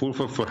thank Doug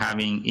Fulford for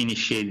having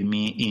initiated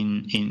me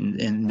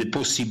in the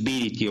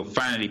possibility of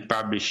finally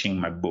publishing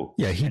my book.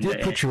 Yeah, he did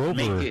put you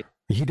over.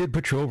 He did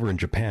put you over in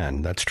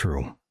Japan. That's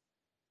true.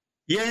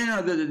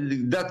 Yeah,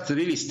 that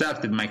really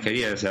started my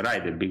career as a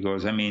writer,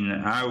 because, I mean,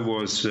 I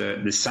was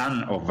the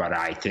son of a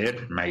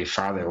writer. My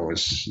father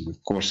was,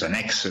 of course, an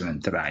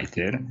excellent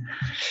writer.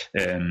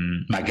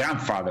 My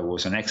grandfather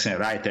was an excellent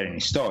writer and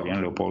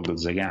historian, Leopoldo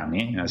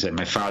Zagami. I said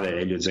my father,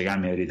 Elio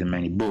Zagami, had written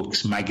many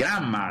books. My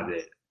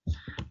grandmother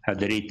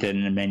had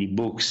written many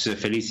books,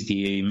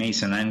 Felicity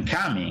Mason and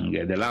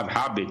Coming, The Love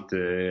Habit,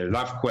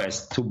 Love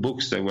Quest, 2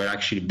 books that were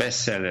actually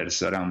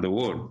bestsellers around the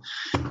world.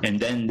 And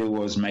then there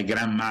was my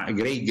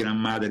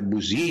great-grandmother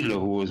Busillo,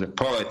 who was a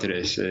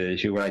poetess.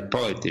 She would write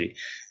poetry.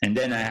 And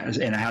then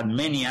I had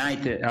many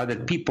other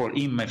people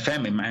in my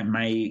family.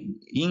 My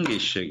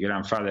English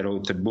grandfather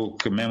wrote a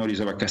book, Memories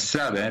of a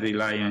Castrata, Henry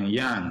Lyon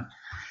Young.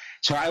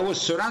 So I was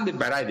surrounded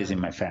by writers in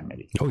my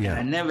family. Oh, yeah. And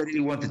I never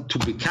really wanted to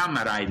become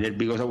a writer,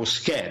 because I was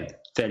scared, to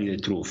tell you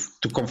the truth,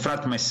 to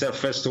confront myself,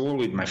 first of all,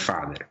 with my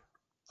father.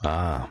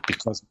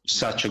 Because he was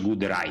such a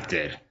good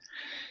writer.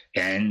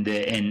 But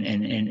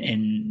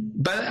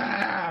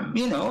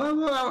you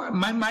know,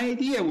 my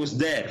idea was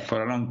there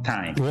for a long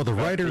time. Well, the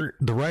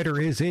writer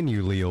is in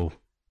you, Leo.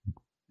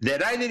 The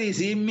writer is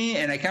in me,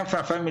 and I come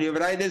from a family of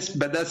writers,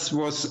 but that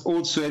was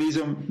also a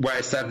reason why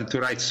I started to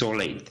write so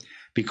late.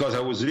 Because I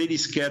was really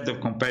scared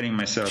of comparing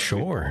myself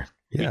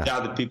with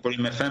other people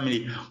in my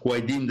family who I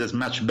deemed as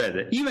much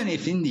better. Even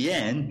if in the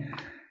end,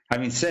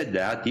 having said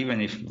that, even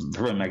if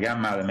probably my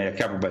grandmother made a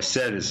couple of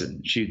bestsellers,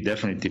 she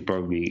definitely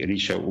probably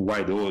reached a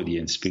wide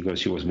audience because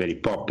she was very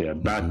popular.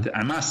 But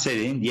I must say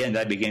that in the end,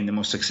 I became the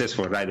most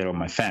successful writer of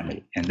my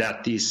family. And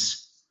that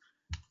is,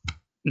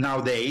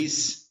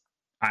 nowadays,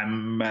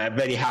 I'm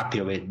very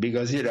happy with it,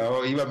 because, you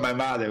know, even my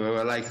mother, we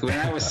were like, when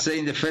I was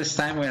saying the first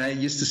time when I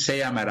used to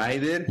say I'm a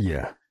writer,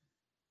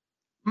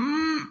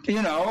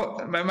 you know,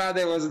 my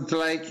mother wasn't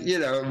like, you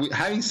know,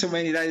 having so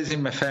many writers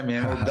in my family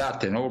and all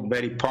that, and all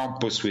very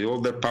pompous with all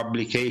their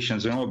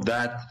publications and all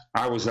that,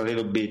 I was a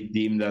little bit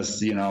deemed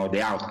as, you know,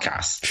 the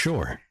outcast.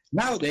 Sure.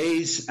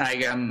 Nowadays, I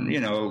can, you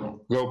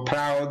know, go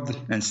proud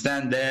and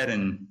stand there,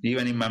 and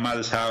even in my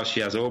mother's house, she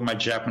has all my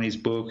Japanese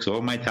books,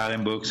 all my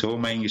Italian books, all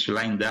my English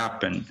lined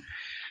up, and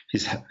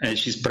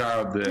she's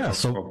proud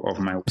of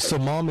my work. So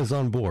mom is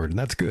on board, and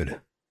that's good.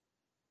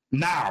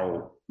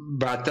 Now,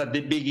 but at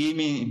the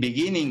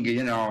beginning,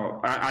 you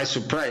know, I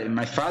surprised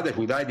my father,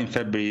 who died in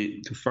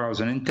February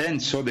 2010,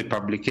 saw the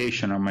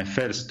publication of my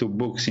first 2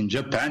 books in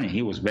Japan, and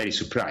he was very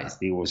surprised.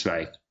 He was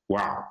like,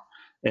 wow.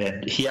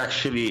 And he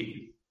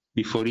actually,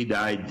 before he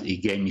died, he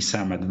gave me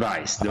some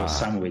advice. Though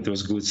some of it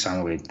was good,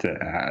 some of it,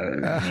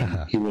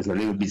 he was a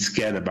little bit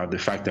scared about the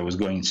fact I was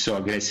going so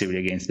aggressively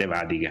against the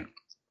Vatican.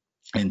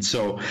 And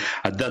so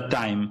at that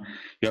time,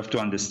 you have to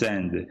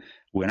understand,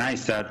 when I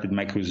started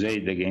my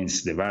crusade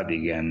against the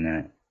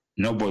Vatican,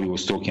 nobody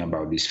was talking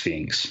about these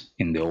things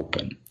in the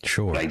open.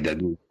 Sure. Like they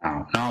do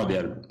now. Now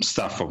they're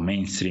stuff of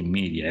mainstream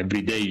media.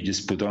 Every day you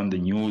just put on the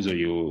news, or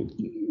you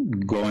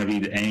go and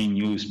read any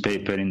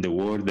newspaper in the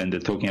world, and they're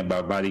talking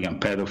about Vatican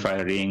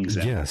pedophile rings.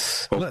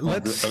 Yes.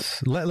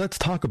 Let's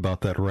talk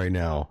about that right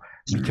now,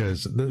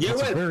 because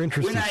it's a very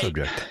interesting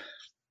subject.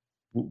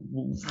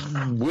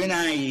 When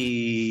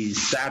I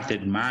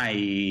started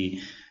my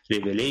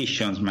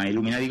revelations, my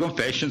Illuminati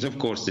confessions, of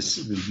course,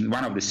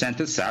 one of the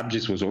central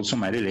subjects was also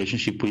my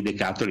relationship with the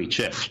Catholic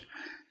Church.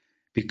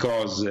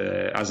 Because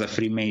as a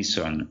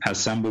Freemason, as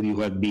somebody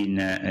who had been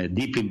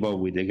deeply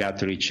involved with the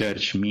Catholic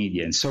Church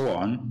media and so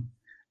on,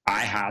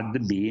 I had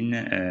been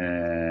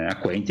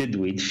acquainted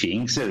with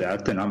things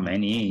that not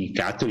many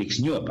Catholics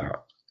knew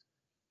about.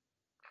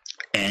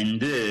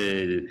 And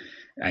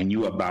I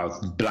knew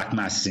about black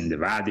masses in the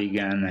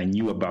Vatican. I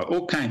knew about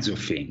all kinds of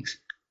things.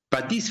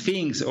 But these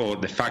things, or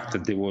the fact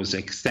that there was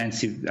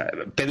extensive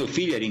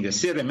pedophilia rings, I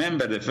still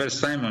remember the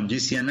first time on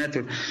GCN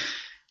Network,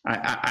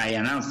 I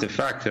announced the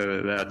fact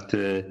that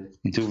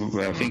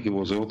I think it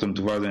was autumn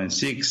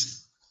 2006,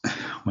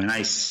 when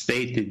I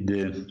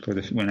stated,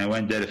 when I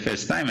went there the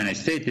first time, and I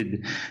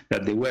stated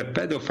that there were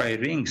pedophile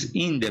rings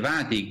in the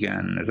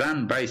Vatican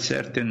run by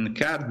certain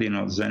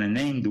cardinals, and I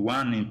named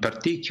one in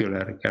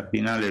particular,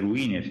 Cardinale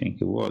Ruini, I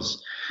think it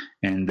was.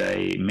 And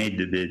I made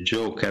the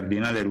joke,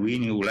 Cardinale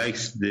Ruini who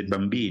likes the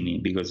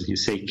bambini, because you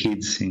say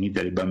kids in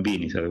Italy,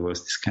 bambini, so it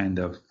was this kind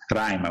of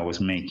rhyme I was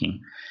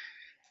making.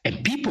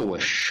 And people were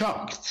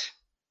shocked,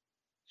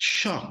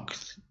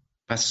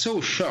 but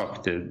so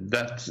shocked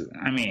that,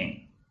 I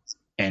mean,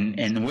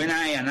 and when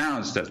I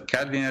announced that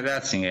Cardinal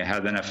Ratzinger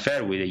had an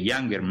affair with a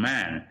younger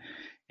man,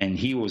 and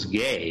he was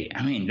gay,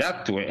 I mean,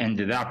 that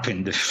ended up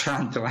in the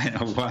front line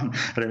of one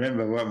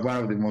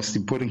of the most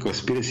important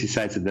conspiracy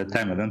sites at that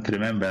time. I don't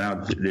remember now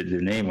the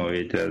name of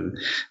it.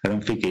 I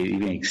don't think it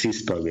even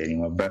exists probably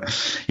anymore. But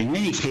in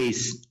any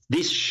case,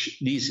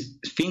 these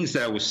things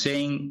that I was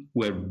saying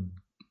were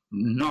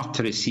not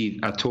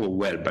received at all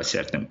well by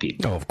certain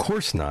people. Oh, of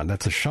course not.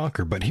 That's a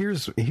shocker. But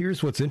here's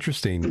what's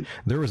interesting.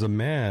 There was a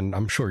man,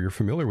 I'm sure you're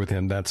familiar with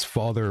him, that's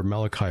Father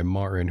Malachi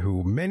Martin,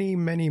 who many,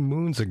 many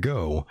moons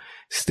ago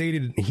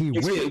stated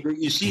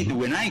You see,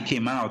 when I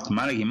came out,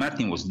 Malachi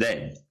Martin was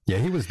dead. Yeah,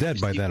 he was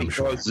dead by then, I'm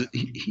sure. Because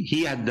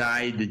he had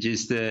died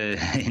just in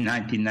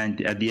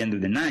 1990, at the end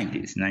of the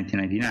 90s,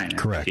 1999,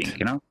 correct. I think,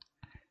 you know?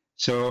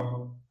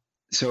 So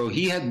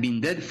he had been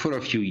dead for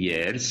a few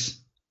years.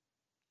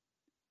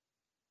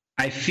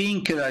 I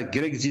think that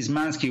Greg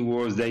Zismansky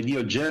was the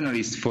ideal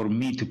journalist for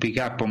me to pick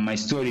up on my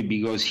story,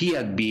 because he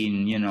had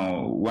been, you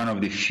know, one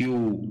of the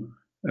few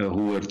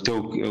who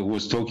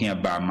was talking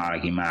about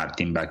Malachi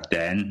Martin back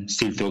then,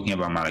 still talking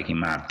about Malachi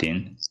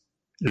Martin.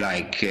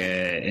 Like,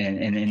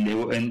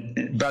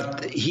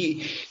 but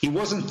he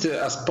wasn't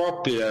as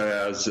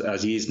popular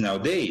as he is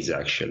nowadays.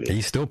 Actually,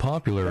 he's still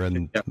popular,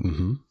 and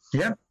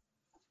yeah.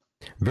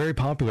 Very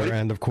popular,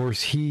 and of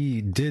course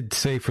he did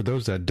say, for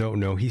those that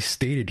don't know, he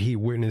stated he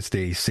witnessed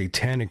a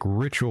satanic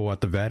ritual at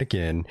the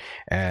Vatican,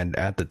 and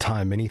at the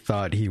time many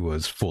thought he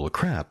was full of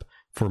crap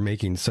for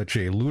making such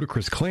a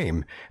ludicrous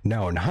claim.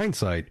 Now in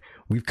hindsight,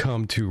 we've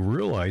come to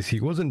realize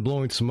he wasn't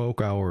blowing smoke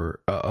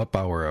up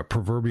our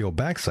proverbial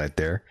backside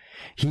there.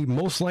 He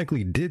most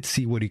likely did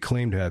see what he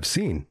claimed to have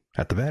seen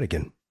at the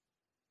Vatican.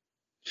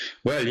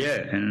 Well, yeah,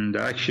 and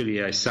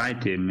actually I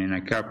cite him in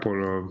a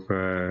couple of,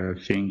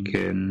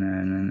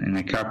 in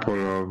a couple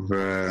of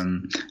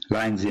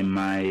lines in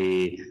my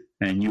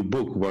new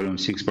book, volume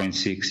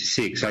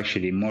 6.66,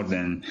 actually more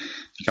than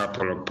a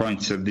couple of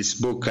points of this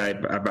book. I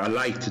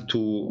liked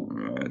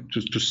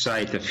to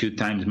cite a few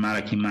times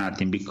Malachi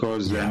Martin,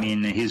 because, I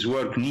mean, his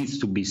work needs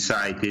to be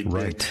cited,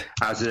 right,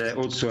 as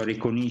also a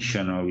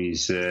recognition of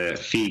his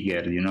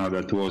figure, you know,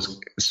 that was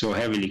so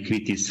heavily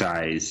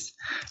criticized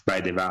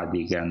by the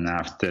Vatican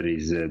after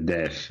his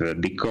death.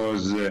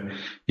 Because,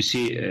 you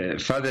see,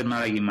 Father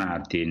Malachi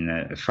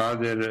Martin,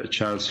 Father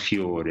Charles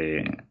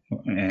Fiore,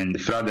 and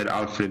Father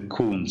Alfred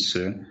Kunz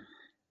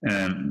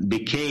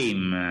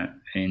became,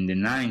 in the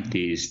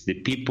 90s, the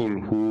people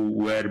who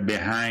were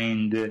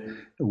behind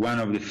one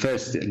of the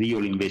first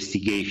real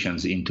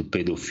investigations into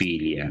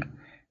pedophilia.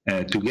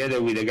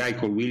 Together with a guy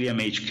called William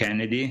H.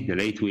 Kennedy, the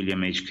late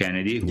William H.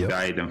 Kennedy, who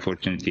died,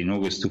 unfortunately, in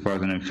August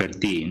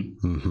 2013.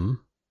 Mm-hmm.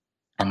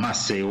 I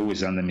must say,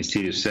 always under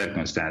mysterious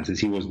circumstances.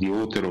 He was the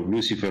author of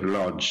Lucifer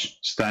Lodge,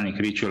 Stunning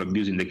Ritual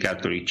Abuse in the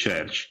Catholic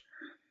Church.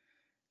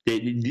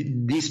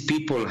 These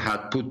people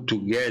had put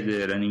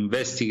together an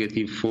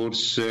investigative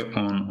force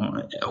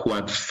who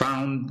had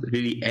found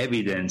really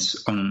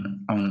evidence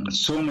on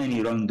so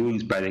many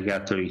wrongdoings by the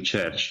Catholic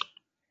Church.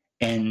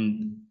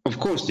 And, of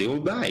course, they all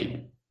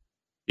died.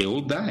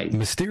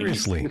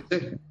 Mysteriously.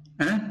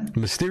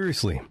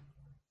 Mysteriously.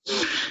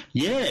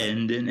 Yeah,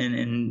 and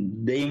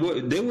they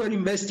were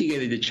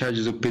investigating the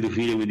charges of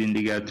pedophilia within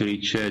the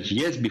Catholic Church,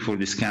 yes, before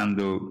the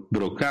scandal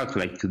broke out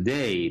like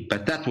today,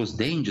 but that was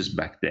dangerous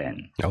back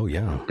then. Oh,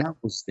 yeah. That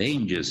was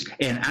dangerous.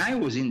 And I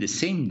was in the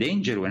same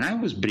danger when I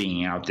was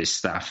bringing out this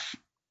stuff.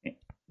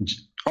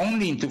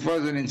 Only in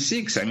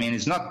 2006, I mean,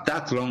 it's not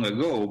that long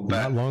ago,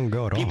 but not long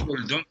ago at all. People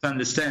don't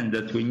understand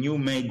that when you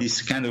made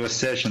this kind of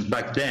assertions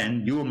back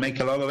then, you will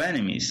make a lot of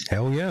enemies.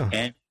 Hell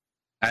yeah.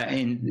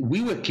 And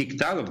we were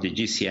kicked out of the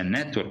GCN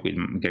network with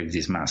Greg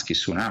Zismansky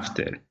soon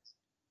after.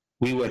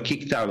 We were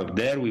kicked out of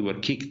there. We were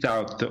kicked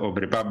out of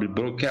Republic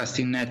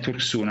Broadcasting Network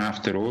soon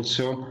after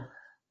also.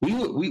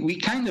 We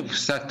kind of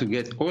start to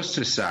get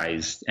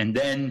ostracized. And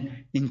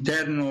then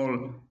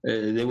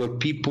there were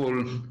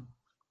people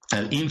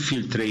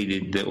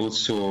infiltrated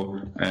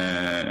also,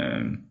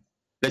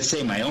 let's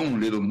say my own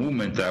little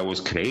movement that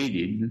was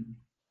created.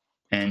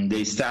 And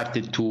they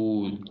started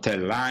to tell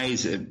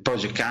lies.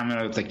 Project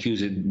Camelot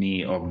accused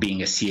me of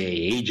being a CIA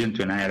agent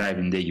when I arrived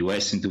in the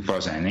US in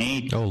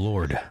 2008. Oh,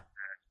 Lord.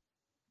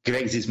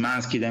 Greg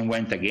Zismansky then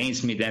went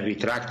against me, then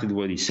retracted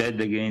what he said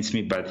against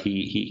me, but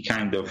he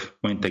kind of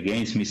went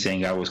against me,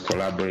 saying I was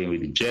collaborating with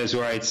the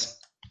Jesuits.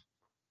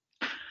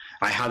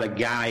 I had a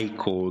guy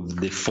called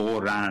the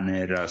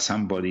Forerunner,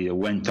 somebody that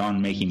went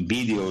on making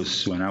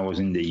videos when I was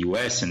in the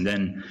US, and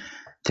then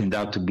turned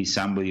out to be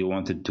somebody who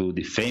wanted to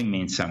defame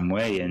me in some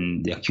way,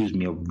 and they accused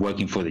me of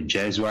working for the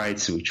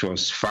Jesuits, which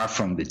was far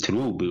from the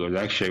truth, because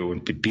actually I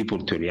wanted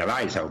people to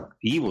realize how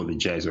evil the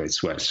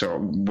Jesuits were. So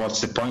what's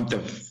the point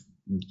of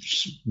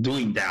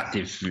doing that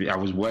if I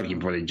was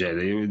working for the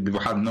Jesuits?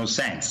 It had no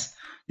sense,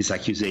 this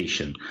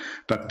accusation.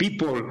 But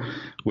people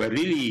were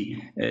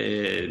really,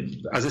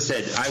 as I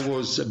said, I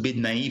was a bit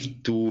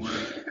naive to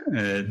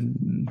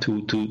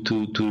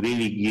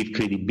really give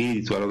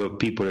credibility to a lot of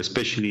people,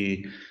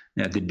 especially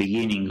at the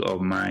beginning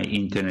of my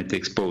internet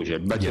exposure.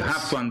 But you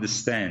have to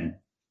understand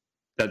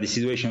that the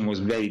situation was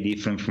very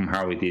different from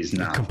how it is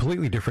now.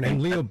 Completely different.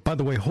 And Leo, by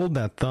the way, hold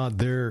that thought.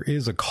 There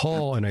is a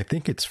call, and I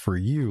think it's for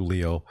you,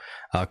 Leo.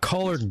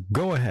 Caller,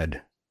 go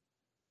ahead.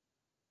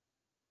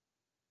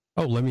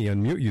 Oh, let me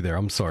unmute you there.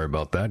 I'm sorry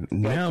about that.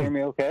 Now, you hear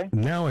me okay?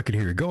 Now I can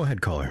hear you. Go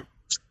ahead, caller.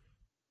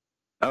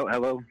 Oh,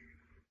 hello.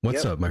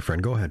 What's up, my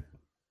friend? Go ahead.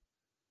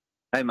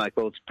 Hi,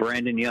 Michael. It's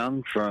Brandon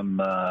Young from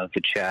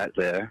the chat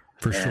there.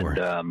 For sure.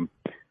 And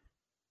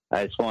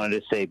I just wanted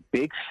to say,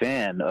 big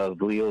fan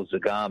of Leo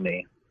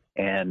Zagami.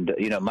 And,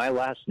 you know, my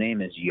last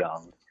name is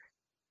Young.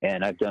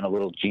 And I've done a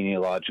little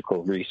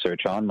genealogical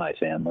research on my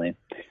family.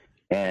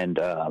 And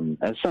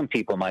as some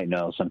people might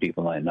know, some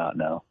people might not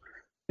know,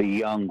 the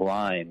Young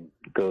line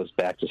goes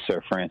back to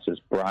Sir Francis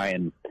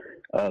Bryan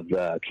of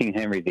King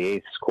Henry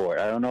VIII's court.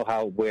 I don't know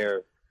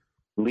where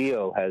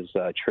Leo has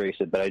traced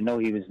it, but I know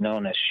he was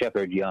known as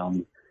Shepherd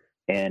Young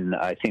in,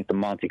 I think, the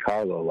Monte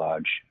Carlo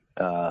Lodge.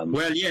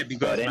 Well, yeah,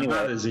 because my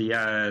mother's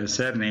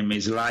surname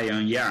is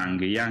Lion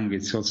Young. Young,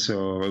 it's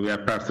also, we are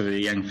part of the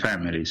Young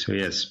family, so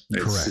yes,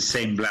 it's correct. The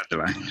same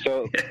bloodline.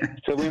 So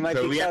we might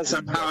so be we are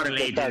cousins, somehow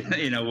related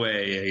in a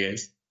way, I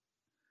guess.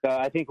 So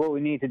I think what we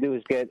need to do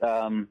is get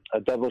a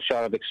double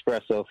shot of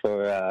espresso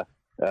for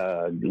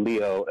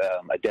Leo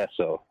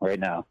Adesso right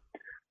now.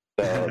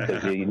 So,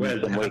 you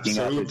need some waking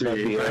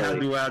absolutely. up. If I have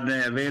one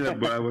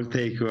available, I will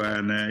take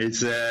one.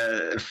 It's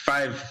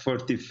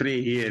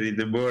 5:43 here in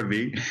the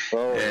morning.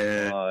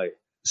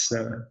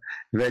 So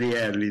very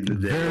early in the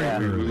day.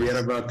 We are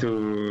about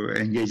to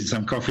engage in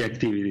some coffee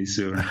activity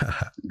soon.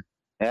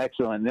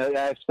 Excellent.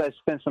 I've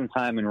spent some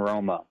time in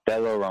Roma,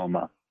 Bello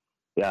Roma.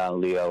 Yeah,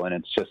 Leo, and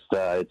it's just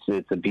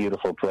it's a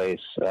beautiful place.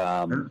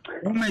 Roma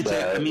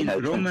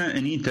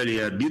and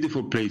Italy are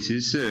beautiful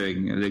places.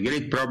 The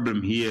great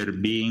problem here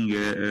being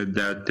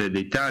that the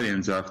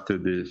Italians, after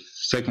the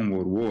Second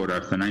World War,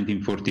 after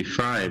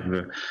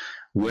 1945,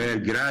 were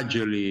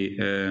gradually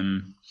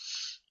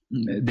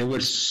they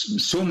were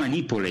so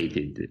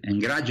manipulated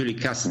and gradually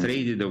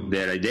castrated of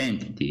their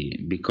identity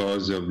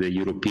because of the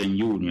European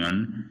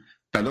Union.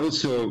 But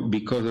also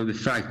because of the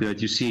fact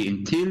that, you see,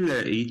 until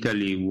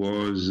Italy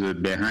was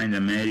behind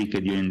America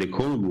during the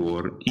Cold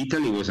War,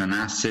 Italy was an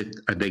asset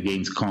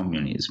against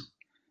communism.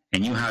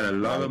 And you had a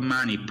lot of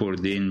money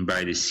poured in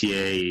by the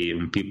CIA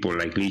and people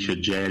like Licio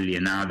Gelli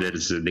and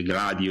others, the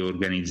Gladio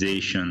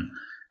organization,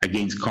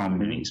 against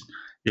communism.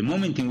 The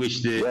moment in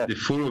which the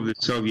fall of the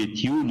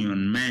Soviet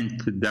Union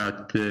meant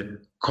that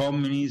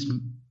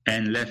communism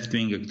and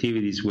left-wing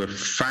activities were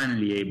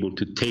finally able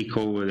to take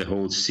over the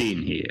whole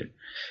scene here.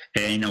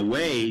 In a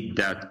way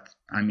that,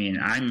 I mean,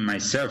 I'm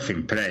myself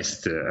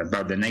impressed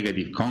about the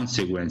negative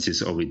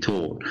consequences of it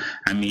all.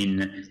 I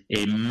mean,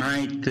 it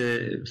might,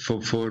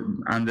 for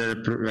under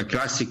a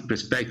classic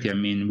perspective, I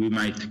mean, we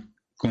might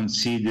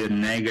consider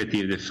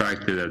negative the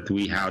fact that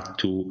we had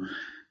to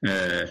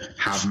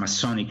have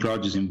Masonic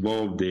lodges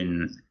involved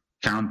in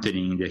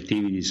countering the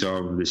activities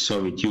of the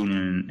Soviet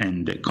Union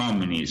and the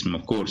communism.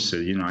 Of course,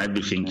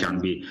 everything can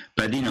be,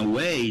 but in a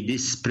way,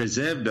 this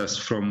preserved us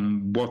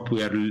from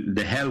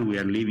the hell we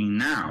are living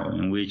now,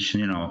 in which,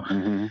 EU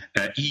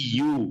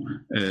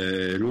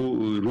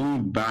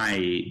ruled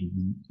by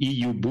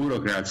EU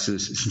bureaucrats,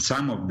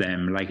 some of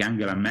them, like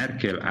Angela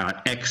Merkel,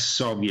 are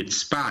ex-Soviet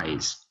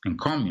spies and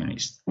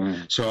communists.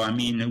 So, I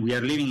mean, we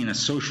are living in a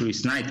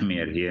socialist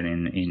nightmare here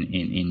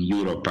in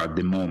Europe at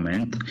the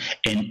moment,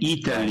 and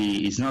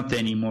Italy is not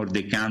anymore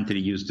the country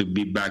it used to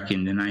be back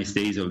in the nice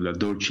days of La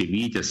Dolce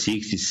Vita,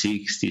 60s,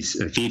 60s,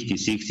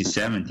 50s, 60s,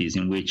 70s,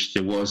 in which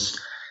there was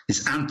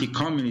this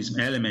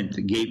anti-communism element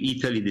gave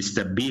Italy the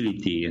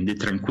stability and the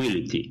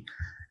tranquility.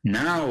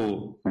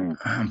 Now,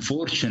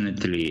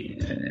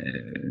 unfortunately,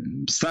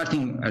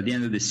 starting at the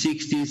end of the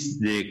 60s,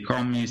 the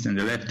communists and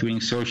the left-wing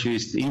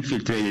socialists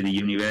infiltrated the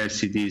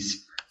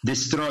universities,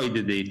 destroyed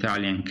the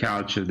Italian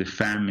culture, the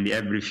family,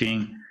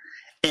 everything.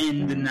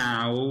 And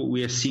now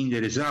we are seeing the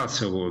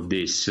results of all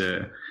this,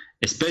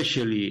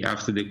 especially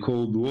after the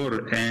Cold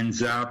War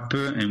ends up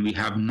and we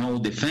have no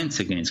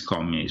defense against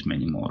communism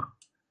anymore.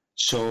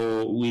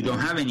 So we don't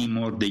have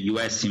anymore the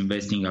U.S.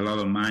 investing a lot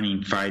of money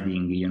in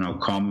fighting,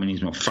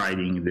 communism, or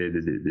fighting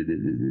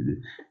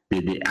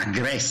the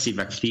aggressive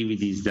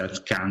activities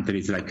that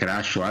countries like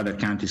Russia or other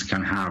countries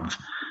can have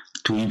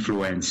to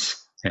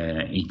influence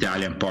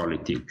Italian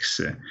politics.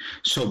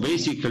 So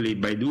basically,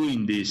 by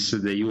doing this,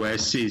 the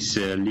US is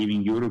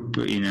leaving Europe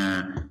in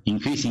an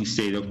increasing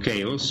state of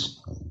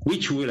chaos,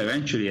 which will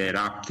eventually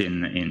erupt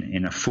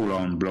in a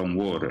full-on blown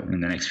war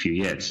in the next few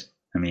years.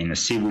 I mean,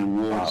 civil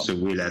wars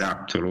will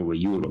erupt all over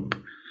Europe.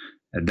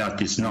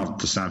 That is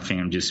not something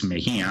I'm just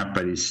making up,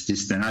 but it's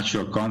just the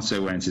natural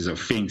consequences of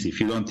things. If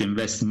you don't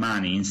invest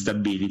money in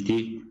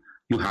stability,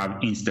 you have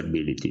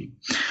instability.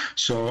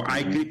 So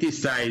I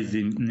criticized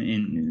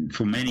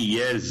for many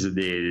years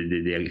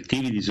the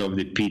activities of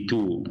the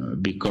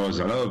P2 because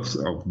a lot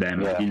of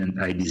them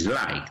I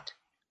disliked.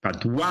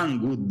 But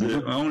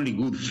only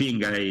good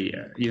thing I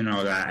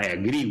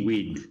agree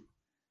with,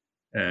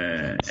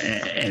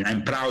 and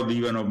I'm proud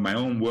even of my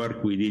own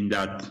work within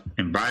that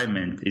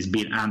environment, is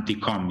being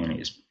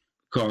anti-communism.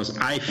 Because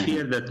I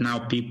fear that now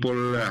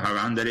people have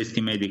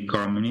underestimated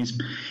communism,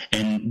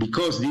 and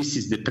because this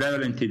is the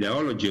prevalent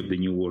ideology of the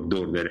New World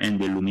Order and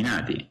the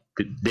Illuminati,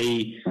 that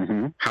they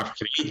have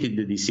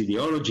created this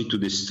ideology to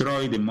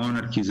destroy the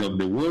monarchies of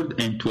the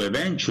world and to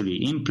eventually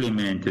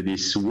implement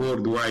this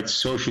worldwide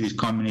socialist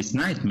communist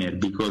nightmare,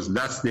 because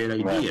that's their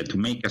idea, to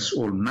make us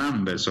all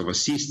members of a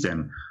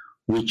system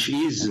which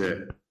is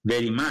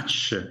very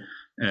much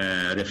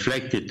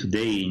reflected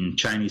today in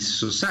Chinese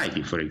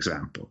society, for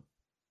example.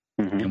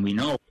 And we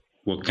know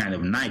what kind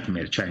of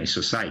nightmare Chinese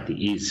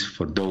society is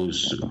for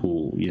those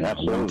who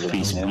want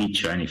free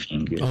speech or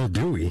anything. Oh,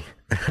 do we?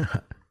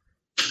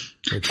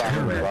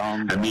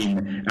 I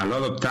mean, a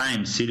lot of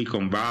times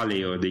Silicon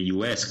Valley or the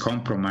US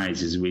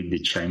compromises with the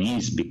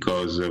Chinese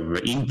because of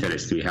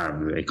interest we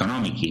have,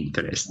 economic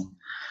interest.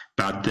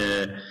 But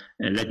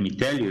let me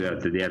tell you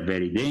that they are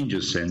very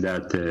dangerous, and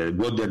that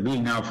what they're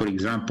doing now, for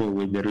example,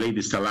 with their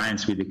latest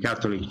alliance with the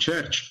Catholic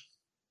Church,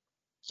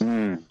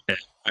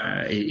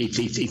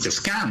 it's a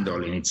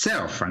scandal in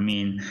itself. I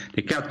mean,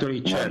 the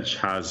Catholic Church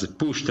has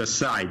pushed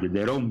aside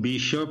their own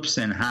bishops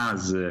and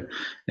has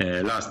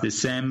last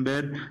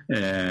December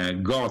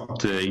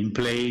got in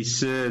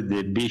place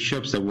the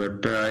bishops that were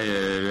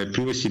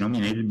previously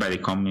nominated by the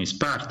Communist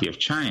Party of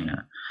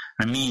China.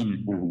 I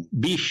mean,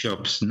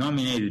 bishops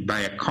nominated by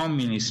a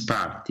communist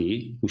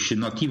party, who should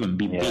not even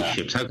be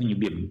bishops. How can you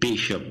be a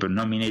bishop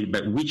nominated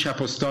by which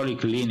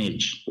apostolic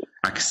lineage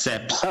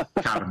accepts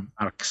Karl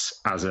Marx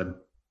as a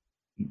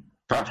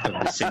part of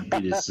the St.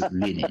 Peter's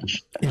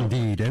lineage?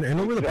 Indeed, and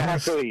over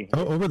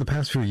the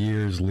past few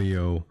years,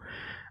 Leo,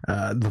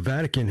 the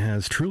Vatican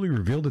has truly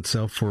revealed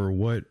itself for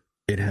what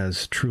it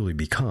has truly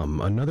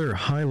become: another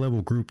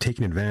high-level group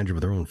taking advantage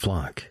of their own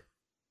flock.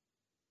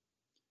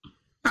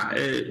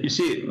 You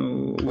see,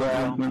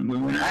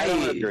 when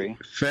I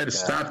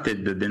first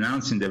started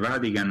denouncing the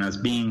Vatican as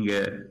being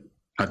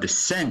at the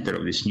center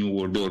of this New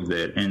World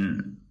Order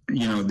and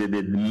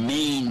the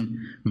main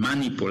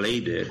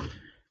manipulator,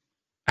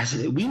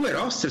 we were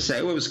ostracized.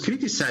 I was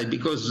criticized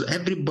because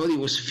everybody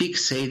was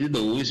fixated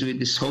always with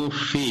this whole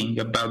thing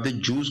about the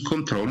Jews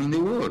controlling the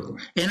world.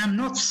 And I'm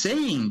not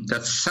saying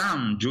that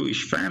some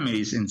Jewish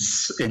families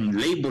and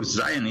labor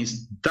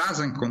Zionists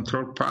doesn't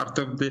control part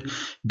of the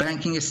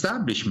banking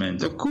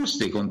establishment. Of course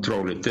they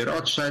control it. The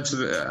Rothschilds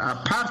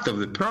are part of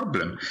the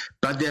problem,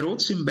 but they're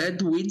also in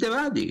bed with the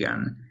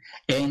Vatican.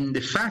 And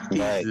the fact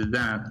is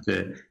that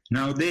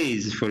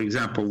nowadays, for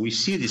example, we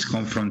see this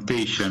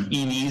confrontation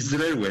in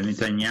Israel, where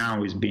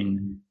Netanyahu has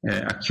been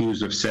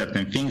accused of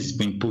certain things, he's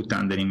been put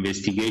under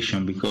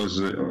investigation because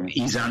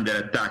he's under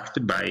attack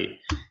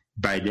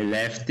by the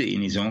left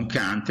in his own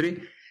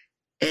country.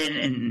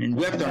 And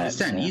we have to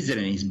understand,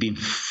 Israel is being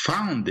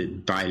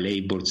founded by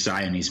labor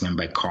Zionism and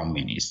by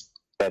communists.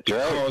 That's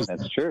right.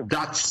 That's true.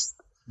 That's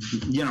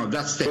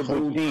the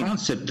whole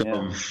concept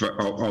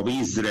of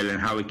Israel and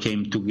how it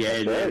came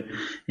together,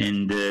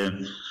 and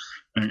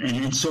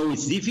so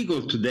it's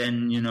difficult to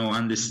then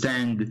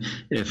understand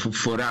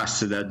for us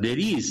that there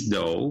is,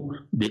 though,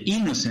 the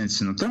innocence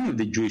not only of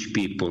the Jewish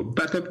people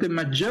but of the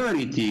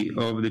majority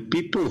of the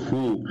people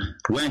who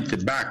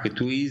went back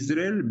to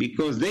Israel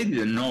because they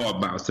didn't know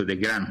about the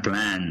grand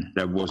plan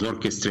that was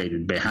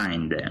orchestrated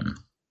behind them.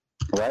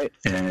 Right.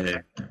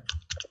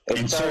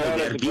 And so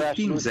they're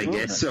victims, I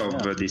guess,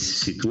 of this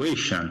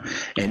situation.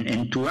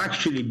 And to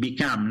actually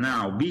become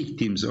now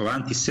victims of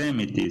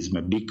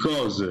anti-Semitism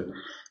because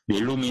the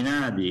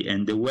Illuminati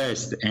and the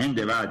West and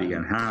the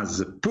Vatican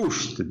has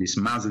pushed this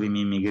Muslim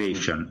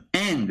immigration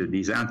and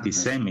this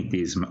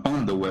anti-Semitism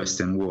on the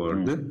Western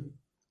world,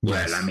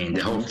 well, I mean,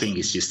 the whole thing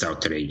is just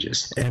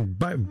outrageous. And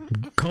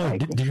Colin,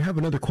 did you have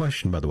another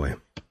question, by the way?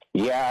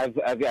 Yeah,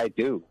 I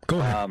do. Go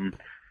ahead.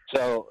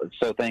 So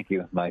thank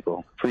you,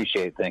 Michael.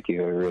 Thank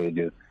you, I really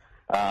do.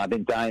 I've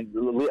been dying.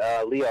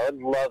 Leo, I'd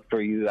love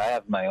for you. I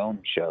have my own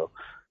show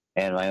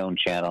and my own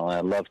channel, and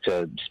I'd love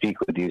to speak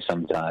with you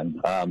sometime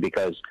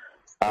because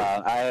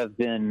I have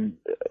been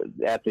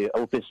at the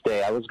Opus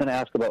Dei. I was going to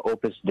ask about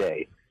Opus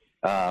Dei.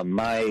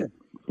 My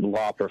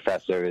law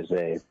professor is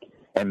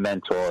a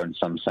mentor in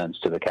some sense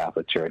to the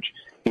Catholic Church.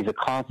 He's a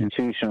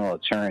constitutional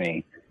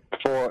attorney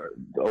for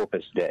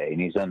Opus Dei, and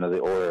he's under the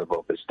order of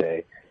Opus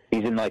Dei.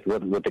 he's in like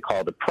what they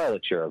call the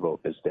prelature of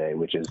Opus Dei,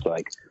 which is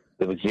like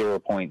there was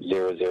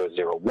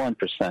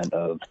 0.0001%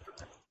 of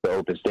the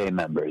Opus Dei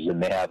members,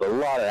 and they have a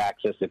lot of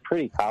access. They're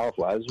pretty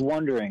powerful. I was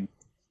wondering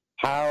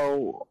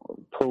how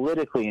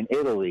politically in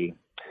Italy,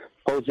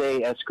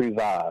 Jose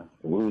Escrivá,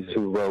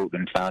 who wrote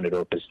and founded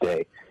Opus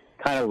Dei,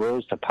 kind of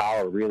rose to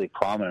power really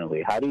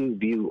prominently. How do you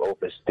view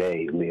Opus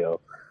Dei, Leo,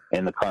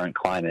 in the current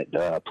climate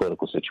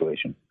political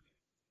situation?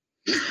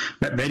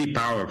 Very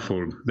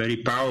powerful, very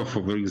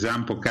powerful. For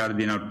example,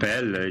 Cardinal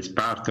Pell is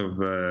part of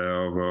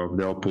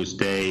the Opus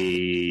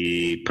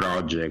Dei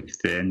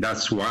project, and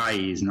that's why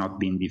he's not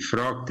been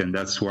defrocked, and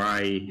that's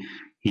why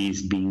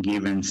he's been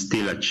given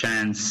still a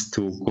chance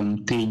to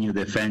continue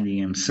defending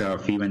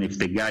himself, even if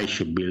the guy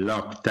should be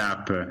locked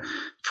up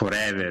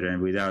forever and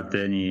without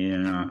any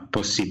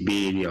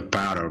possibility of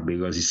parole,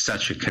 because he's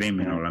such a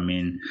criminal. I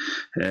mean,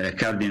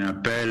 Cardinal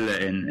Pell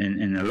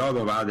and a lot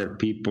of other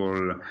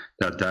people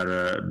that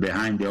are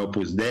behind the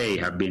Opus Dei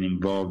have been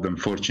involved,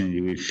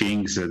 unfortunately, with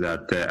things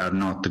that are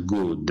not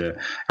good.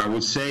 I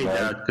would say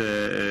that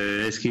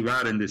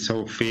Escrivá and this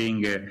whole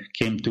thing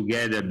came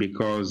together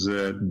because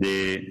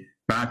the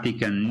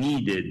Vatican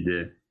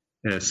needed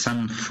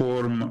some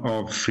form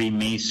of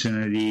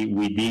Freemasonry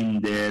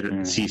within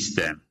their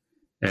system.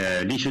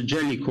 Licio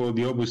Gelli called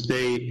the Opus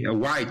Dei a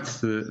white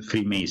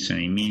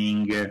Freemasonry,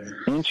 meaning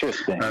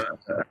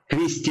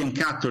Christian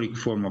Catholic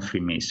form of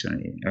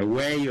Freemasonry, a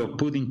way of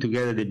putting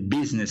together the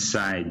business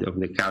side of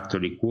the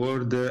Catholic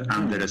world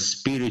under a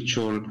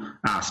spiritual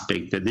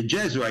aspect. The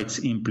Jesuits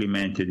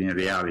implemented in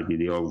reality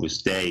the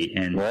Opus Dei,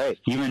 and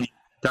even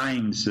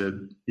times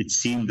it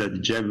seemed that the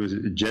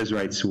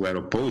Jesuits were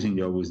opposing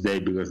the Opus Dei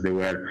because they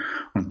were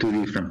on two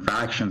different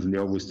factions, and the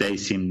Opus Dei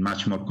seemed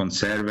much more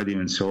conservative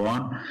and so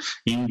on.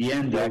 In the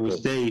end, the Opus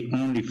Dei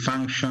only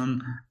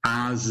functioned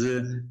as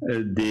an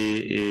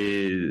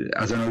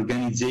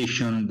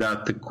organization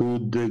that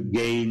could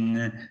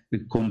gain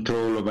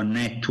control of a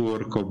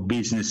network of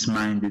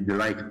business-minded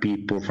like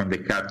people from the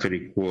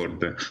Catholic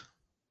world.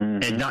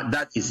 And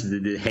that is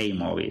the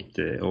aim of it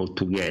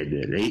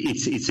altogether.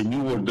 It's a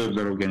new world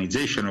order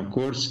organization, of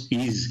course.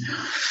 There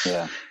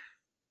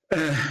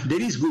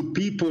is good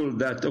people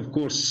that, of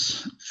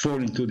course,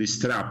 fall into this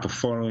trap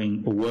of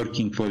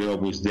working for the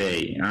Opus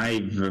Dei.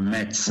 I've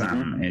met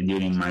some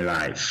during my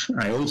life.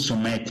 I also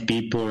met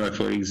people,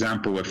 for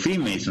example, were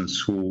Freemasons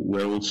who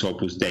were also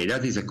Opus Dei.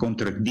 That is a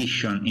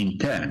contradiction in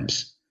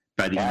terms.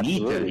 But in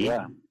Italy,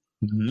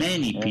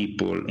 many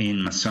people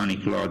in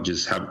Masonic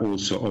lodges have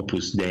also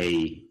Opus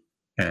Dei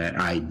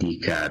ID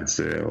cards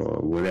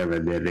or whatever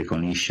their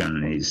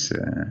recognition is,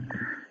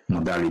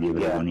 modality of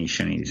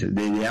recognition is.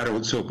 They are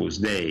also Opus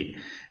Dei.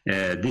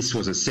 This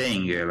was a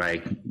saying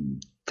like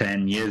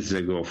 10 years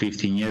ago,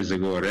 15 years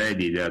ago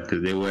already, that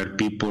there were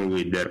people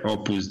with their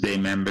Opus Dei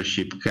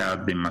membership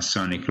card in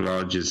Masonic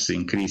lodges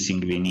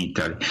increasingly in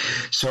Italy.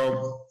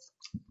 So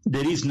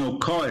there is no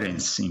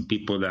coherence in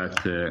people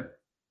that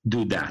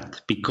do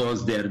that,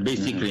 because they're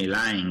basically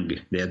lying.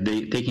 They're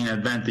taking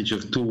advantage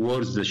of two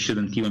words that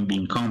shouldn't even be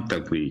in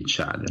contact with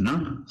each other,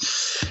 no?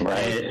 So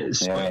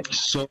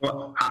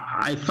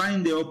I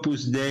find the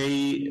Opus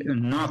Dei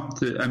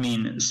not,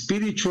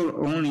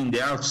 spiritual only in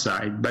the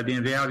outside, but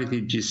in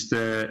reality just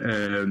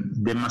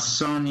the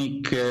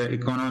Masonic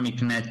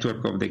economic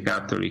network of the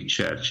Catholic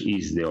Church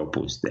is the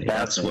Opus Dei.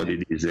 That's what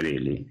it is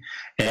really.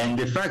 And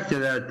the fact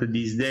that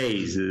these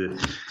days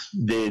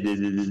there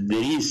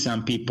is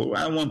some people,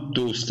 I want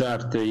to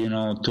start,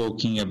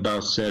 talking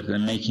about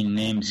certain, making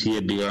names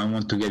here, because I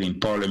want to get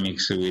in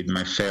polemics with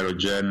my fellow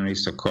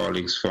journalists or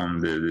colleagues from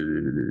the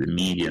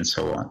media and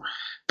so on.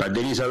 But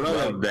there is a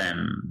lot of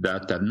them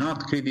that are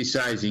not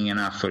criticizing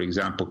enough, for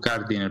example,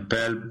 Cardinal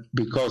Pell,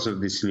 because of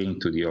this link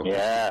to the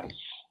Opus.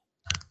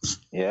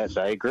 Yes,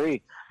 I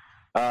agree.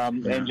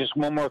 And just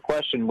one more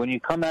question. When you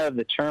come out of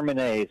the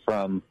Termine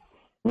from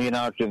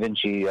Leonardo da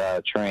Vinci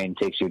train,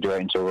 takes you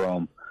right into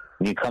Rome,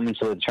 when you come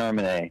into the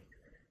Termine,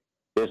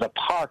 there's a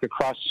park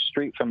across the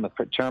street from the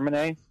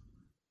Termine,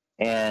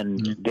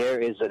 and there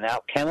is an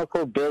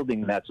alchemical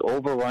building that's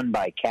overrun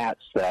by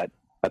cats that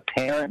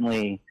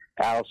apparently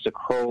Aleister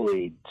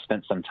Crowley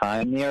spent some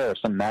time there, or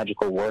some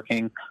magical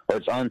working, or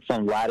it's on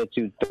some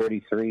latitude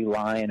 33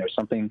 line or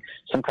something,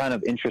 some kind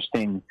of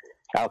interesting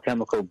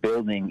alchemical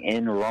building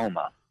in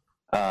Roma.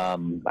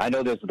 I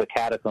know there's the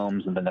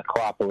catacombs and the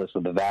necropolis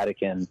of the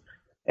Vatican.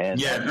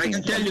 And I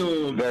can tell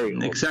you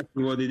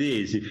exactly what it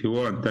is if you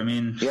want.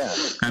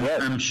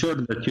 I'm sure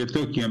that you're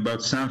talking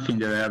about something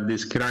that I have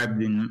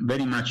described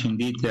very much in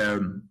detail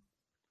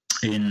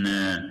in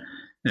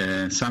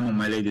some of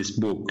my latest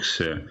books.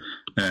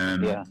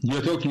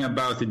 You're talking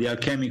about the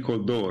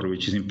alchemical door,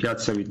 which is in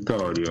Piazza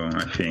Vittorio,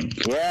 I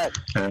think. Yes,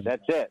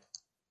 that's it.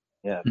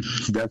 Yeah.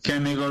 The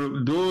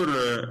alchemical door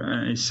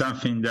is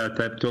something that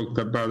I've talked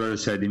about,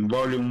 as I said, in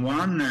volume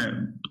 1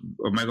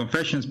 of my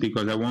Confessions,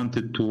 because I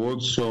wanted to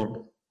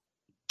also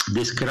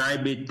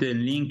describe it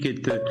and link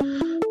it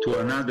to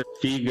another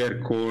figure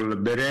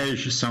called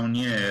Berej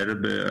Saunier,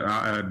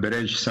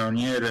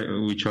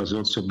 which was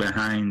also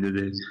behind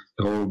the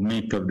whole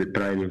myth of the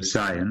Pride of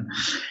Zion.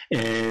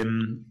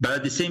 But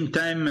at the same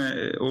time,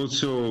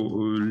 also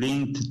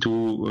linked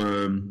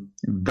to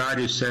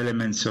various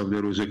elements of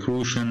the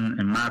Rosicrucian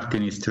and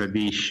Martinist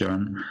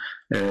tradition.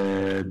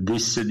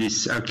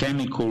 This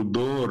alchemical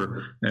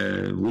door,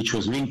 which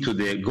was linked to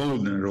the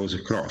Golden Rose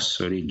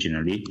Cross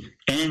originally,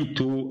 and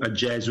to a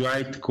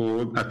Jesuit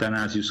called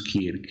Athanasius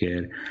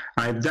Kircher.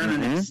 I've done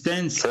an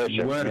extensive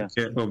work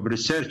of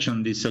research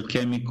on this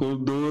alchemical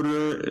door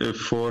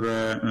for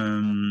a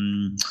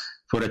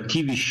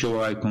TV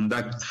show I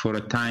conducted for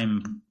a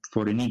time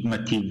for Enigma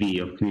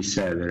TV of Chris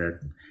Everett.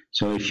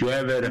 So if you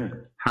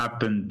ever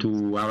happen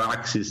to have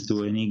access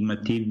to Enigma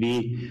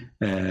TV,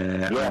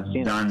 I've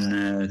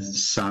done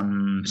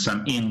some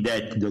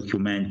in-depth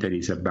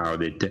documentaries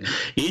about it.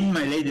 In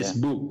my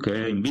latest book,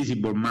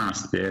 Invisible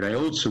Master, I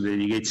also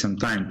dedicate some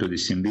time to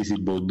this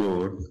invisible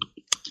door.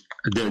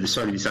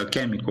 This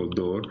alchemical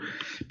door,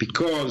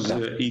 because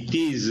it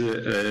is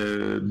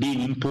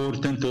being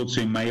important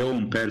also in my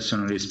own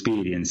personal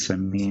experience. I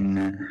mean,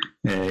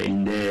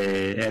 in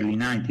the early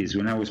 90s,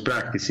 when I was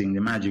practicing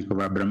the magic of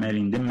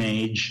Abramelin the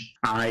Mage,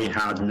 I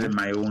had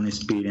my own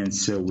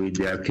experience with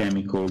the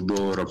alchemical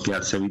door of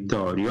Piazza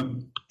Vittorio,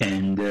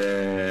 and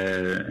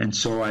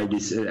so I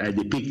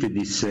depicted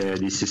this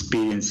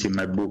experience in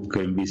my book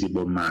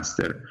Invisible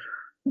Master.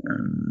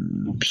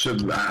 So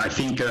I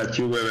think that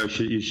you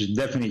should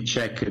definitely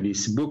check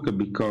this book,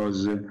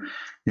 because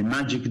the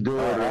magic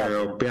door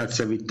of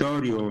Piazza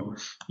Vittorio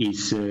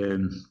is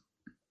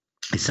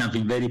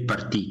something very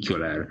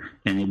particular,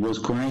 and it was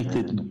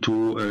connected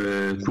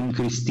to Queen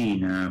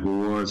Christina,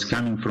 who was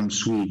coming from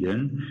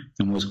Sweden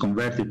and was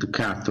converted to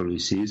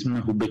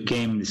Catholicism, who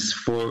became this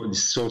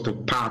sort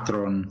of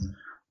patron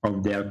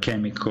of the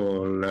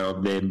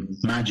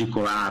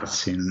magical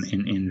arts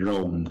in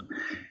Rome.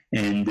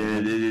 And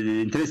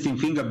the interesting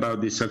thing about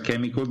this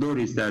alchemical door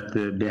is that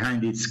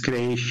behind its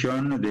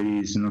creation there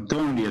is not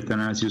only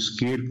Athanasius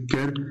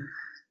Kircher,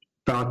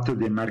 but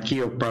the Marquis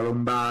of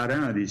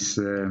Palombara,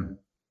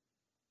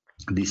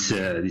 this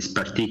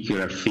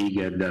particular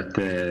figure that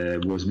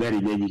was very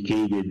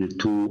dedicated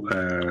to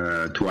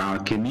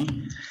alchemy,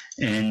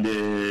 and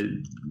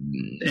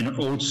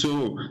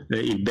also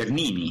Il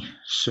Bernini.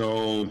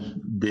 So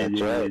there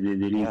is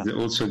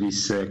also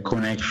this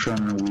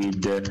connection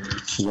with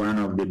one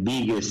of the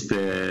biggest,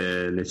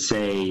 let's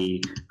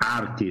say,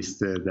 artists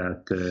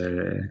that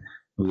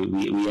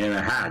we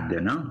ever had,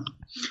 no?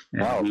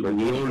 Wow, we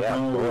all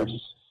know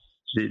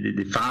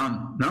the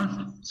found.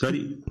 No,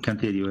 sorry,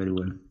 can't hear you very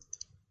well.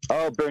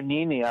 Oh,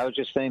 Bernini. I was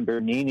just saying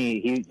Bernini,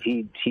 he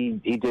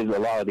did a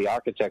lot of the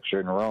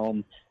architecture in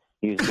Rome.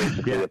 He was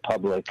basically a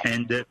public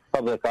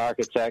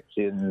architect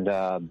and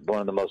one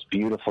of the most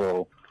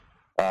beautiful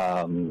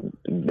and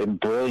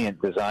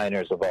brilliant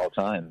designers of all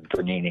time,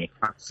 Bernini.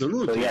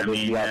 Absolutely. So,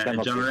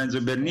 Gian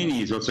Lorenzo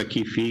Bernini is also a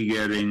key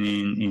figure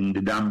in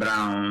the Dan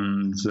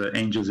Brown's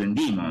Angels and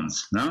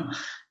Demons, no?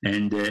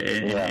 And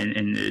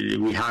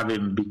we have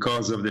him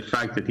because of the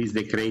fact that he's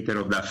the creator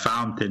of that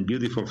fountain,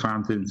 beautiful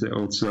fountains,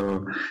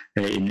 also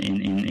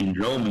in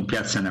Rome, in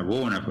Piazza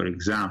Navona, for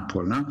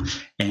example. No?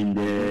 And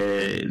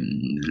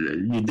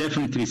you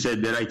definitely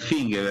said the right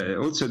thing.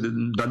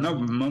 But not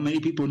many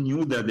people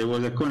knew that there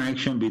was a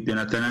connection between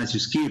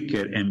Athanasius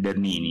Kircher and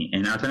Bernini.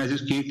 And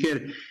Athanasius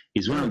Kircher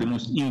is one of the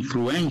most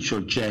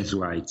influential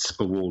Jesuits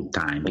of all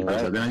time,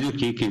 because Athanasius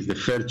Kircher is the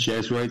first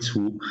Jesuit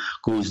who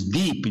goes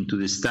deep into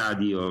the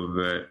study of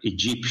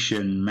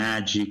Egyptian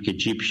magic,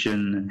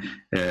 Egyptian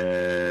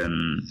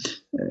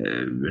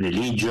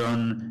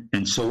religion,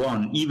 and so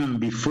on, even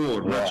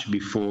before, much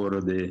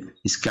before the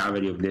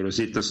discovery of the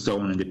Rosetta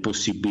Stone and the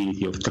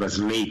possibility of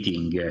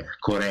translating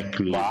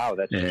correctly. Wow,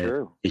 that's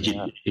true. I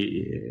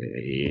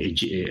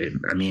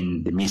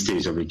mean, the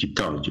mysteries of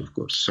Egyptology, of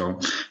course. So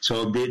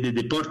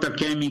the Porta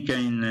Chemica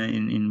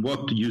in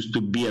what used to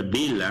be a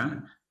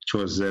villa, which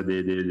was the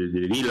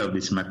villa of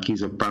this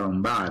Marquis of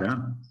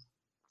Palombara,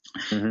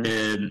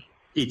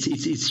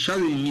 it's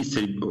shrouded in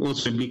mystery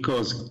also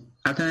because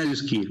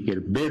Athanasius Kircher,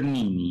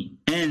 Bernini,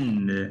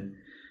 and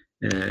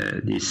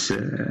this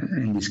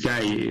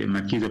guy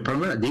Marquis of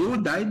Palombara, they all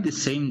died the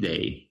same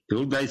day. They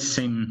all died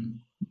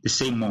the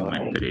same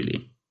moment,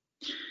 really.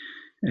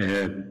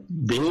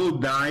 They all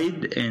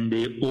died, and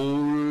they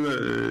all,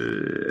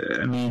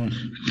 I mean,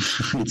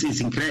 it's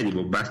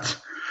incredible, but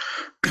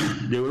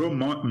they were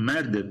all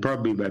murdered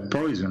probably by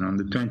poison on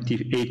the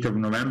 28th of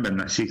November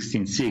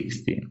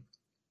 1660.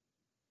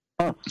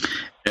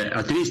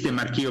 At least the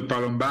Marquis of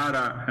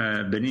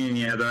Palombara,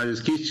 Bernini and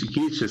Athanasius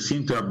Kircher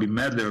seem to have been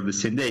murdered on the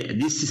same day.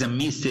 This is a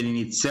mystery in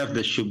itself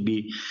that should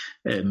be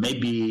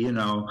maybe,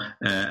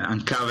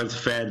 uncovered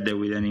further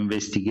with an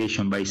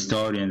investigation by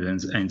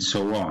historians and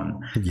so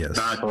on. Yes.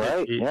 But,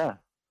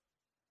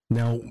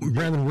 Now,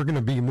 Brandon, we're going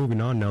to be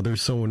moving on now.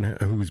 There's someone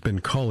who's been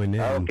calling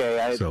in. Okay,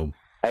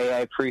 I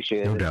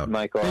appreciate it, doubt.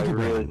 Michael. Thank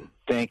you,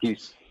 Thank you.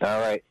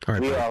 All right. All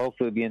right, We'll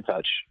hopefully be in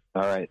touch.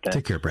 All right. Thanks.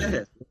 Take care,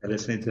 Brandon.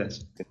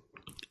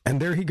 And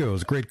there he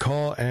goes. Great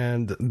call.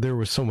 And there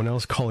was someone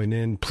else calling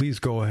in. Please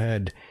go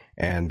ahead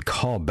and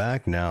call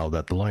back now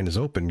that the line is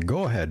open.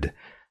 Go ahead.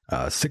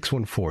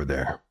 614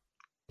 there.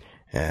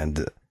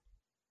 And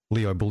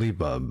Leo, I believe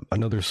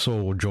another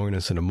soul will join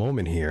us in a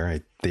moment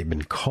here. They've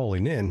been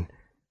calling in.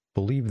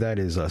 Believe that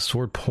is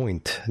Sword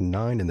Point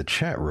 9 in the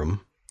chat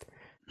room.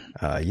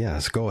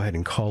 Yes, go ahead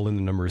and call in.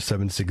 The number is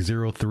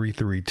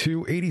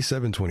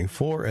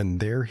 760-332-8724. And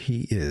there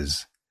he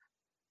is.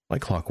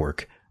 Like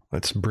clockwork.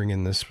 Let's bring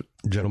in this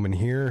gentleman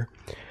here.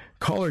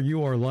 Caller,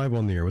 you are live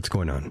on the air. What's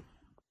going on?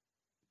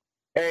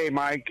 Hey,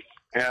 Mike.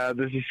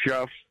 This is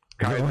Shuff.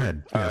 Go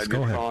ahead. Yes,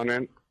 go ahead.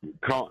 Calling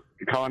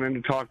in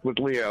to talk with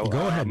Leo.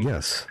 Go ahead,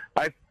 yes.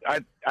 I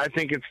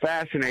think it's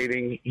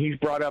fascinating. He's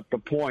brought up the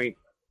point.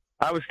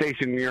 I was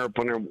stationed in Europe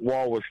when the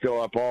wall was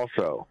still up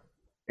also,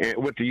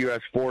 with the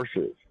U.S.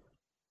 forces.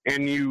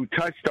 And you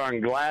touched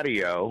on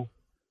Gladio,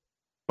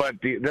 but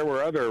there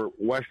were other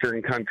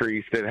Western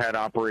countries that had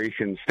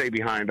operations,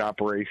 stay-behind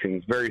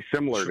operations, very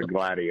similar to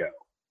Gladio.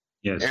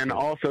 Yes. And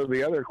also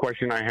the other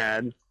question I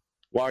had,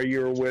 while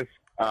you were with,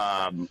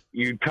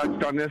 you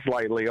touched on this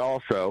lightly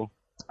also.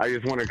 I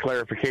just wanted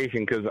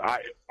clarification because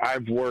I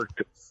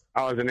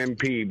was an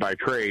MP by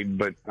trade,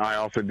 but I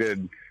also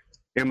did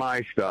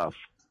MI stuff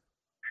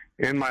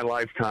in my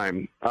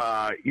lifetime.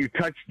 You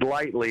touched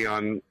lightly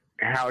on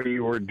how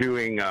you were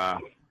doing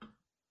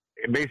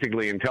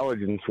basically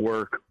intelligence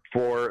work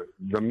for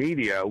the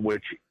media,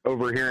 which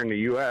over here in the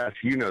U.S.,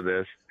 you know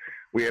this,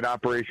 we had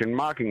Operation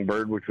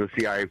Mockingbird, which was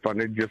CIA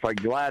funded, just like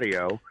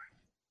Gladio.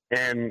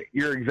 And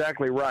you're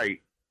exactly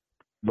right.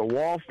 The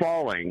wall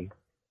falling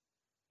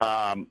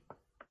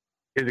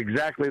is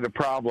exactly the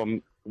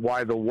problem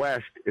why the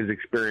West is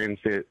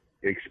experiencing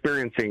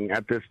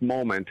at this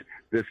moment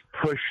this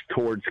push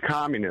towards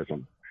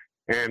communism.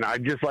 And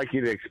I'd just like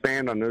you to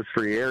expand on those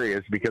three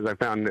areas because I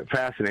found it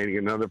fascinating.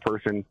 Another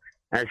person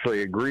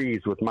actually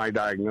agrees with my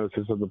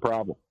diagnosis of the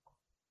problem.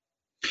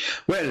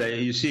 Well,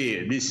 you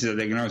see, this is a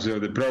diagnosis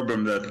of the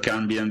problem that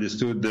can be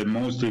understood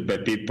mostly by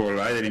people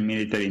either in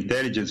military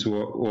intelligence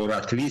or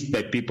at least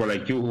by people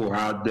like you who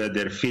had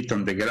their feet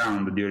on the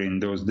ground during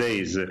those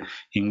days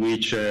in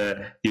which,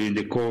 during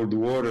the Cold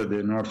War,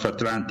 the North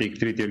Atlantic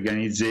Treaty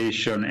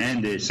Organization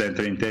and the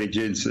Central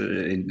Intelligence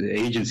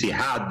Agency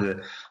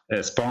had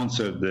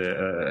sponsored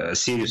a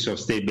series of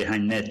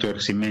stay-behind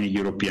networks in many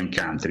European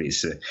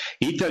countries.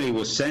 Italy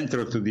was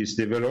central to this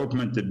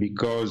development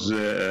because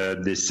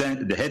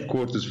the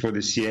headquarters for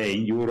the CIA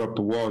in Europe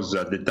was,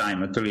 at the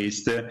time at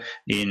least,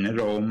 in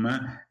Rome,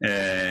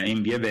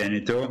 in Via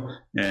Veneto,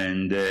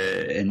 and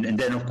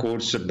then of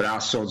course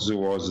Brussels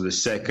was the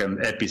second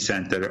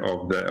epicenter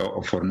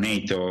for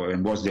NATO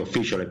and was the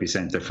official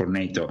epicenter for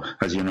NATO,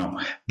 as you know.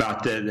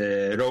 But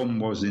Rome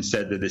was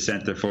instead the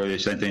center for the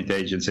Central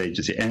Intelligence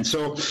Agency, and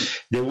so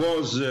there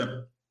was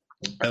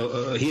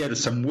here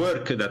some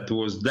work that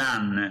was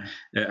done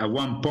at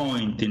one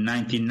point in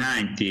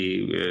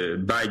 1990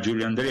 by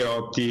Giulio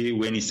Andreotti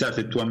when he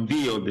started to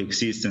unveil the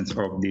existence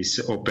of this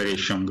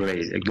Operation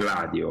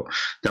Gladio.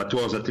 That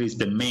was at least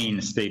the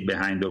main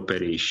stay-behind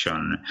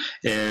operation.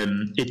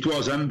 It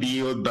was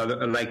unveiled,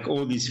 but like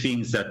all these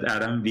things that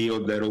are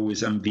unveiled, they're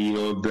always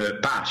unveiled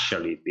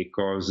partially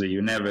because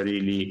you never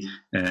really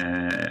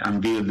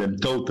unveil them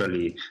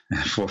totally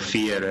for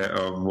fear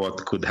of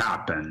what could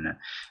happen.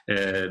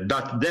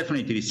 But definitely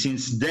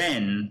since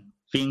then,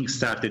 things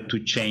started to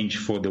change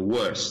for the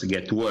worse,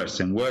 get worse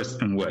and worse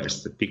and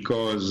worse,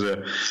 because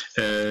the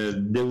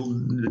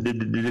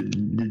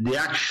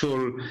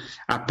actual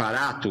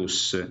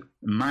apparatus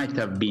might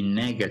have been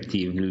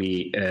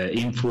negatively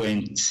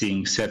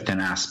influencing certain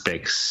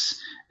aspects,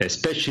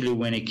 especially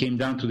when it came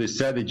down to the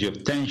strategy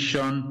of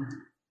tension.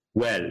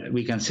 Well,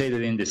 we can say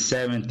that in the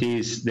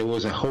 70s, there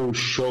was a whole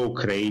show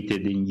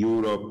created in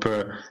Europe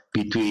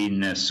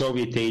between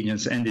Soviet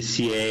agents and the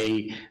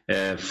CIA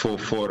for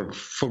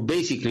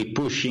basically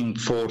pushing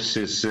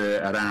forces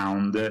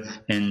around,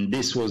 and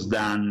this was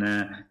done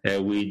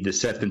with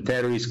certain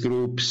terrorist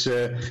groups,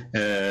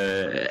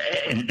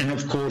 and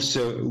of course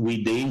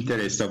with the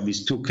interest of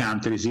these two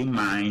countries in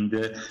mind.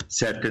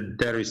 Certain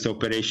terrorist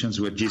operations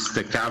were just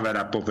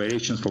cover-up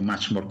operations for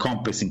much more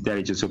complex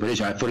intelligence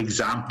operations. For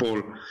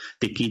example,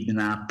 the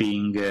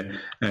kidnapping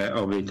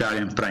of the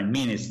Italian Prime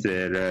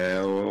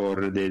Minister,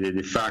 or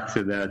the fact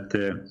that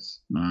there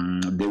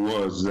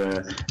was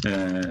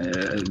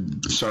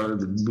so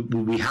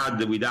we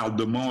had with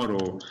Aldo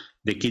Moro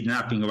the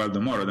kidnapping of Aldo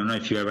Moro. I don't know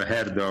if you ever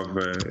heard of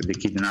the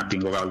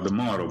kidnapping of Aldo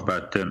Moro,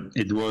 but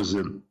it was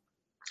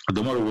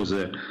Aldo Moro was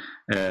a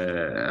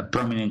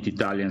prominent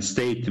Italian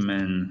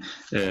statesman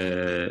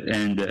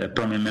and a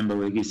prominent member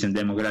of the Christian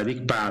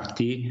Democratic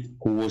Party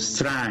who was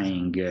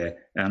trying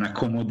an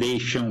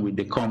accommodation with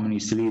the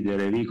communist leader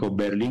Enrico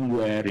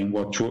Berlinguer in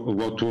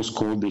what was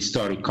called the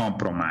historic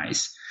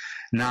compromise.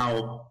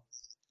 Now,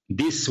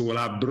 this will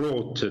have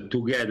brought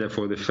together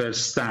for the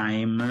first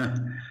time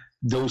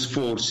those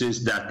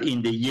forces that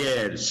in the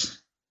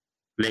years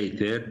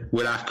later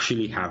will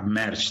actually have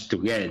merged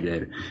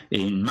together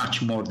in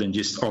much more than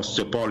just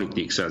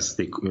osteopolitics, as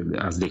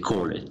they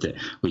call it,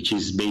 which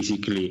is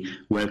basically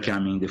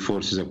welcoming the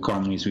forces of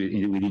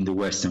communism within the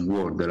Western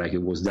world, like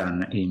it was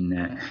done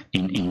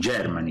in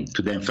Germany,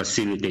 to then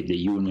facilitate the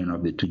union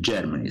of the two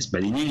Germanys.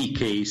 But in any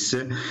case,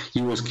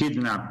 he was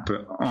kidnapped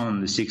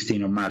on the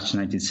 16th of March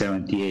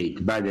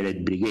 1978 by the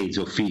Red Brigades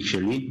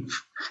officially,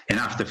 and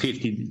after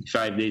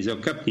 55 days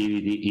of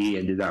captivity, he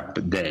ended up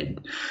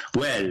dead.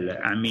 Well,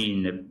 I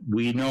mean,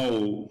 we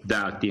know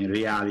that in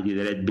reality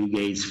the Red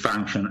Brigades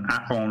function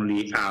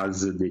only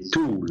as the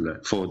tool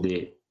for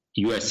the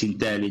U.S.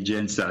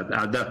 intelligence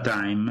at that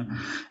time,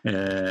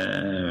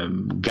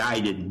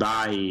 guided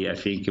by, I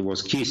think it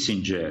was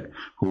Kissinger,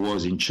 who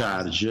was in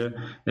charge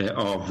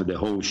of the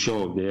whole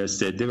show of the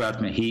State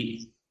Department.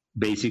 He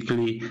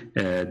basically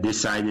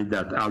decided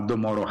that Aldo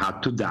Moro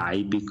had to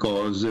die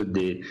because at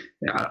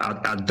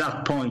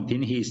that point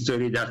in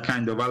history, that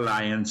kind of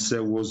alliance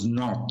was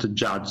not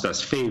judged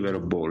as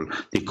favorable.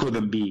 There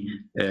couldn't be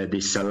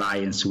this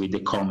alliance with the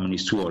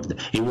communist world.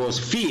 It was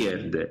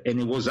feared, and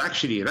it was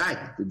actually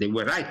right. They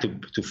were right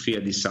to fear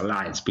this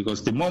alliance,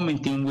 because the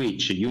moment in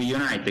which you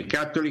unite the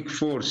Catholic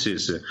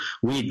forces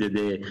with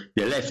the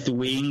left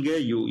wing,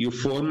 you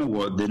form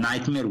what the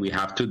nightmare we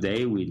have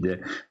today with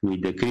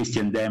the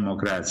Christian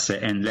Democrats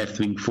and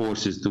left-wing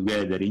forces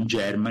together in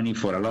Germany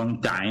for a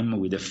long time,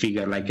 with a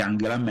figure like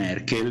Angela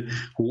Merkel,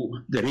 who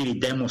really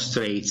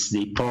demonstrates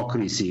the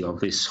hypocrisy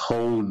of this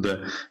whole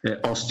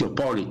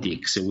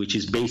osteopolitics, which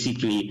is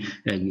basically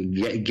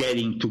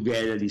getting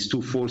together these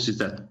two forces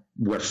that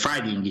were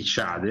fighting each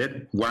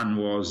other. One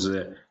was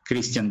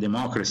Christian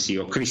democracy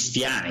or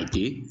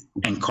Christianity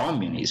and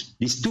communism.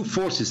 These two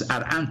forces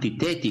are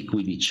antithetic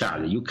with each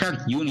other. You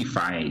can't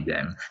unify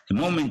them. The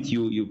moment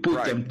you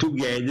put them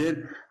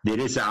together, the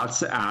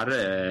results are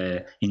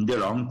in the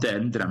long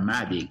term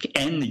dramatic.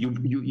 And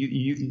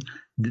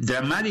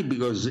dramatic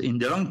because in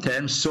the long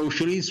term,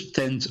 socialism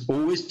tends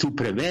always to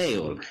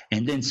prevail.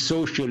 And then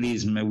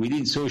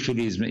within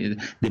socialism,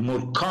 the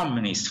more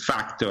communist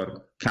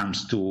factor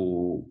comes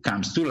to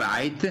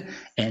light,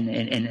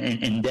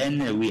 and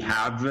then we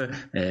have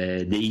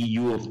the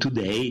EU of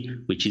today,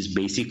 which is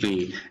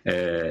basically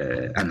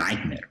a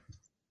nightmare.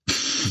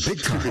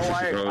 Big time.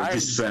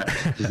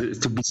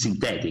 To be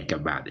synthetic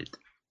about it.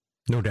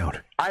 No doubt.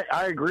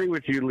 I agree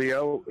with you,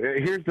 Leo.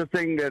 Here's the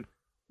thing that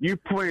you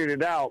pointed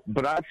it out,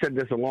 but I've said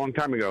this a long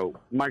time ago.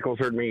 Michael's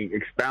heard me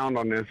expound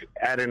on this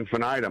ad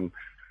infinitum.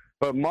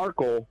 But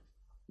Merkel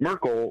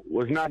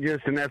was not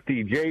just an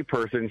FDJ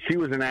person. She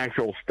was an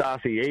actual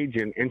Stasi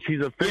agent, and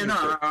she's a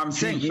physicist. I'm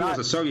saying she was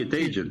a Soviet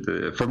agent.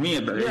 For me,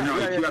 if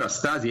you are a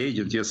Stasi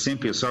agent, you're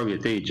simply a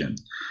Soviet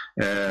agent.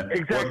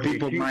 Exactly. What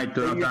people might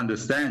not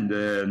understand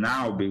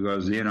now,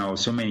 because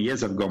so many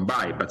years have gone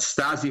by, but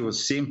Stasi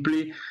was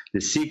simply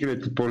the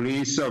secret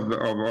police of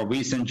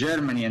Eastern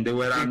Germany, and they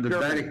were under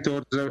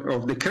directors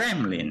of the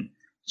Kremlin.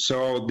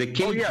 So the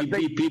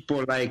KGB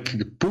people like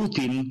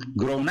Putin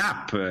grown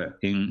up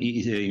in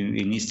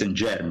Eastern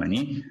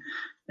Germany.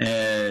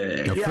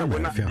 Of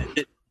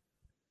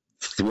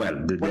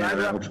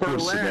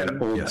course,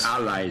 they're old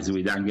allies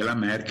with Angela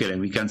Merkel,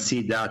 and we can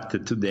see that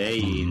today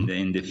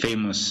in the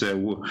famous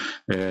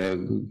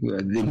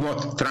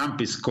what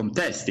Trump is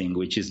contesting,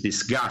 which is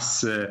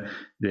discuss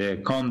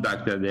the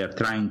conduct that they are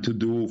trying to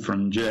do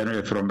from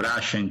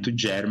Russia into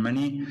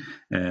Germany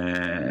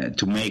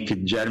to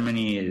make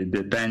Germany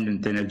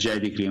dependent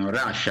energetically on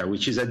Russia,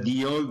 which is a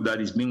deal that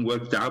is being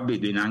worked out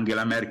between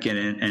Angela Merkel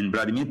and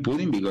Vladimir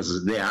Putin,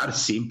 because they are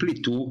simply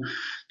two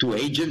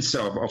agents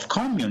of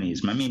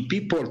communism. I mean,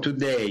 people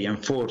today,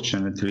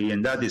 unfortunately,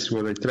 and that is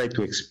what I try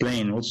to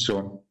explain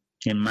also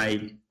in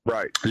my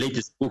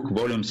latest book,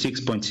 volume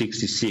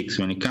 6.66,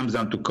 when it comes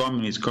down to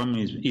communism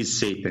is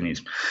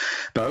Satanism.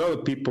 But a lot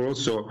of people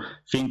also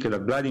think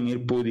that Vladimir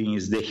Putin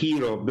is the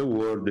hero of the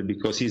world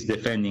because he's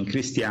defending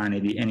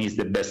Christianity and he's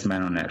the best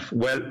man on earth.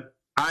 Well,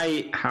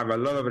 I have a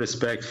lot of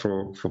respect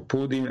for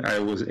Putin. I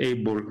was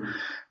able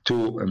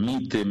to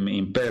meet him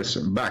in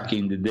person back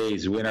in the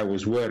days when I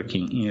was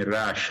working in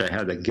Russia. I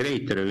had a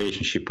great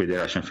relationship with the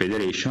Russian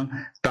Federation,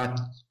 but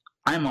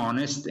I'm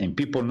honest, and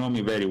people know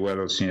me very well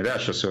also in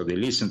Russia, so they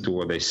listen to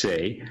what I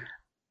say.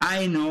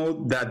 I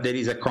know that there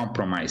is a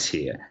compromise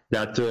here,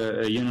 that,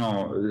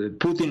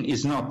 Putin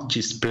is not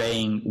just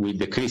playing with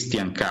the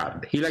Christian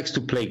card. He likes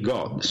to play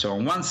God. So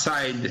on one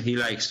side, he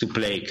likes to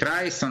play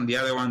Christ, on the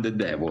other one, the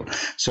devil.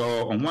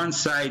 So on one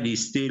side,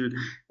 he's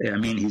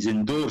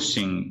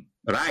endorsing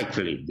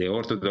rightly the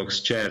Orthodox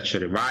Church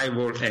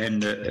revival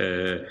and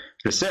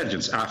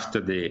resurgence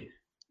after the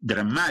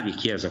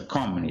dramatic years of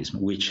communism,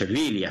 which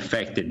really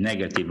affected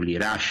negatively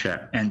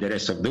Russia and the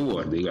rest of the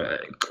world.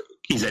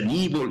 Is an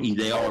evil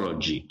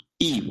ideology.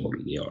 I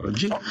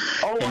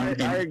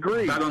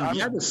agree. But on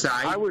the other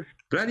side,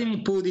 Vladimir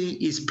Putin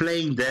is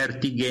playing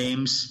dirty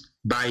games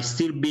by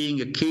still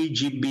being a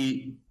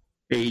KGB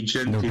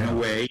agent in a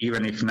way,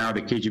 even if now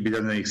the KGB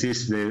doesn't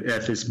exist, the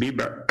FSB,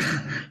 but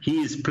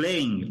he is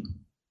playing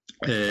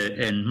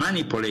and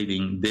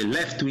manipulating the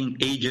left-wing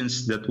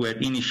agents that were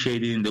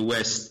initiated in the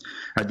West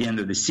at the end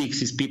of the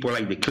 60s, people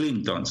like the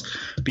Clintons,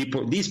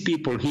 these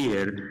people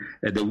here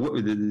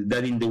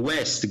that in the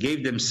West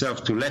gave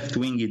themselves to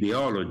left-wing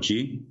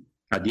ideology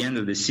at the end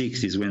of the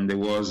 60s, when there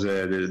was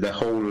the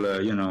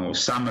whole,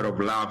 summer of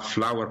love,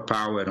 flower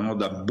power, and all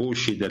that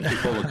bullshit that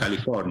took over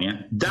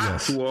California.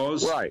 That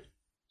was right.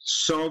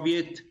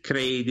 Soviet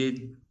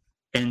created.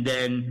 And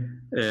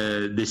then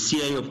the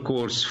CIA, of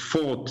course,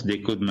 thought they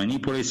could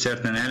manipulate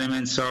certain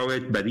elements of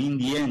it. But in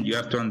the end, you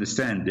have to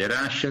understand, the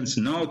Russians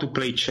know how to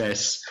play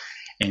chess,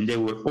 and they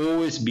will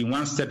always be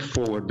one step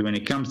forward when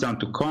it comes down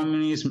to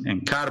communism.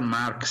 And Karl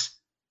Marx,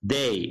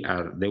 they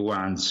are the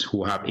ones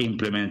who have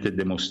implemented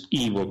the most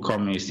evil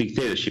communist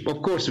dictatorship.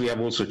 Of course, we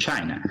have also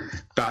China,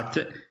 but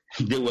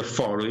they were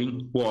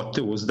following what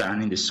was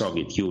done in the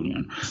Soviet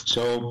Union.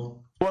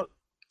 So, well,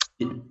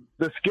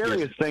 the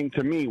scariest thing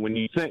to me when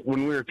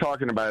we were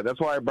talking about it, that's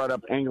why I brought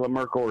up Angela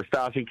Merkel or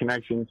Stasi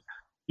connections.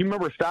 You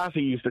remember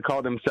Stasi used to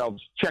call themselves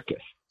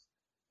Chekists.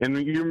 And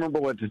you remember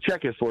what the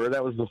Chekists were?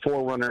 That was the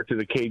forerunner to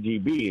the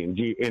KGB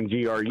and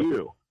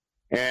GRU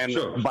and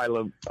sure. By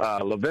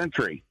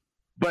Leventry.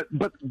 But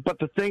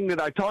the thing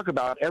that I talk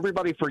about,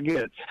 everybody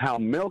forgets how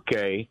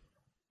Milke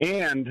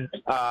and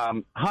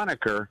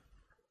Honecker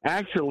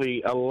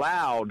actually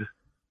allowed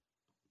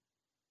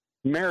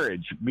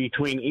marriage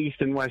between East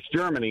and West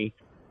Germany,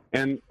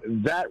 and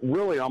that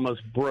really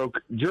almost broke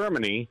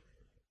Germany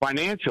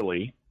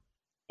financially,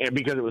 and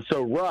because it was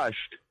so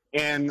rushed.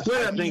 And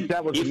I think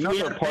that was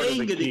another part of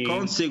the key. If we are paying the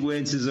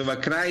consequences of a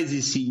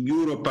crisis in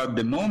Europe at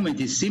the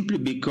moment, is simply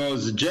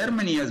because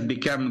Germany has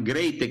become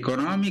great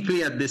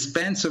economically at the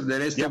expense of the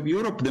rest of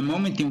Europe. The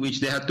moment in which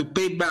they had to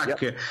pay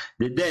back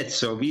the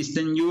debts of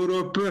Eastern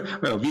Europe,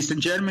 of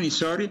Eastern Germany,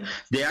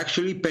 they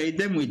actually paid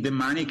them with the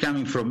money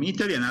coming from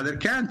Italy and other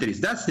countries.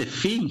 That's the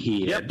thing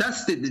here.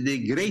 That's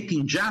the great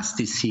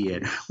injustice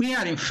here. We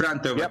are in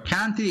front of a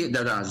country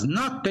that has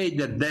not paid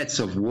the debts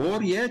of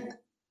war yet.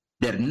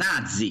 They're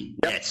Nazi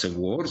debts of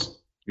wars,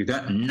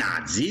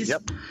 Nazis,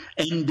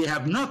 and they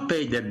have not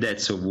paid their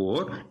debts of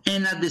war.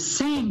 And at the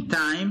same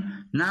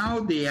time, now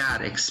they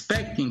are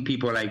expecting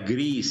people like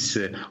Greece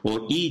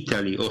or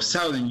Italy or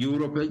Southern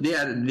Europe. They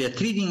are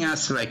treating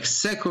us like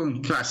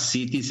second-class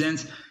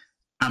citizens.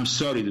 I'm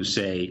sorry to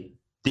say,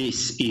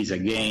 this is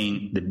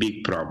again the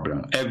big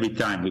problem. Every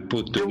time we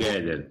put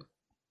together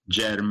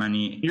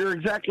Germany, you're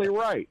exactly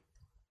right.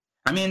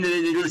 I mean, there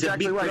is a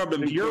big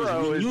problem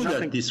because we knew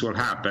that this will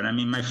happen. I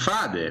mean, my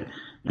father,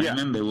 I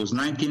remember it was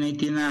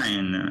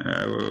 1989,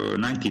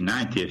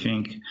 1990, I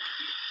think.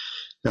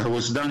 I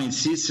was down in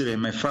Sicily,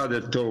 and my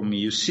father told me,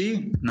 you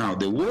see, now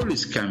the wall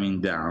is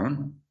coming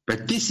down,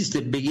 but this is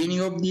the beginning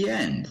of the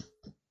end.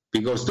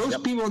 Because those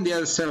people on the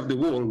other side of the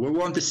wall will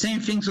want the same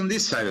things on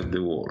this side of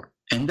the wall.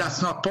 And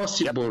that's not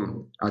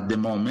possible at the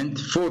moment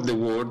for the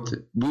world.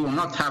 We will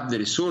not have the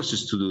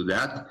resources to do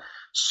that.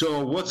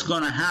 So what's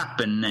going to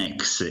happen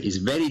next is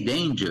very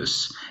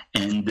dangerous,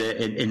 and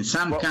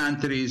some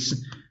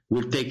countries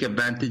will take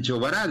advantage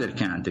over other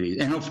countries.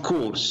 And of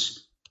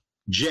course,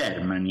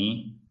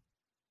 Germany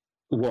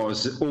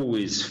was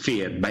always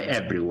feared by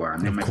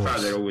everyone. And my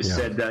father always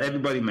said that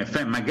everybody, my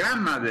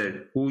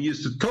grandmother, who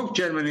used to talk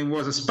German,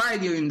 was a spy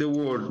during the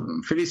war,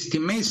 Felicity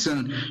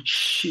Mason,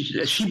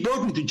 she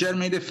brought me to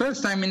Germany the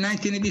first time in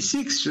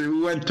 1986.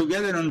 We went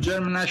together on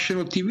German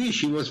national TV.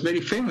 She was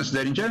very famous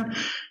there in Germany. At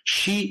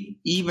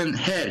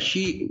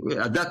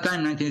that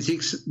time,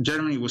 1986,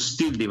 Germany was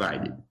still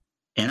divided.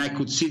 And I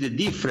could see the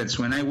difference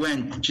when I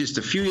went just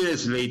a few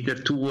years later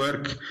to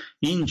work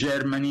in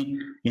Germany,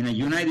 in a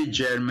united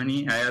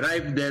Germany. I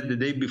arrived there the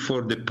day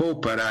before the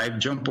Pope arrived,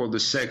 John Paul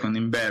II,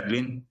 in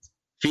Berlin.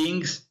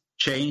 Things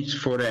changed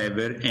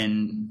forever.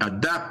 And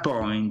at that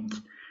point,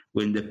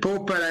 when the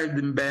Pope arrived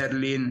in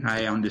Berlin,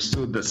 I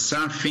understood that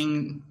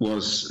something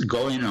was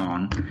going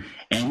on.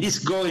 And this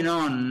going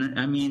on,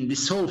 I mean,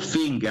 this whole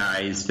thing,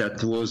 guys,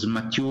 that was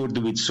matured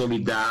with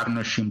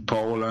Solidarność in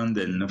Poland,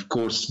 and of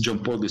course,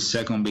 John Paul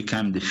II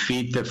became the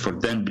fitter for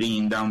them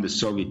bringing down the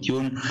Soviet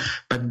Union.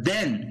 But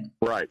then,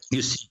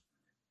 you see,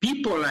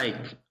 people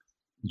like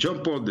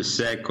John Paul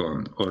II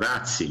or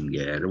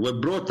Ratzinger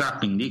were brought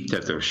up in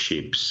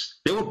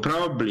dictatorships. They would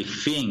probably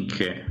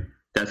think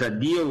that a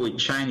deal with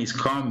Chinese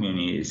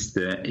communists,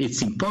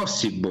 it's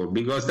impossible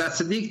because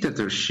that's a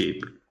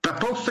dictatorship. But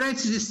Pope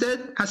Francis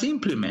instead has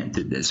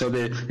implemented it. So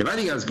the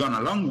Vatican has gone a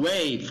long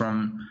way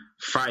from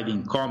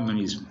fighting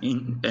communism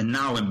and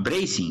now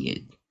embracing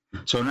it.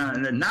 So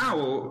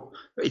now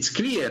it's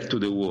clear to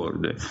the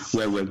world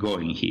where we're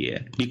going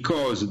here,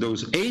 because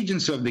those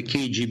agents of the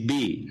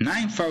KGB,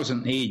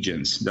 9,000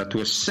 agents that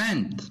were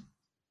sent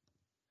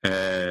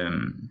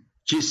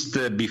just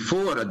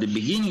before, at the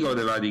beginning of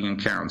the Vatican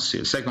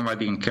Council, Second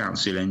Vatican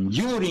Council, and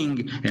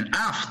during and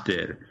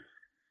after,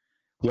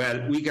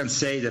 well, we can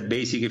say that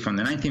basically from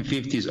the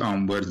 1950s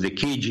onwards, the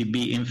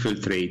KGB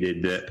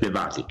infiltrated the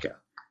Vatican.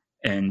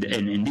 And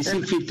this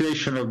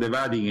infiltration of the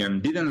Vatican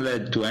didn't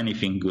lead to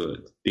anything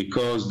good,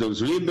 because those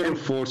liberal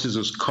forces,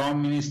 those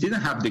communists,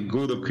 didn't have the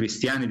good of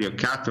Christianity or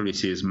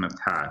Catholicism at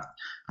heart.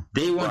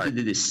 They wanted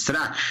the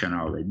destruction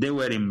of it. They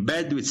were in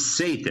bed with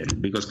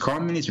Satan, because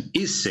communism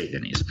is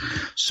Satanism.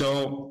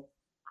 So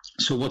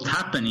what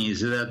happened is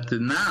that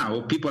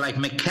now people like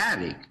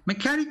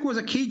McCarrick was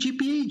a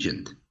KGB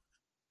agent.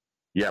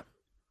 Yep.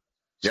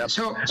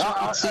 So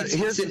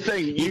here's the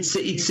thing. It's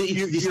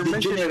the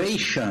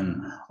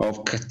generation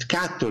of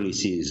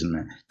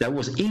Catholicism that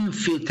was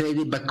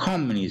infiltrated by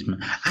communism.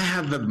 I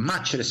have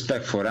much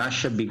respect for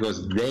Russia,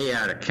 because they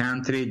are a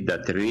country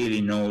that really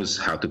knows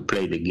how to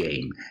play the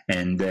game.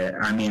 And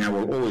I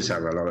will always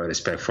have a lot of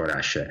respect for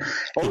Russia.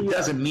 It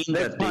doesn't mean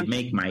that they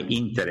make my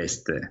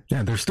interest.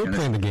 They're still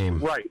playing the game.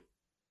 Right.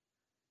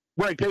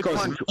 Right,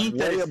 because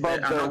way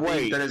above their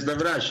weight. Interest of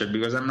Russia,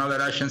 because I'm not a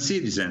Russian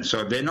citizen,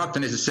 so they're not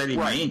necessarily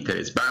my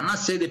interest. But I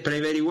must say they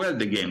play very well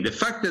the game. The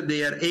fact that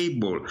they are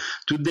able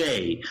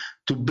today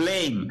to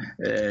blame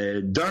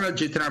Donald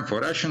J. Trump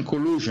for Russian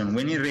collusion,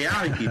 when in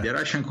reality the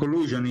Russian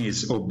collusion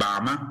is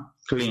Obama,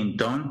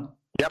 Clinton,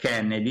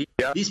 Kennedy.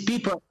 These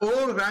people are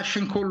all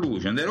Russian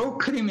collusion. They're all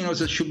criminals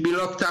that should be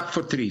locked up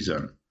for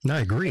treason. I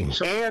agree.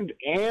 So, and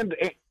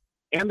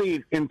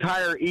the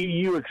entire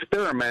EU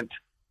experiment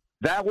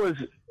that was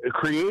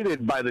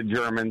created by the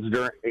Germans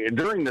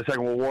during the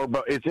Second World War,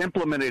 but it's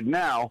implemented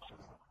now.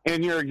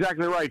 And you're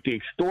exactly right. The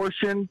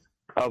extortion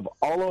of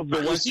all of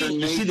the Western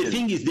nations. You see, the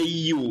thing is the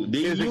EU. The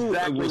EU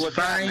exactly was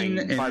fine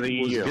and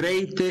was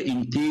great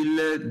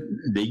until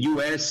the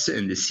US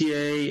and the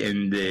CIA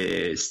and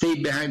the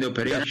state behind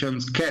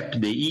operations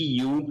kept the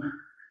EU.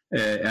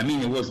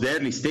 It was the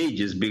early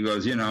stages,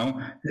 because,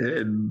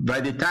 by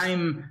the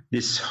time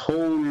this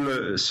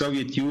whole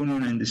Soviet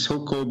Union and this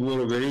whole Cold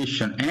War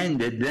operation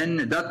ended,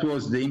 then that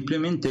was the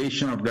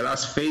implementation of the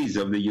last phase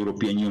of the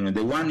European Union,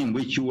 the one in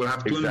which you will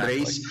have to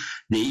embrace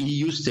the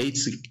EU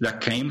states that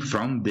came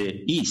from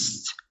the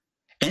East.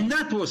 And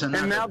that was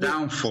another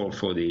downfall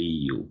for the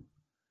EU.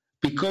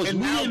 Because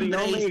we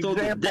embraced all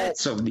the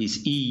debts of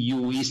these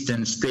EU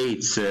Eastern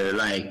states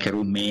like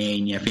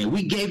Romania.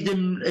 We gave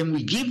them, and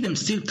we give them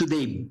still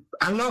today,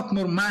 a lot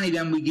more money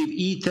than we give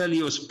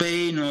Italy or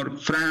Spain or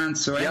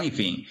France or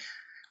anything.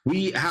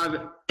 We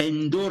have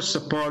endorsed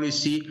a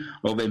policy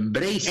of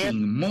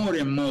embracing more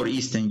and more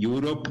Eastern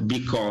Europe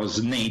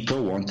because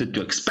NATO wanted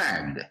to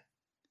expand.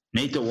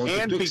 NATO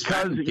wanted to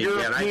expand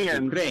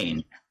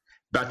Ukraine.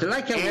 But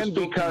like I was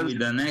talking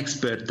with an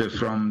expert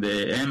from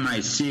the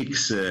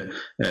MI6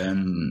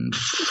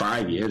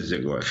 5 years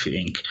ago, I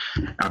think,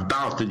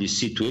 about the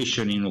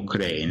situation in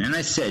Ukraine. And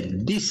I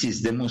said, this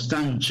is the most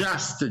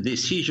unjust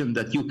decision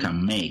that you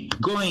can make,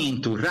 going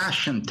into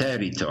Russian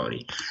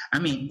territory.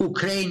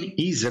 Ukraine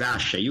is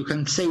Russia. You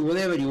can say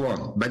whatever you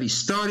want, but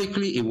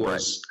historically it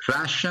was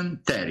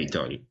Russian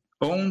territory,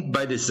 owned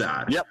by the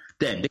Tsar.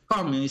 Then the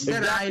communists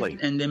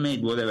arrived and they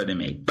made whatever they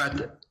made.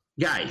 But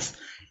guys,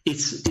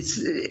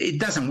 it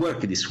doesn't work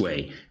this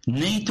way.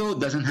 NATO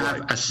doesn't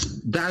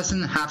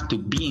have to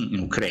be in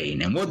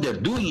Ukraine, and what they're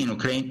doing in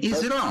Ukraine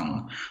is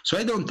wrong. So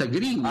I don't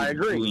agree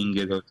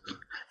with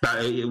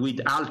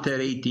with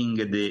altering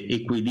the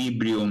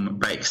equilibrium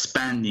by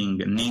expanding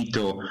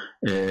NATO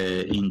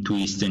into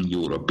Eastern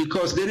Europe,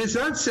 because the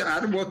results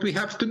are what we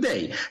have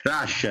today.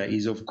 Russia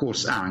is, of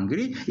course,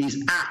 angry,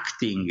 is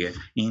acting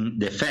in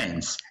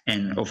defense,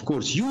 and of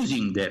course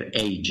using their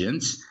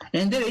agents,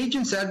 and their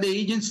agents are the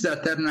agents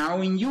that are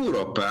now in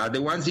Europe, are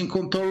the ones in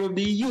control of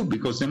the EU,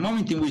 because the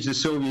moment in which the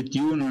Soviet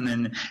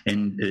Union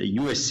and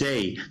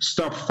USA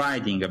stopped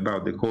fighting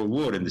about the Cold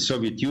War and the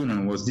Soviet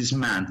Union was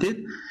dismantled,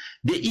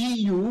 the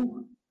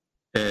EU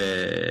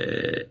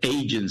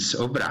agents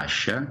of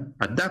Russia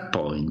at that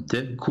point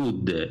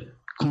could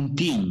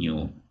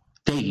continue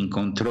taking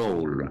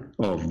control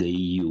of the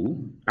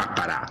EU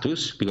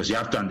apparatus, because you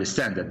have to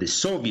understand that the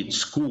Soviet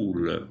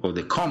school or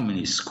the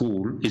communist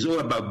school is all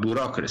about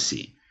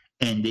bureaucracy.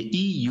 And the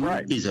EU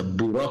is a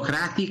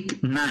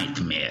bureaucratic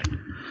nightmare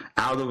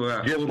out of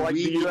a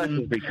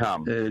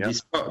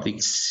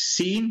despotic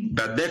scene,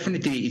 but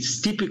definitely it's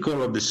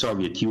typical of the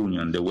Soviet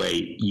Union, the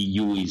way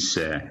EU is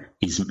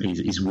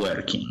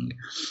working.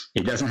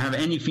 It doesn't have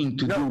anything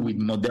to do with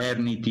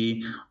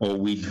modernity or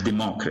with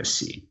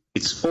democracy.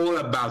 It's all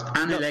about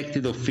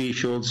unelected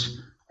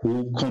officials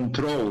who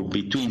control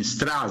between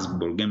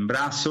Strasbourg and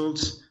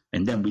Brussels.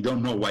 And then we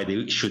don't know why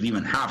they should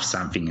even have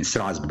something in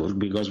Strasbourg,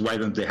 because why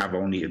don't they have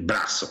only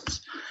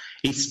Brussels?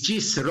 It's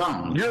just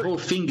wrong. The whole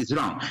thing is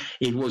wrong.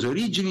 It was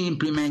originally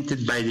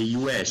implemented by the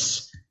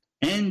US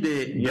and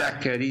the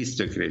black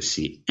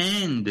aristocracy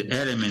and the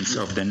elements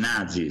of the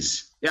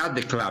Nazis at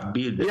the Club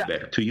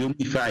Bilderberg to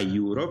unify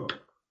Europe.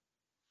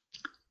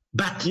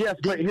 But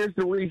but here's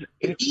the reason.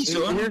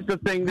 Here's the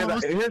thing that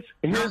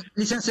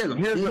listen a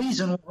second. The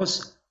reason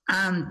was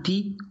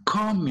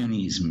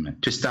anti-communism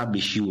to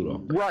establish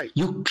Europe.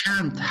 You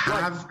can't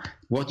have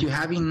what you're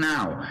having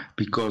now,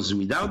 because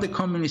without the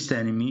communist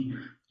enemy,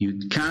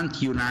 you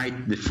can't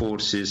unite the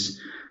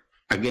forces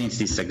against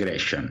this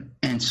aggression.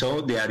 And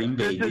so they are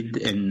invaded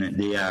and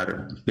they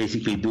are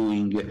basically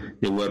doing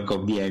the work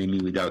of the enemy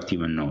without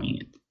even knowing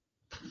it.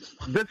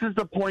 This is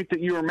the point that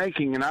you were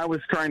making, and I was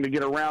trying to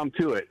get around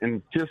to it,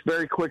 and just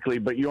very quickly,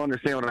 but you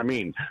understand what I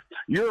mean.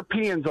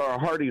 Europeans are a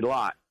hardy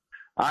lot.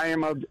 I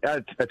am of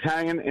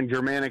Italian and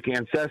Germanic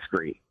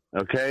ancestry,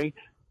 okay?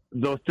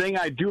 The thing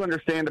I do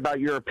understand about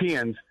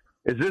Europeans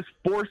is this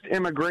forced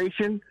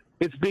immigration,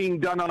 it's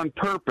being done on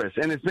purpose,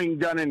 and it's being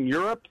done in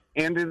Europe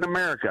and in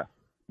America.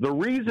 The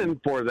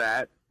reason for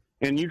that,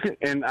 and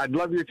I'd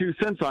love your 2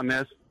 cents on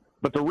this,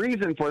 but the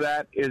reason for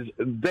that is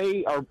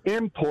they are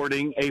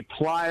importing a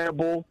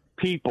pliable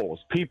people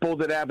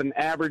that have an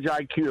average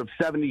IQ of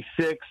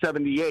 76,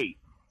 78.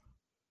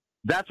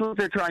 That's what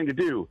they're trying to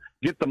do,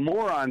 get the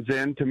morons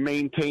in to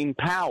maintain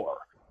power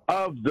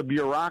of the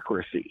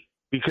bureaucracy.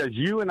 Because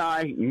you and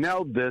I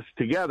meld this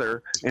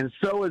together, and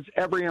so is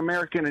every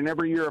American and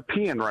every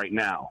European right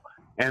now.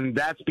 And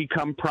that's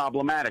become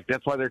problematic.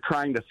 That's why they're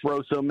trying to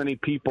throw so many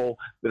people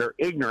that are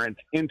ignorant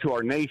into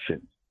our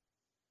nation.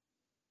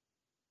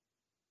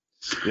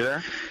 You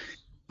there?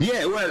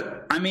 Yeah,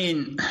 well, I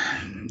mean,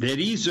 the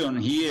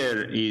reason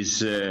here is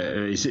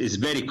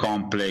very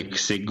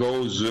complex. It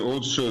goes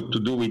also to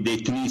do with the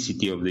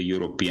ethnicity of the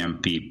European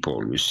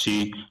people, you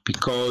see,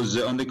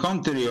 because on the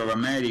contrary of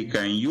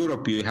America, in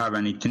Europe you have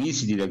an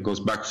ethnicity that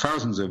goes back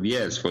thousands of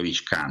years for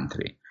each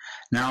country.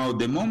 Now,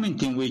 the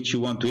moment in which you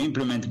want to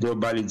implement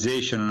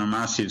globalization on a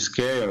massive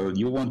scale,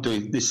 you want to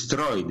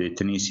destroy the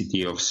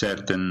ethnicity of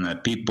certain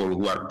people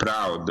who are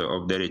proud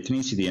of their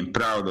ethnicity and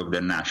proud of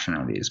their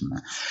nationalism.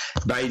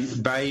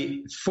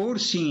 By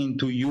forcing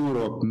into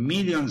Europe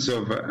millions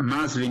of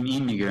Muslim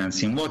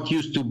immigrants in what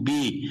used to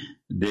be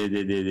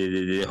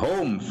the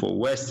home for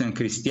Western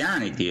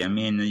Christianity. I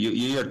mean,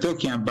 you're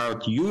talking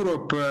about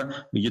Europe,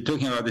 you're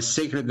talking about the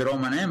sacred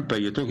Roman Empire,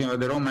 you're talking about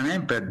the Roman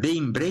Empire. They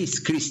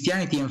embraced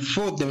Christianity and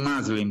fought the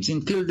Muslims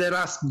until their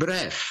last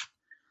breath.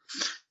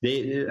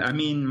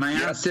 My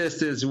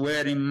ancestors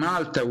were in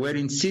Malta, were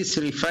in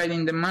Sicily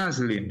fighting the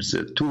Muslims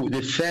to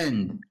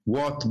defend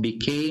what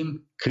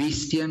became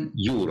Christian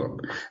Europe.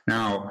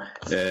 Now,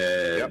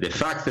 the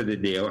fact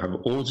that they have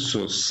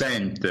also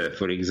sent,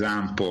 for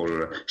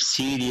example,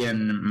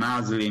 Syrian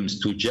Muslims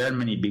to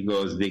Germany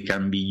because they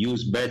can be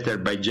used better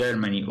by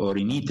Germany, or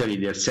in Italy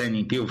they're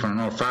sending people from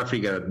North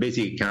Africa that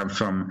basically come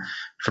from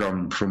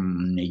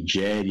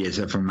Nigeria,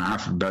 so from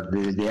Africa, but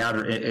they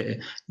are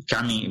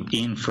coming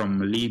in from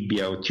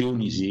Libya or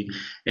Tunisia,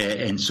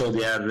 and so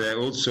they are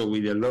also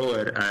with a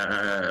lower,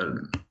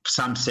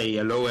 some say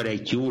a lower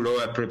IQ,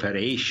 lower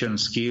preparation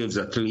skills,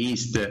 at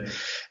least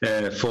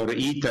for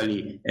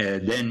Italy,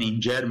 than in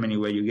Germany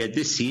where you get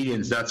the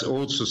Syrians. That's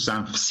also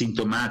some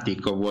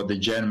symptomatic of what the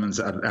Germans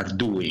are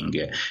doing.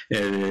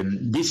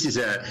 This is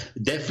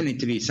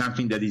definitely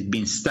something that is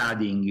being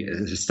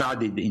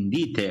studied in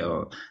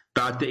detail.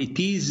 But it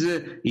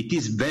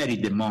is very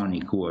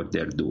demonic what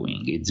they're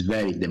doing. It's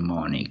very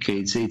demonic.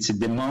 It's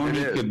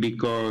demonic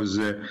because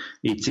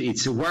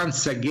it's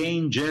once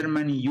again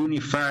Germany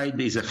unified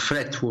is a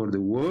threat for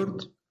the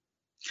world.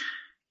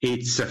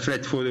 It's a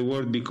threat for the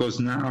world because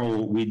now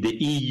with the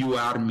EU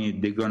army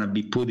they're going to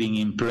be putting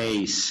in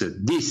place,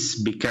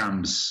 this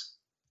becomes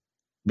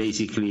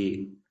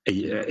basically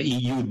a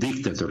EU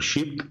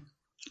dictatorship,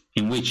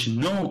 in which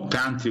no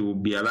country will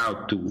be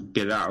allowed to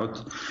get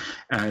out.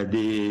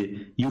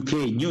 The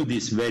UK knew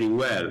this very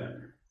well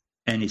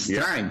and is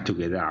trying to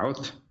get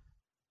out.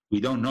 We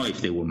don't know if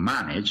they will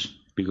manage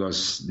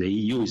because the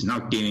EU is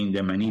not giving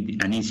them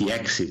an easy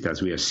exit,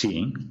 as we are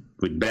seeing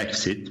with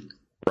Brexit.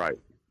 Right.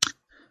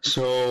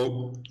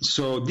 So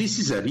this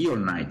is a real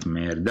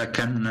nightmare that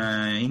can,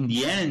 in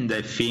the end,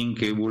 I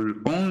think it will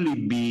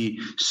only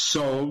be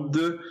solved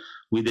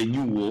with a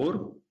new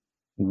war.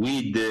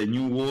 With the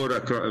new war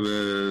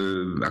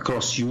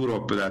across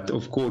Europe that,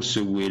 of course,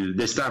 will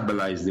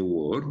destabilize the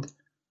world.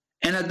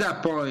 And at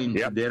that point,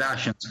 the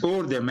Russians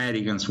or the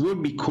Americans will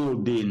be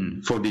called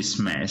in for this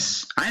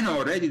mess. I know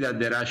already that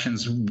the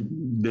Russians,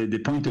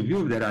 the point of view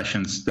of the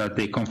Russians, that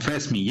they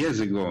confessed me years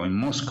ago in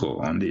Moscow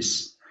on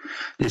this.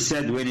 They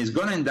said, when it's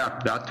going to end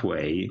up that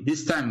way,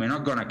 this time we're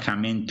not going to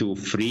come into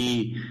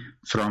free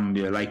from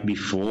like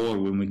before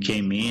when we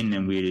came in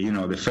and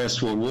the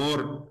First World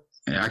War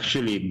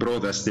actually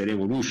brought us the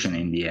revolution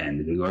in the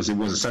end, because it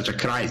was such a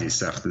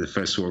crisis after the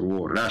First World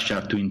War. Russia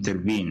had to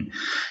intervene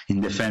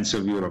in defense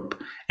of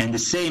Europe. And the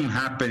same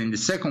happened in the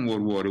Second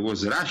World War. It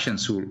was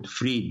Russians who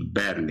freed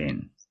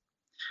Berlin.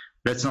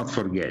 Let's not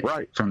forget,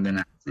 from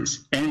the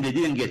Nazis. And they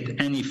didn't get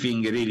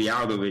anything really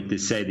out of it, they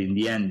said, in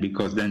the end,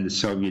 because then the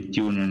Soviet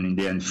Union in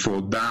the end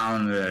fall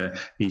down,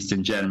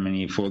 Eastern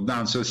Germany fall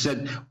down. So they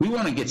said, we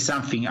want to get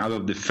something out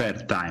of the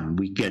third time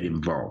we get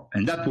involved.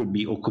 And that will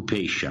be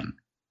occupation.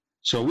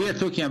 So we are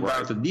talking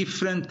about a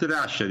different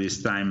Russia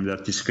this time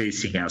that is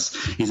facing us.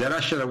 It's a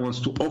Russia that wants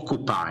to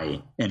occupy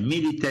and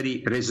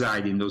military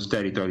reside in those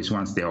territories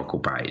once they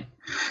occupy it.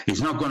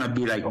 It's not going to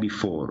be like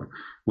before,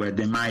 where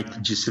they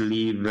might just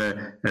leave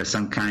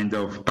some kind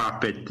of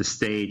puppet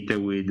state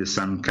with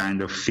some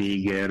kind of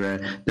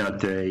figure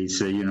that is,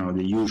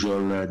 the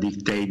usual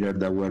dictator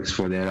that works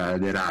for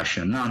the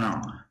Russian.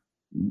 No.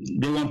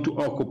 They want to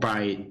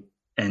occupy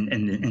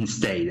and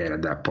stay there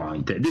at that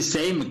point. The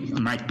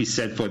same might be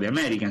said for the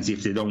Americans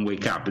if they don't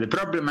wake up. The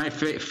problem I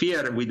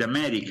fear with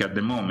America at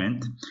the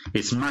moment,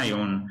 it's my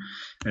own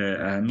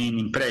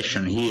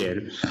impression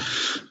here,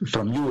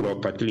 from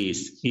Europe at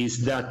least,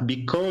 is that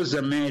because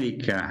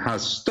America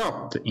has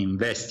stopped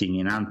investing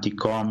in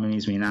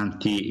anti-communism,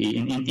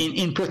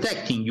 in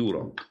protecting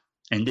Europe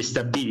and the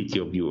stability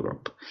of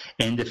Europe,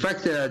 and the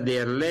fact that they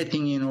are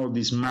letting in all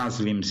these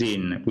Muslims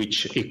in,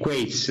 which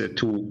equates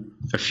to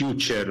a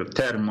future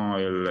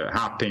turmoil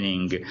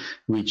happening,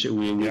 with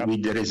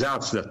the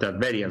results that are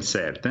very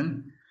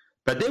uncertain.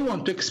 But they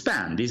want to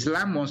expand.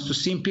 Islam wants to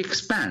simply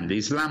expand.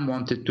 Islam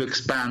wanted to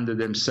expand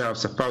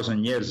themselves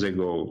 1,000 years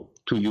ago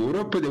to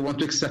Europe. They want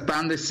to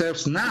expand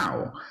themselves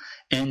now.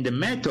 And the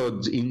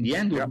method in the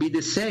end will be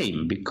the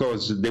same,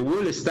 because they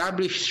will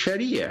establish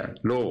Sharia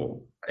law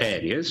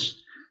areas.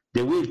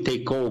 They will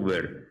take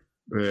over,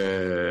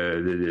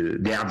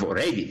 they have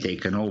already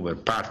taken over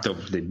part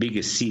of the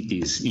biggest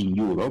cities in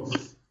Europe.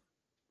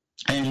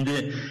 And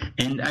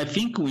I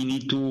think we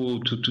need to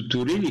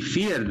really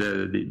fear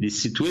the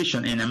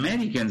situation, and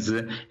Americans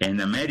and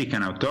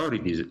American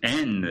authorities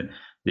and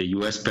the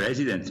U.S.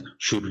 president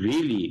should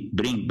really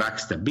bring back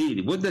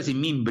stability. What does it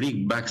mean,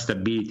 bring back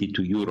stability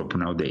to Europe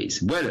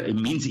nowadays? Well, it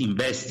means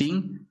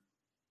investing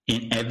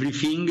in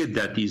everything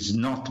that is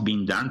not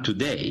being done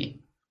today.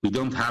 We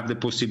don't have the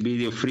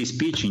possibility of free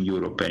speech in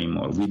Europe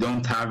anymore. We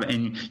don't have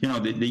any,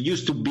 there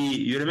used to be,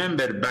 you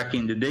remember back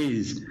in the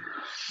days,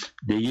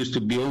 there used to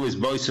be always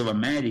Voice of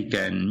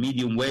America and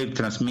medium wave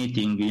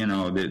transmitting,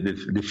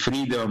 the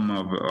freedom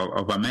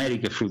of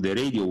America through the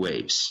radio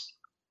waves.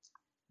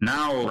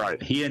 Now,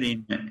 here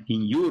in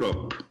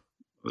Europe,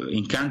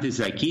 in countries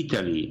like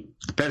Italy,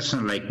 a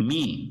person like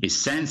me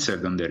is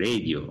censored on the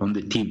radio, on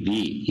the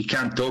TV. He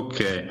can't talk.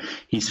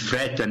 He's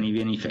threatened.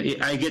 Even if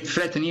I get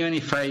threatened, even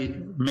if I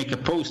make a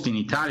post in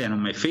Italian on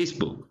my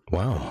Facebook.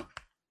 Wow.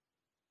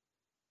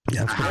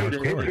 Yeah, I had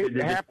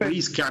the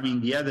police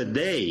coming the other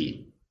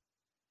day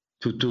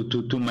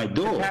to my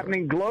door. It's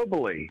happening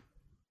globally.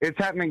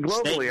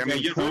 I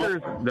mean,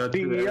 Twitter's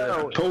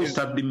CEO post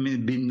had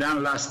been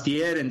done last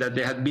year, and that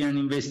there had been an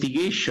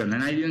investigation,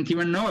 and I didn't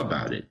even know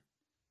about it.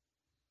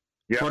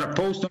 For a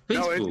post on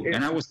Facebook,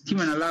 and I wasn't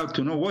even allowed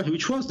to know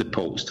which was the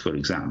post, for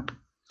example.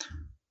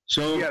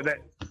 So,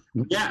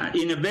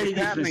 in a very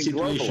different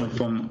situation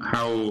from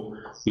how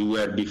we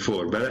were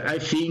before. But I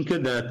think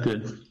that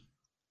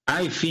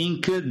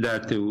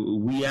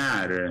we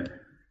are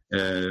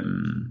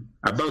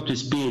about to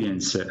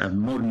experience a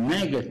more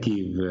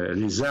negative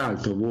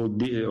result of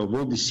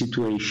all this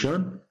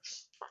situation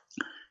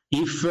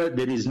if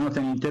there is not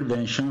an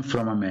intervention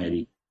from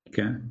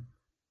America,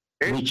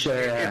 which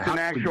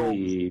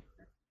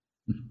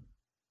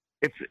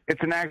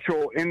It's an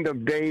actual end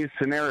of days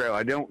scenario.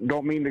 I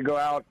don't mean to go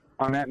out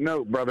on that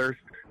note, brothers,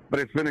 but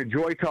it's been a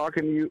joy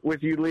talking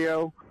with you,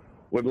 Leo.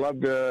 Would love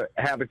to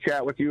have a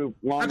chat with you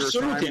longer.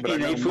 Absolutely.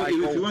 Time, if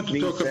you want to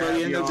talk about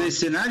the end of days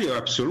scenario,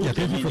 absolutely. Yeah,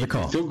 thank you for the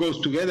call. It all goes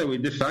together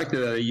with the fact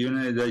that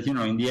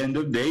in the end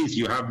of days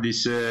you have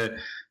this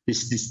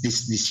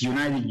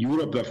united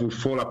Europe that will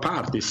fall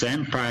apart. This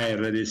empire,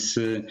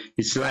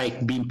 it's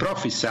like being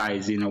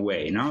prophesied in a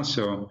way,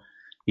 So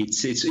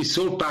it's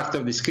all part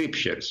of the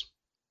scriptures.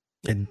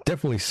 It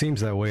definitely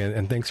seems that way,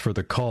 and thanks for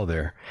the call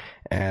there.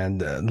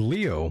 And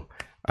Leo,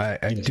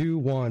 I do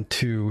want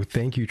to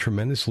thank you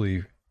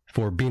tremendously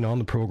for being on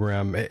the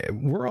program.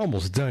 We're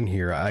almost done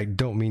here. I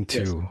don't mean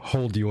to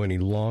hold you any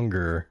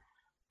longer,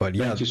 but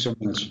thank you so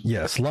much.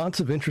 Yes,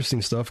 lots of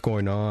interesting stuff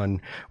going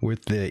on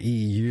with the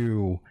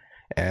EU,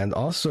 and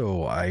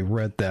also I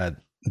read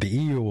that the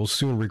EU will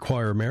soon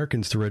require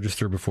Americans to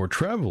register before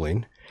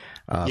traveling.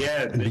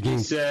 Beginning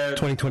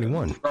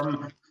 2021.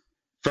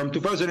 From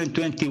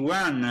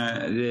 2021,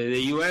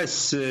 the U.S.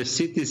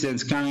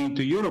 citizens coming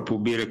to Europe will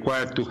be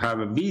required to have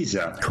a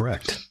visa.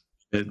 Correct.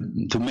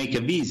 To make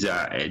a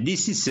visa.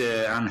 This is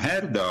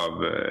unheard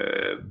of,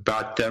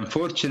 but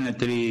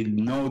unfortunately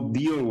no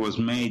deal was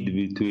made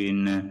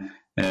between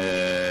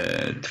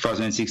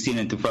 2016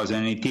 and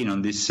 2018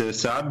 on this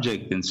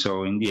subject, and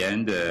so in the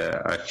end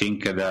I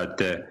think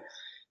that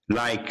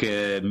like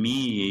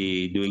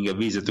me doing a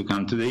visa to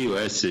come to the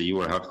US, you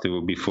will have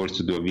to be forced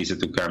to do a visa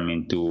to come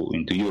into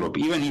Europe.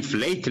 Even if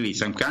lately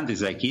some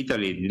countries like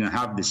Italy didn't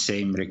have the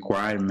same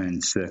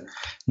requirements.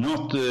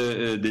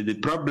 The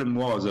problem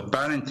was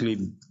apparently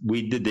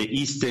with the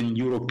Eastern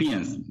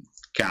European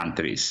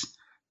countries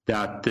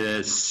that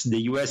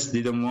the U.S.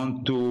 didn't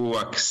want to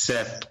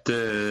accept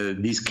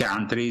these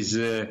countries,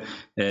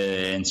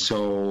 and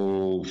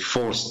so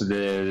forced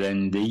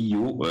the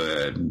EU,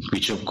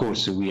 which of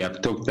course we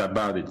have talked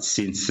about it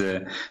since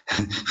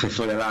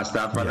for the last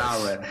half an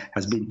hour,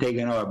 has been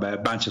taken over by a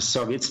bunch of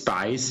Soviet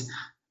spies.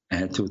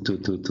 To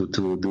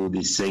do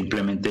this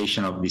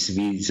implementation of this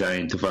visa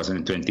in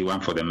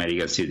 2021 for the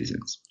American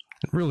citizens.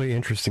 Really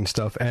interesting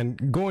stuff.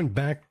 And going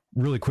back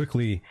really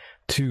quickly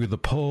to the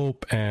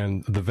Pope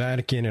and the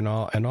Vatican and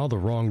all the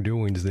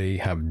wrongdoings they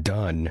have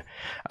done,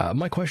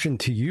 my question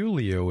to you,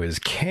 Leo, is: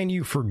 can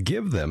you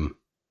forgive them?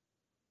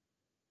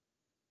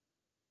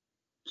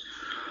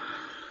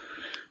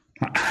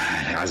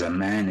 As a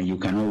man, you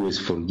can always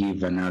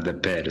forgive another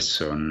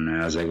person.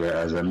 As a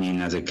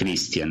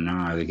Christian,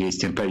 no? As a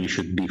Christian, you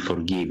should be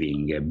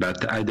forgiving.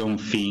 But I don't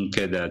think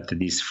that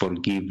this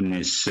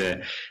forgiveness,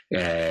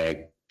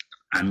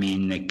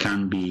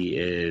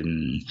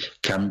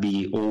 can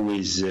be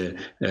always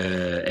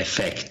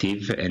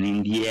effective. And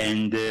in the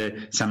end,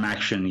 some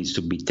action needs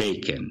to be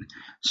taken.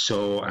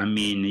 So,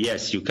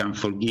 yes, you can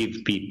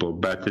forgive people,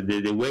 but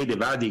the way the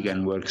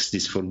Vatican works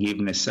this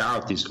forgiveness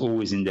out is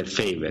always in their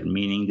favor,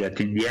 meaning that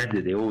in the end,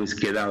 they always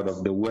get out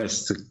of the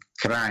West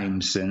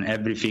crimes and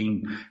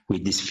everything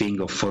with this thing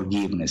of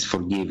forgiveness.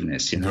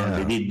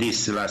 They did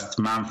this last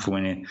month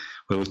when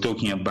we were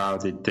talking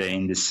about it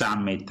in the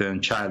summit on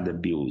child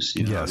abuse.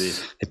 The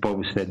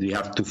Pope said we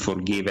have to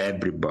forgive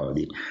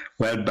everybody.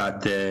 Well,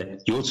 but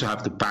you also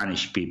have to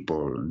punish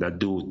people that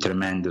do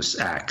tremendous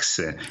acts,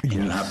 and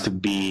you have to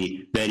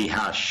be very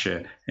harsh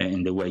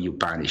in the way you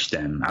punish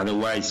them.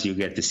 Otherwise, you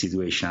get the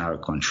situation out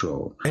of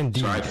control.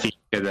 Indeed. So I think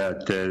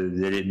that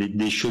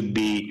they should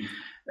be.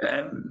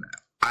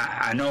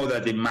 I know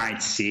that it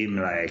might seem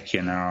like,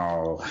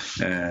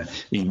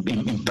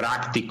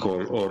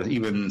 impractical or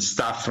even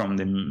stuff from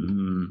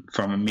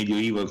a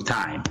medieval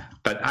time,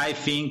 but I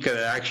think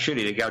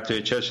actually the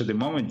Catholic Church at the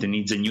moment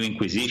needs a new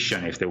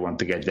Inquisition if they want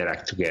to get their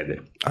act together.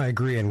 I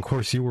agree, and of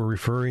course you were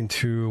referring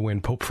to when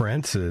Pope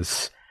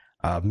Francis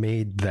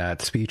made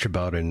that speech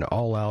about an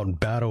all-out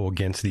battle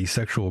against the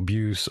sexual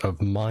abuse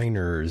of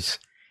minors.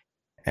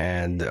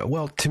 And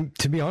well,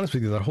 to be honest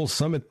with you, that whole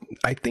summit,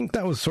 I think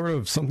that was sort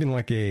of something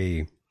like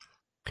a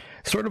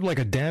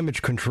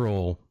damage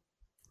control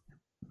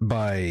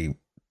by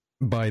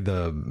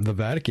the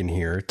Vatican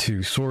here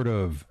to sort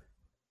of,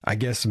 I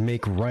guess,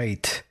 make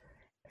right.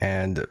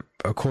 And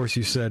of course,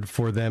 you said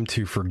for them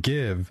to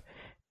forgive.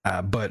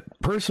 But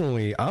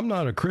personally, I'm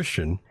not a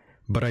Christian,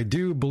 but I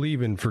do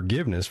believe in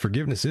forgiveness.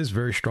 Forgiveness is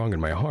very strong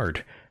in my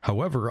heart.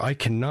 However, I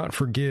cannot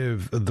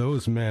forgive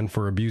those men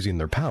for abusing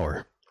their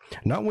power.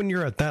 Not when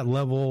you're at that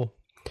level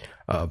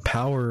of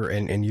power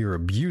and you're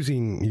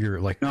abusing your,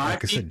 I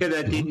think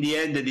that in the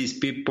end, these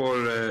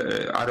people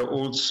are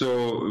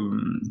also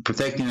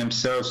protecting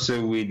themselves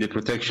with the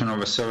protection of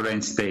a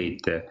sovereign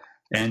state.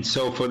 And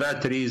so for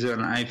that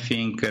reason, I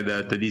think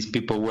that these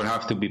people will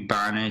have to be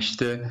punished.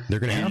 They're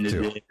going to have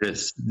to.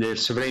 Their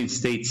sovereign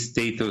state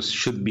status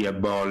should be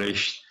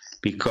abolished,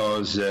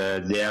 because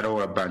they are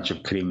all a bunch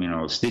of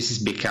criminals. This is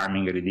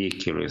becoming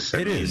ridiculous.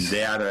 It is.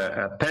 They are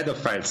a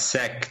pedophile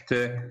sect,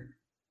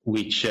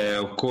 which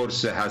of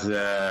course has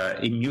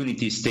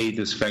immunity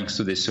status thanks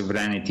to the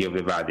sovereignty of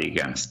the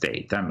Vatican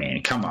State.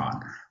 Come on.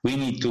 We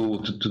need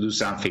to do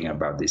something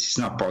about this. It's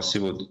not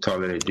possible to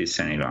tolerate this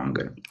any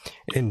longer.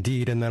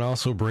 Indeed, and that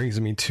also brings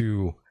me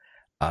to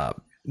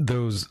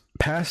those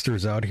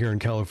pastors out here in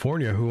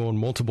California who own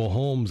multiple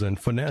homes and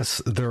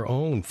finesse their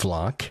own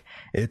flock.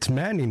 It's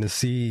maddening to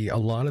see a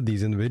lot of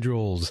these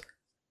individuals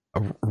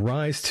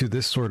rise to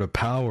this sort of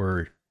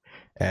power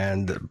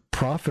and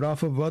profit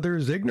off of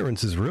others'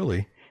 ignorances,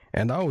 really.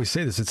 And I always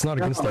say this, it's not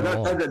against the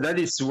law. That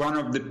is one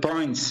of the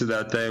points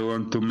that I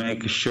want to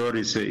make sure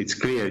it's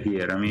clear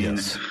here.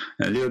 Yes.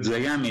 Leo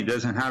Zagami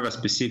doesn't have a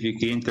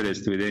specific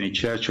interest with any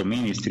church or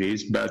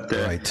ministries, but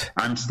right.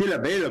 I'm still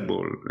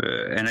available.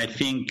 And I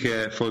think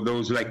for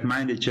those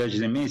like-minded churches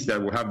and ministries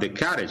that will have the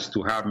courage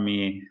to have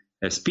me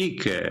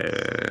speak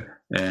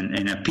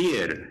and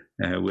appear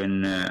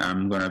when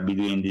I'm going to be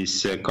doing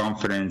these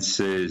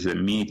conferences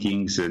and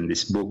meetings and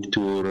this book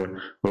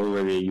tour all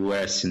over the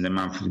U.S. in the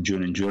month of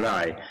June and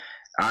July.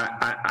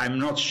 I'm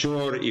not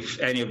sure if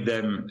any of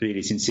them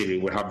really sincerely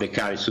will have the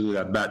courage to do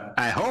that, but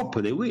I hope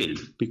they will,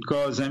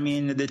 because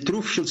the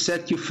truth should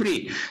set you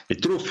free. The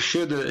truth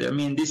should,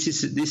 this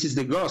is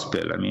the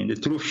gospel. The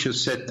truth should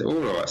set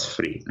all of us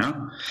free,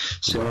 no?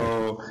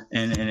 So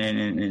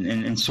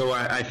and so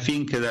I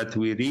think that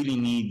we really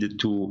need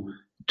to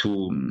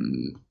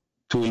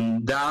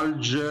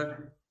indulge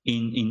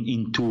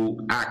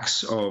into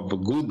acts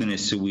of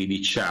goodness with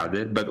each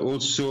other, but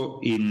also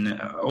in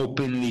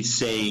openly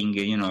saying,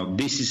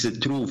 this is the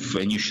truth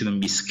and you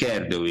shouldn't be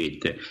scared of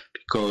it,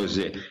 because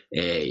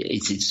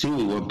it's true.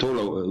 We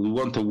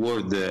want a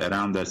world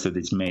around us that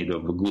is made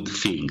of good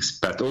things,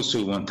 but also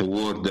we want a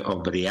world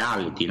of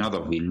reality, not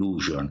of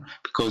illusion,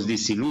 because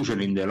this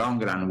illusion in the long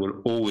run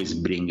will always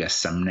bring us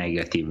some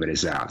negative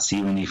results,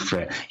 even if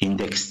in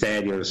the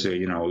exterior, so,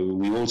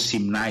 we all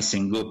seem nice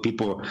and good.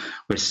 People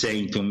were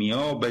saying to me,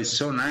 oh, but it's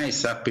so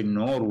nice up in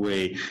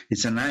Norway.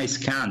 It's a nice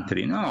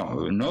country.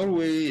 No,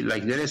 Norway,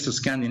 like the rest of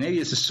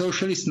Scandinavia, is a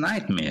socialist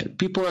nightmare.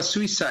 People are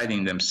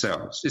suiciding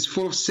themselves. It's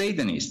full of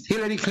Satanists.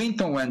 Hillary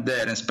Clinton went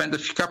there and spent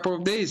a couple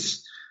of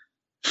days,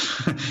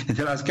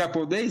 the last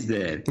couple of days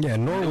there. Yeah,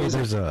 in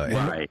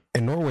Norway,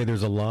 in Norway,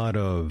 there's a lot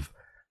of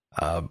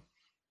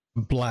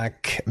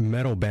black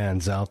metal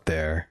bands out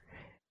there.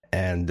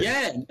 And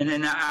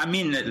then I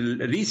mean,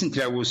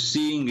 recently I was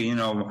seeing,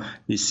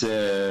 this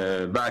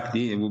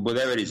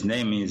whatever his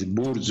name is,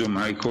 Burzum,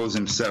 how he calls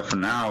himself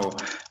now,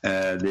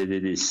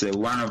 this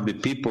one of the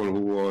people who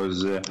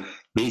was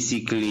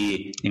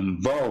basically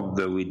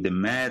involved with the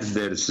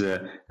murders.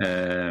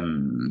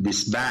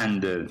 This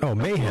band,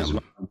 Mayhem, was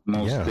one of the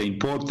most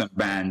important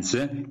bands,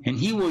 and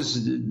he was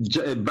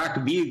Buck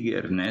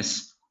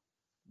Vigerness.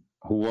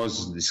 Who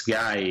was this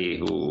guy?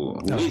 Who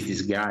is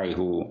this guy?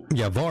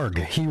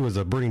 Varg. He was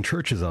burning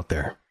churches out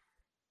there.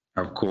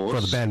 Of course.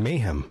 For the band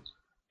Mayhem.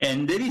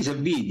 And there is a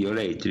video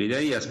lately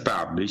that he has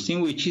published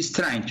in which he's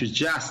trying to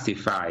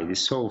justify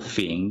this whole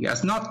thing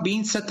as not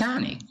being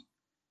satanic.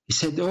 He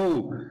said,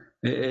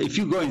 if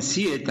you go and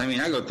see it, I mean,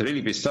 I got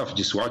really pissed off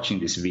just watching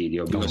this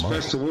video because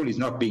first of all, he's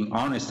not being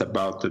honest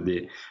about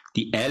the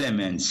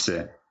elements,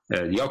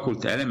 the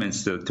occult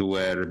elements that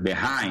were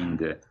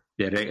behind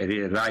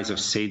the rise of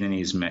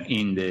Satanism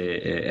in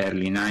the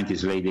early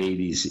 90s, late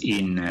 80s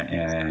in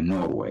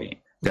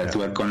Norway, that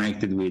were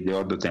connected with the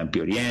Ordo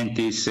Templi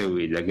Orientis,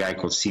 with a guy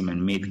called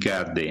Simon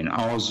Midgard in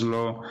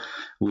Oslo,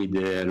 with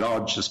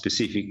the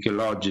specific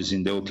lodges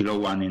in the Otilo,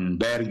 one in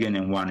Bergen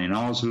and one in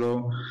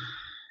Oslo.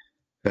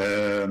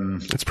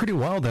 It's pretty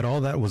wild that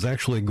all that was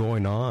actually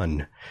going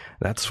on.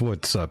 That's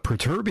what's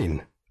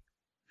perturbing.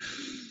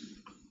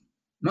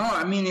 No,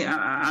 I mean,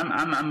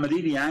 I'm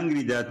really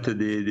angry that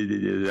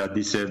that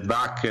this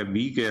Buck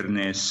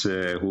Vigerness,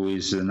 who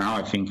is now,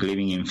 I think,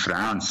 living in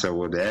France or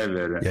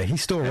whatever. Yeah,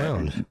 he's still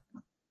around.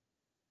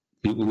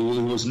 He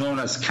was known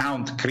as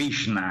Count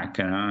Krishnak,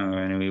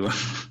 when we were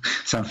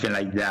something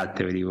like that.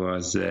 Where he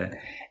was,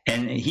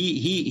 and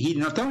he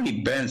not only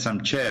burned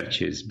some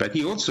churches, but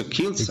he also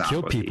killed somebody.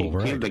 Killed people,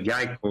 right? He killed a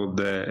guy called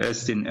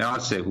Estin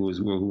Arce, who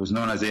was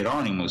known as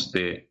Hieronymus,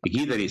 the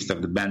guitarist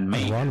of the band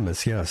Mayhem.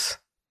 Hieronymus, yes.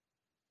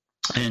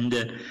 And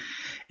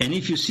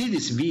if you see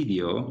this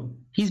video,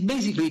 he's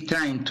basically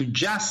trying to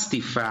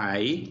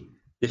justify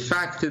the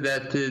fact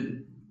that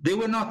they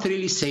were not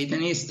really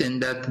Satanists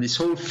and that this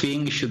whole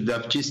thing should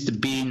have just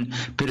been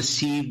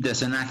perceived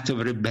as an act of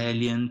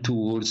rebellion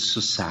towards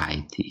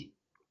society.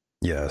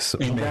 Yes,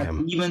 and that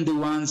even the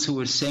ones who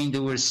were saying they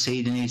were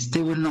Satanists,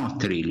 they were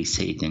not really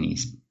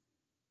Satanists.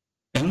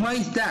 And why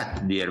is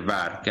that, dear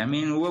Vark? I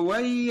mean,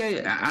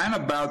 I'm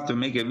about to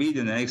make a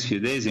video in the next few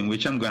days in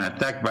which I'm going to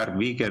attack Vark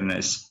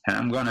Vigerness, and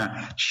I'm going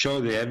to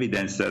show the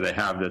evidence that I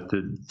have that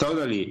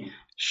totally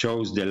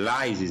shows the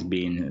lies he's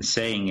been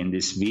saying in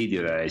this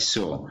video that I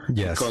saw.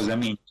 Yes. Because, I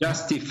mean,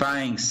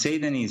 justifying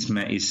Satanism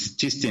is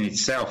just in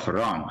itself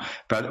wrong.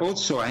 But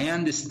also, I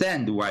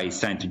understand why he's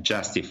trying to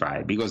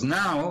justify. Because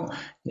now,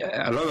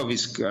 a lot of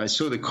I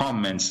saw the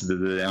comments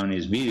on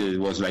his video. It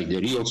was like,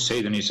 the real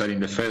Satanists are in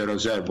the Federal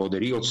Reserve, or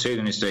the real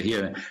Satanists are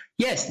here.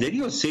 Yes, the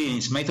real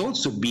Satanists might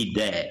also be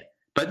there.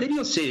 But the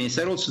real Satanists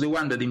are also the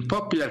one that in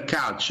popular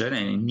culture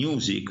and in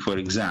music, for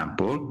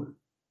example,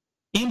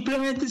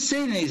 implemented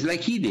Satanism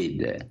like he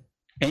did.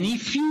 And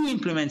if you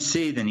implement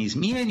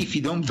Satanism, even if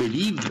you don't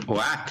believe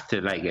or act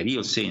like a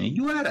real Satanist,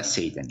 you are a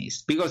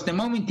Satanist. Because the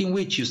moment in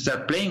which you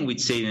start playing with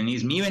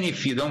Satanism, even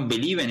if you don't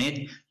believe in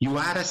it, you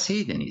are a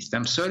Satanist.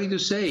 I'm sorry to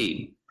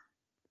say.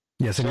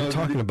 Yes, and you're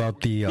talking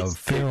about the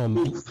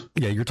film.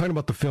 Yeah, you're talking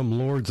about the film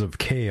Lords of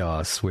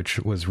Chaos, which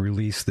was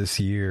released this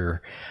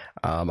year.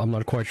 I'm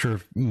not quite sure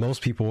if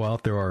most people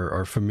out there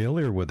are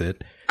familiar with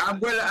it.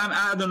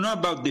 I don't know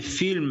about the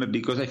film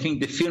because I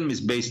think the film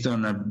is based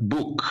on a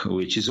book,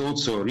 which is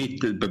also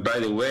written. But by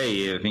the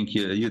way, I think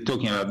you're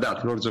talking about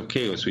that, Lords of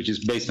Chaos, which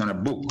is based on a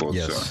book also.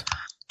 Yes.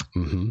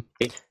 Mm-hmm.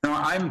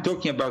 Now, I'm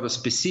talking about a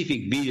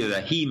specific video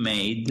that he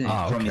made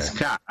from his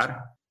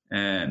car.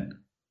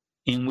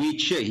 In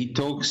which he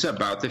talks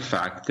about the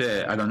fact,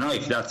 I don't know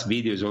if that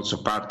video is also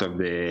part of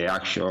the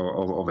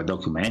actual of a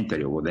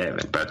documentary or whatever,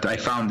 but I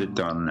found it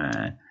on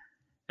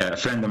a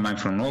friend of mine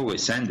from Norway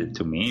sent it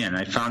to me, and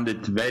I found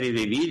it very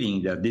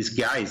revealing that this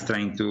guy is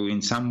trying to,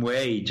 in some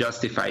way,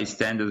 justify his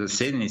stand as a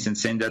Satanist and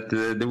saying that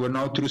there were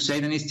no true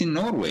Satanists in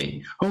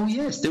Norway. Oh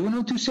yes, there were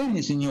no true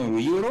Satanists in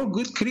Norway. You were all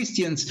good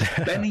Christians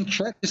burning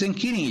churches and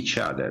killing each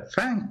other.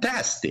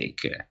 Fantastic.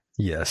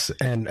 Yes,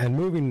 and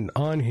moving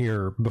on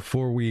here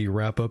before we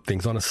wrap up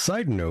things, on a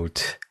side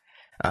note,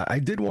 I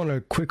did want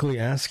to quickly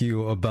ask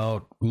you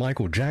about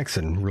Michael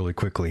Jackson really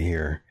quickly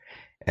here,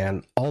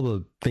 and all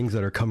the things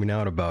that are coming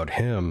out about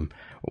him.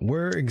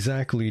 Where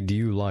exactly do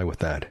you lie with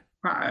that?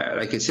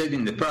 Like I said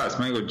in the past,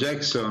 Michael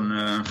Jackson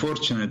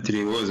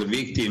unfortunately was a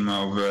victim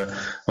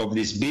of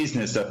this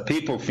business that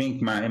people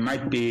think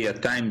might be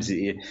at times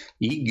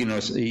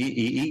innocent,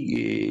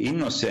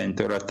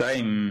 or at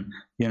times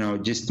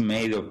just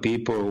made of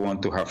people who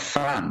want to have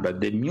fun.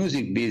 But the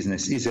music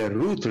business is a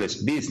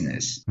ruthless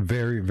business.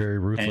 Very, very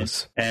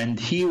ruthless. And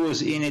he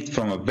was in it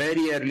from a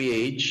very early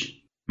age.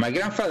 My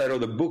grandfather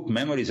wrote a book,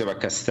 Memories of a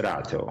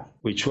Castrato,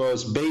 which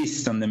was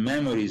based on the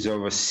memories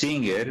of a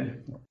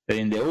singer that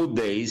in the old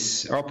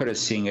days, opera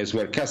singers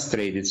were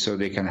castrated so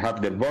they can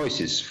have their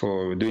voices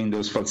for doing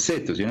those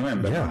falsettos. You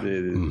remember? Yeah.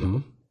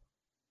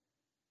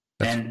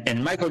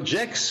 And Michael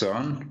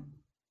Jackson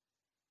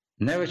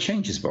never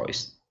changed his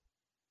voice.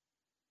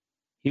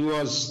 He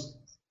was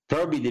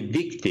probably the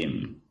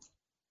victim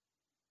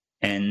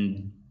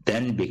and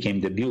then became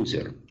the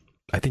abuser.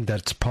 I think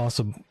that's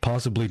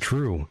possibly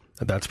true.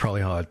 That's probably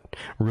how it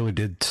really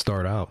did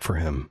start out for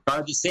him.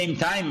 But at the same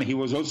time, he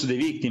was also the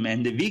victim,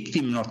 and the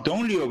victim not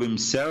only of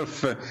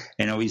himself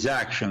and of his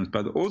actions,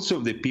 but also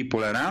of the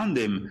people around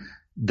him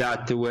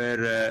that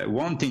were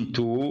wanting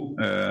to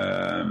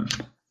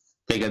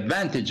take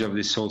advantage of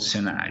this whole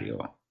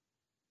scenario.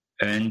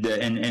 And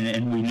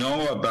we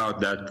know about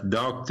that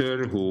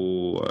doctor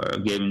who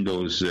gave him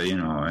those,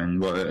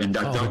 and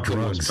that doctor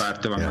was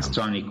part of a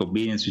Masonic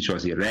obedience, which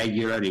was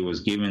irregular. He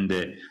was given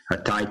a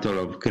title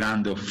of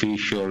Grand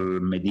Official,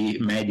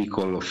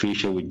 Medical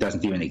Official, which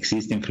doesn't even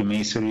exist in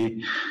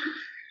Freemasonry.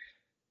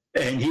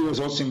 And he was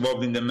also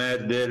involved in the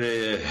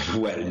murder,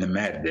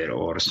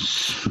 or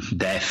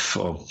death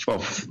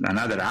of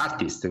another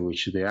artist,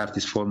 which the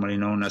artist formerly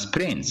known as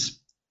Prince.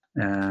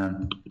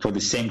 For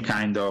the same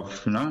kind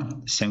of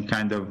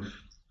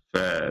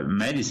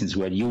medicines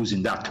were used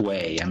in that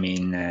way. I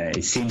mean,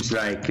 it seems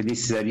like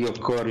this is a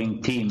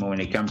recurring theme when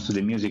it comes to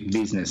the music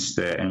business,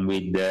 and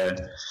with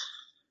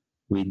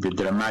the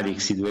dramatic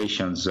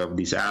situations of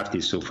these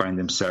artists who find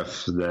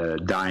themselves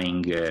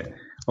dying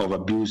of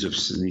abuse of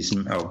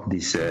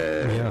this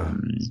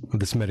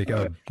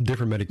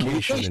different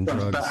medication and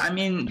drugs. But I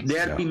mean, they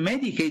are being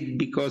medicated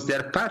because they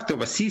are part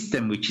of a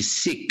system which is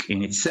sick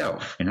in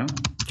itself.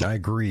 I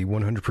agree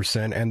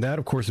 100%, and that,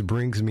 of course,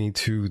 brings me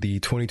to the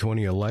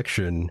 2020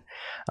 election.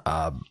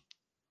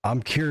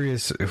 I'm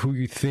curious who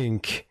you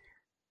think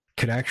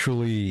could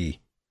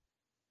actually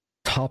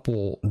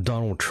topple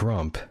Donald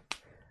Trump.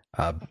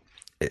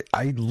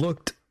 I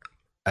looked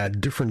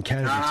at different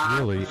candidates,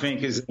 really. I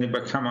think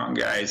but come on,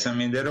 guys. I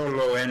mean, they're all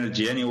low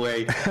energy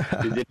anyway.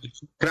 The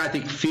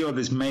Democratic field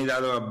is made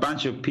out of a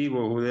bunch of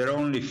people who their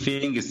only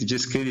thing is to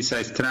just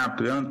criticize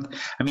Trump.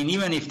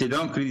 Even if they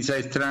don't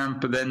criticize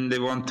Trump, then they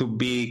want to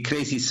be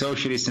crazy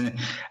socialists. And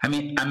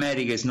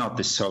America is not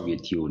the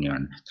Soviet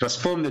Union.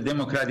 Transform the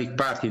Democratic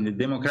Party in the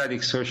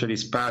Democratic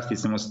Socialist Party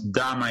is the most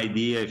dumb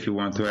idea if you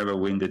want to ever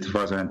win the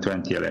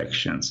 2020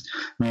 elections.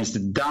 It's the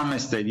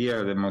dumbest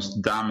idea, the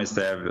most dumbest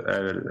I've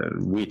ever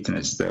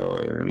witnessed.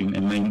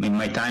 In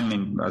my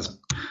time as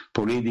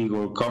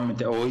political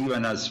commentator, or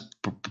even as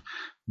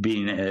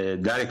being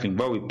directly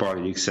involved with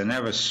politics, I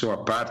never saw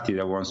a party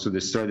that wants to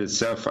destroy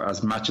itself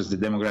as much as the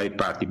Democratic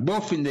Party,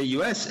 both in the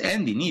US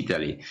and in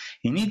Italy.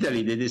 In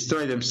Italy, they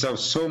destroyed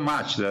themselves so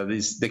much that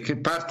the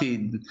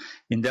party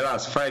in the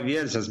last 5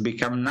 years has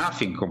become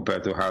nothing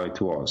compared to how it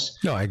was.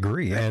 No, I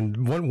agree.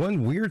 And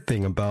one weird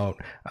thing about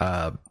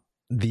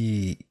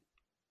the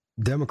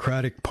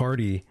Democratic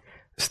Party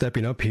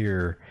stepping up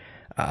here,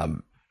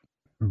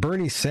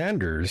 Bernie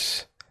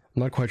Sanders,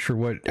 I'm not quite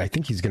sure I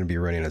think he's going to be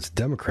running as a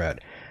Democrat.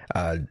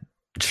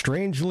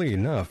 Strangely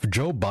enough,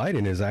 Joe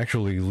Biden is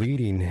actually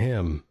leading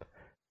him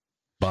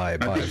by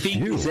a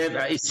few.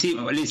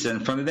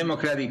 Listen, from the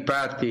Democratic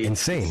Party,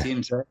 insane. It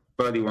seems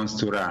everybody wants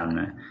to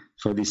run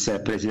for this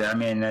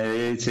president.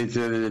 It's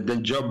the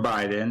Joe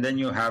Biden, and then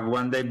you have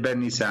one day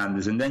Bernie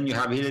Sanders, and then you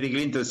have Hillary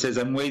Clinton says,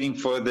 I'm waiting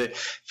for the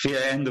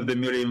end of the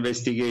Mueller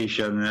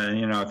investigation,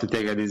 to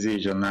take a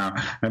decision now.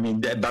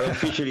 But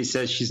officially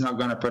says she's not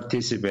going to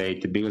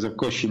participate because, of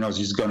course, she knows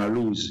she's going to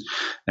lose.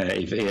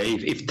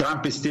 If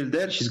Trump is still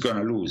there, she's going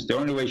to lose. The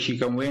only way she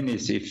can win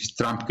is if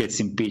Trump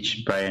gets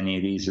impeached by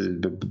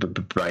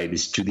by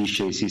this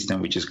judiciary system,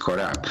 which is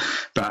corrupt.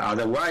 But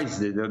otherwise,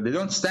 they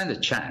don't stand a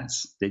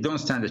chance. They don't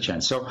stand a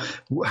chance. So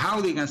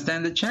how they can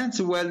stand a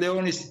chance? Well, they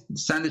only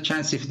stand a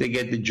chance if they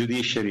get the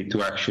judiciary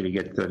to actually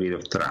get rid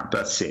of Trump.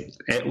 That's it.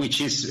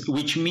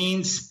 Which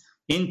means,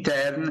 in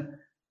turn,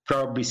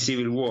 probably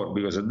civil war,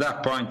 because at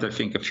that point, I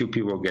think a few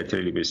people get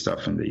really pissed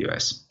off in the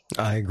U.S.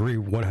 I agree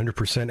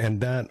 100%. And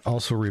that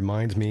also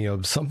reminds me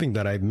of something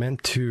that I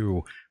meant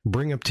to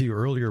bring up to you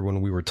earlier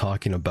when we were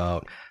talking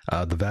about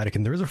the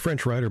Vatican. There's a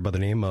French writer by the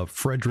name of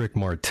Frédéric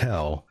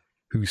Martel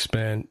who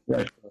spent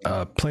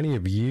plenty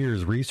of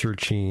years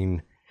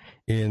researching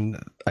in,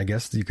 I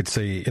guess you could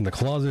say, in the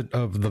closet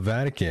of the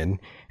Vatican.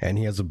 And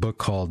he has a book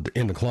called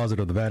In the Closet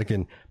of the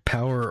Vatican,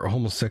 Power,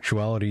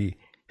 Homosexuality,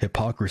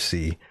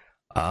 Hypocrisy.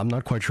 I'm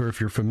not quite sure if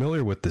you're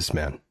familiar with this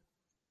man.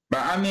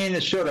 But I mean,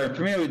 sure, I'm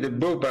familiar with the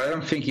book, but I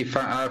don't think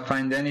I'll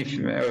find any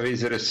of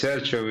his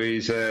research or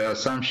his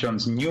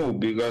assumptions new,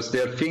 because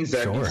there are things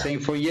that I've been saying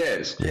for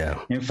years.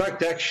 Yeah. In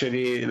fact,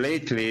 actually,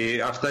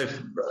 lately, after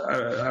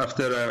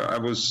I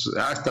was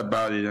asked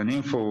about it on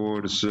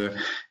Infowars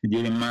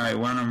during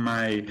one of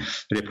my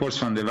reports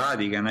from the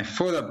Vatican, I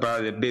thought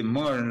about it a bit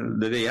more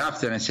the day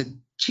after, and I said,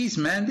 geez,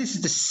 man, this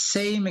is the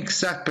same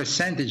exact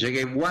percentage I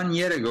gave 1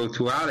 year ago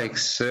to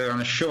Alex on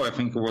a show, I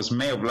think it was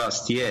May of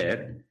last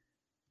year,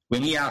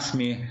 when he asked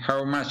me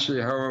how much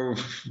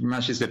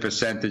is the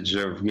percentage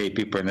of gay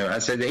people in the world. I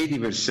said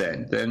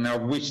 80%, and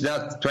of which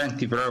that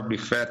 20, probably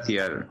 30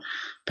 are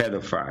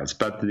pedophiles,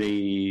 but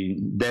they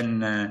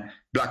then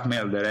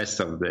blackmail the rest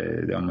of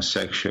the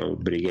homosexual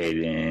brigade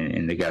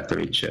in the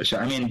Catholic Church.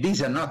 I mean,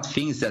 these are not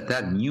things that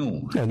are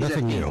new. Yeah,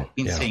 nothing new. I've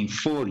been saying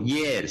 4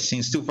 years,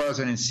 since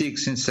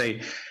 2006, since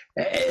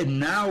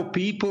now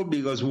people,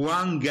 because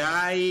one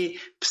guy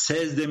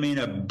says them in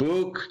a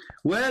book.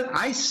 Well,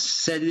 I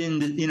said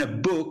it in a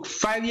book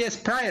 5 years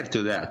prior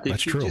to that.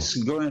 That's true.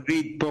 Just go and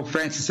read Pope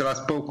Francis'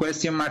 last Pope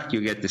question mark,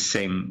 you get the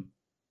same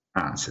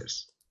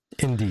answers.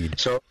 Indeed.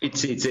 So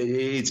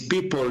it's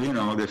people, you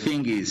know. The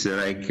thing is,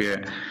 like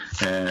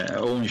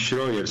Owen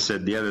Schroyer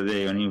said the other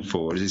day on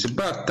Infowars, it's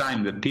about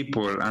time that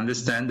people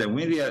understand that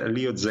when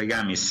Leo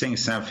Zagami is saying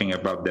something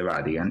about the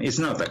Vatican, it's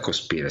not a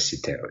conspiracy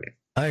theory.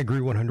 I agree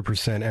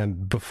 100%.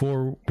 And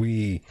before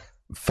we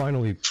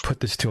finally put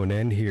this to an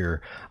end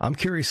here, I'm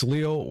curious,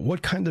 Leo,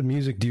 what kind of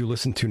music do you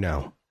listen to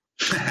now?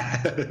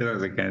 That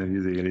was the kind of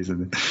music I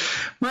listen to.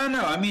 Well,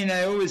 no, I mean,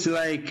 I always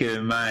like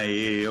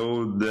my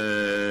old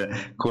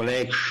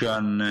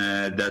collection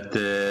that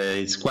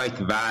is quite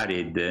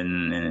varied,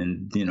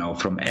 and you know,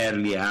 from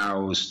early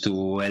house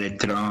to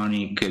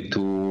electronic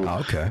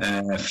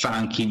to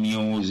funky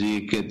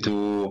music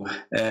to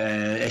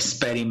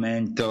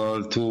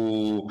experimental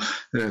to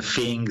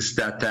things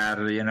that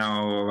are, you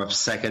know, of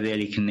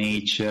psychedelic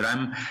nature.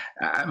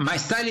 My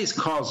style is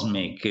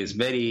cosmic. It's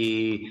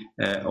very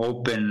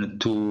open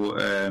to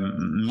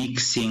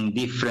mixing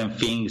different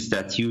things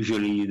that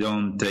usually you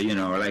don't, you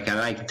know, like I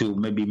like to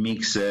maybe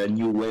mix a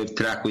new wave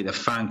track with a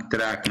funk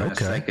track and a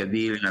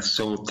psychedelic and a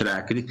soul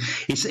track.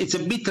 It's a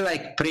bit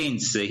like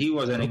Prince. He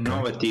was an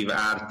innovative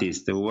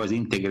artist who was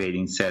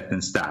integrating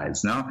certain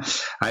styles. No,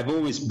 I've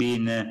always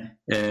been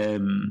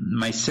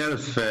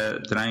myself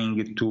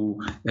trying to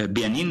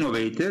be an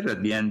innovator.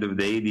 At the end of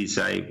the 80s,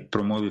 I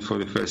promoted for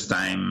the first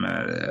time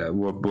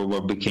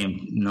what became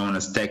known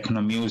as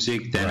techno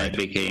music. Then I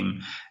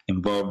became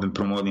involved in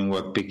promoting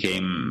what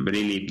became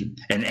really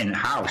and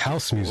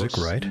house music,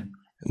 right?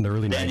 In the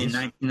early 90s. Then in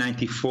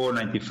 1994,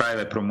 95,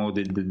 I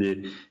promoted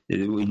in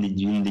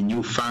the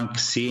new funk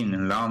scene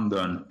in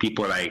London.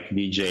 People like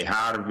DJ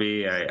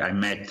Harvey. I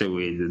met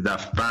with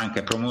Daft Punk.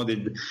 I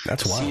promoted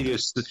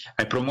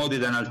I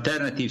promoted an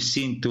alternative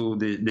scene to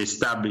the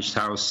established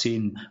house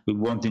scene. We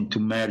wanted to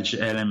merge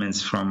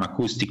elements from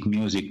acoustic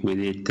music with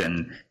it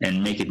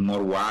and make it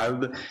more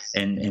wild,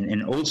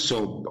 and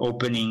also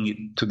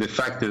opening to the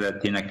fact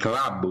that in a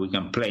club we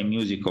can play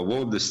music of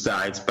all the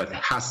styles, but it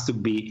has to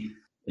be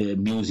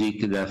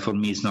music that for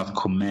me is not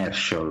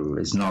commercial,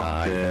 it's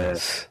not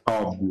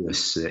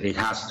obvious. It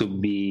has to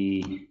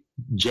be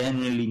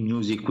generally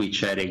music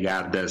which I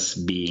regard as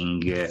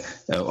being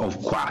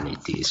of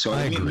quality. So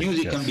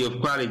music can be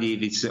of quality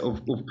if it's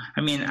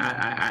I mean,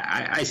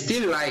 I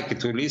still like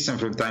to listen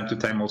from time to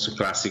time also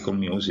classical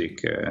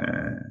music.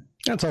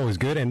 That's always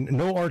good. And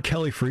no R.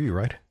 Kelly for you,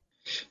 right?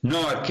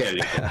 No R.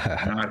 Kelly.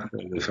 I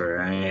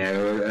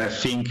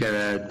think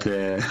that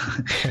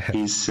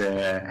his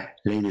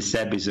latest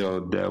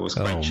episode was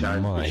quite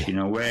childish in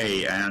a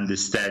way. I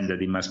understand that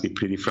he must be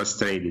pretty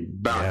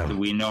frustrated, but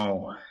we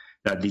know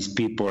that these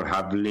people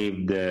have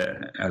lived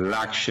a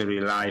luxury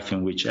life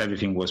in which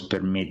everything was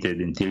permitted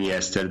until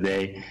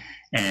yesterday,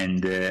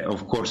 and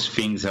of course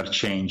things are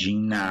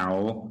changing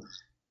now.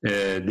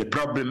 The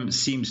problem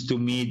seems to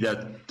me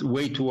that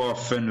way too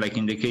often, like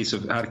in the case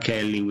of R.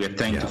 Kelly, we are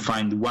trying to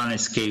find one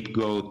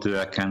scapegoat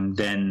that can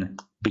then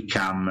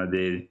become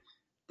the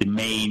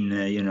main,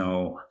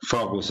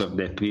 focus of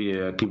the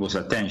people's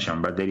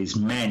attention. But there is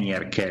many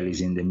R.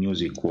 Kellys in the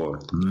music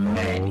world.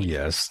 Many. Oh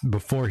yes.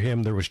 Before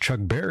him, there was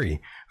Chuck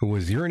Berry, who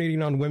was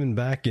urinating on women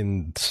back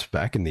in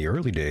the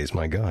early days.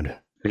 My God.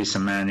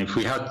 Listen, man, if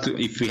we have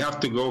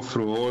to go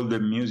through all the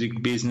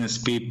music business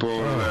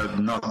people, I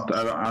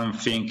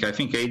think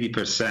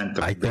 80% of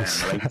them, like I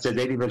said,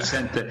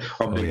 80%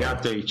 of the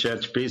Catholic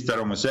Church priests are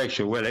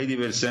homosexual. Well,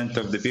 80%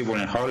 of the people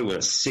in Hollywood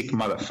are sick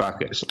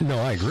motherfuckers. No,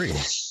 I agree.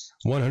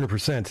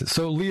 100%.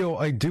 So, Leo,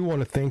 I do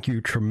want to thank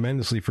you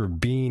tremendously for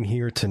being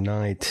here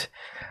tonight.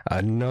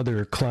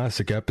 Another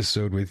classic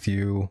episode with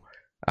you.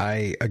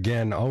 I,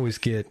 again, always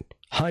get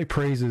high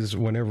praises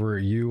whenever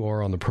you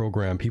are on the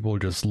program. People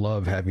just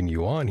love having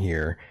you on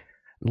here.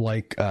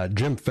 Like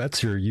Jim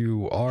Fetzer,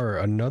 you are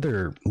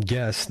another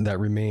guest that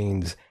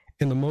remains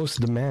in the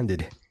most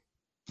demanded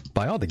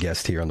by all the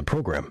guests here on the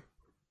program.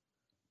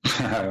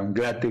 I'm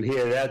glad to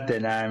hear that,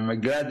 and I'm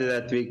glad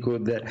that we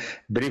could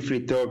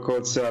briefly talk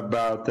also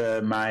about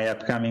my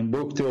upcoming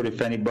book tour.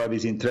 If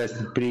anybody's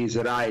interested, please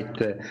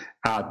write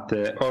at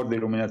Ordo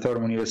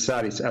Illuminatorum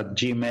Universalis at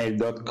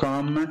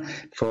gmail.com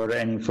for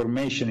any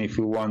information. If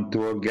you want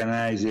to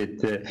organize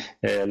it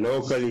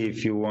locally,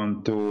 if you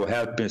want to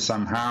help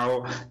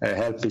somehow,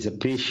 help is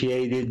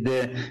appreciated.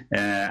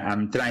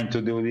 I'm trying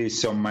to do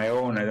this on my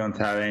own. I don't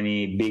have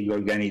any big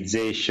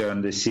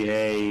organization, the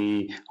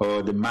CIA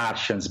or the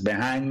Martians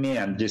behind me.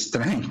 I'm just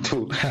trying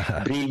to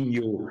bring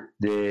you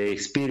the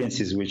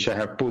experiences which I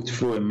have put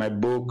through in my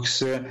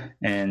books,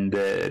 and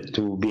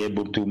to be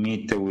able to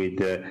meet with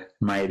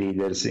my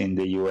readers in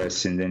the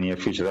US in the near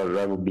future.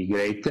 That would be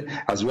great,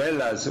 as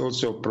well as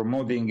also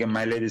promoting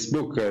my latest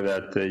book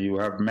that you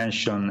have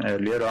mentioned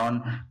earlier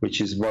on, which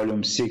is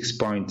volume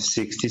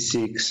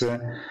 6.66,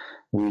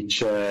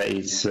 which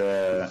is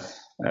a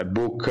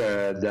book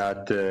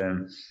that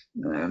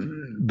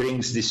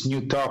brings this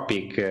new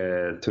topic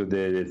to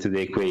the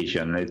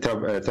equation, a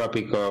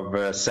topic of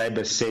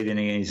cyber Satan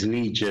and his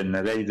legion,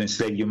 ready to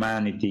enslave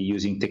humanity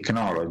using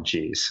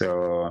technology.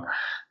 So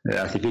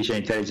artificial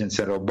intelligence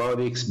and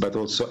robotics, but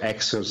also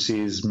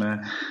exorcism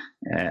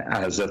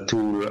as a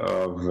tool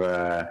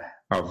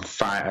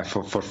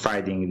for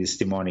fighting these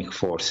demonic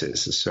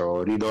forces.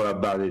 So read all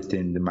about it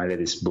in my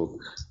latest book.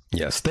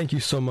 Yes, thank you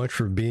so much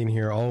for being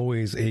here.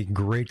 Always a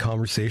great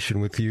conversation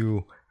with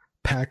you,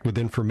 packed with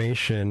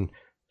information.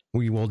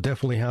 We will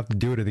definitely have to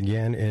do it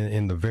again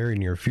in the very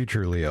near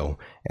future, Leo.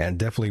 And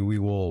definitely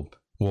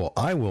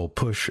I will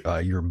push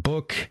your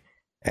book.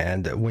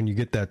 And when you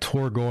get that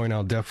tour going,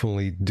 I'll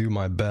definitely do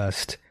my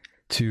best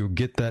to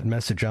get that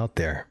message out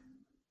there.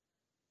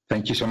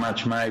 Thank you so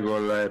much,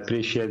 Michael. I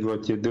appreciate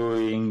what you're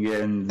doing,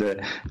 and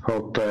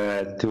hope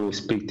to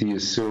speak to you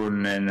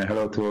soon. And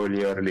hello to all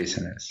your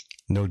listeners.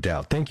 No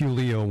doubt. Thank you,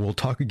 Leo. We'll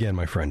talk again,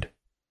 my friend.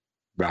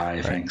 Bye.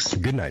 All thanks.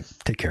 Right. Good night.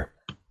 Take care.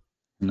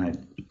 Good night.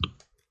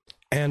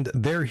 And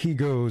there he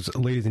goes,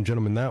 ladies and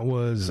gentlemen. That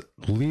was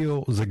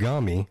Leo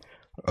Zagami,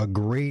 a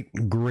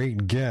great,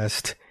 great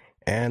guest.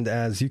 And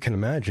as you can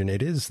imagine,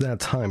 it is that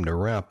time to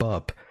wrap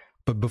up.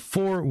 But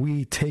before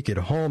we take it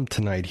home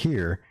tonight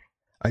here,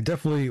 I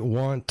definitely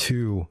want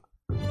to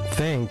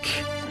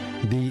thank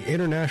the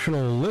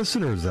international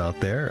listeners out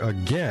there.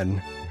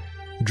 Again,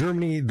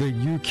 Germany, the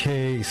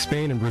UK,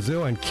 Spain, and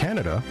Brazil, and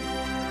Canada.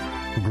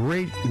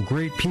 Great,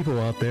 great people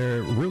out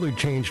there. Really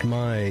changed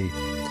my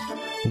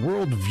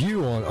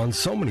worldview on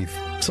so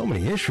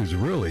many issues,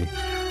 really.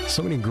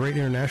 So many great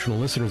international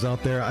listeners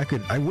out there.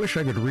 I wish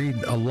I could read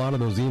a lot of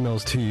those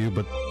emails to you,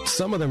 but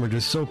some of them are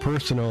just so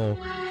personal.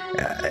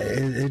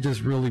 It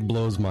just really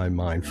blows my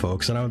mind,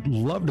 folks. And I would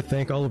love to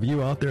thank all of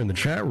you out there in the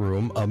chat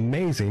room.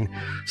 Amazing.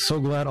 So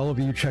glad all of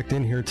you checked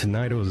in here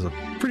tonight. It was a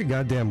pretty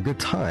goddamn good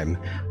time.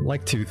 I'd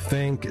like to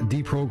thank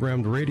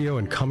Deprogrammed Radio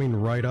and Coming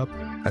Right Up,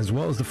 as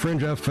well as the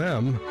Fringe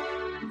FM.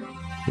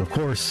 And of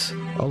course,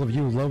 all of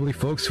you lovely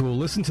folks who will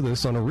listen to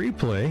this on a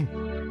replay.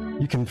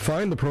 You can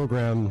find the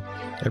program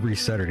every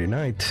Saturday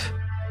night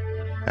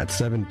at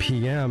 7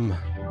 p.m.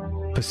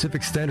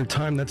 Pacific Standard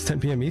Time. That's 10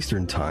 p.m.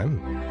 Eastern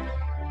Time.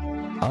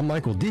 I'm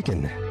Michael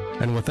Deacon,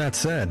 and with that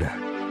said,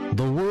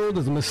 the world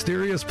is a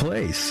mysterious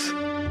place,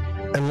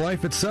 and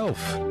life itself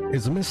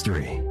is a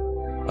mystery.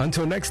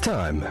 Until next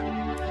time,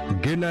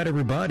 good night,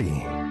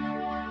 everybody.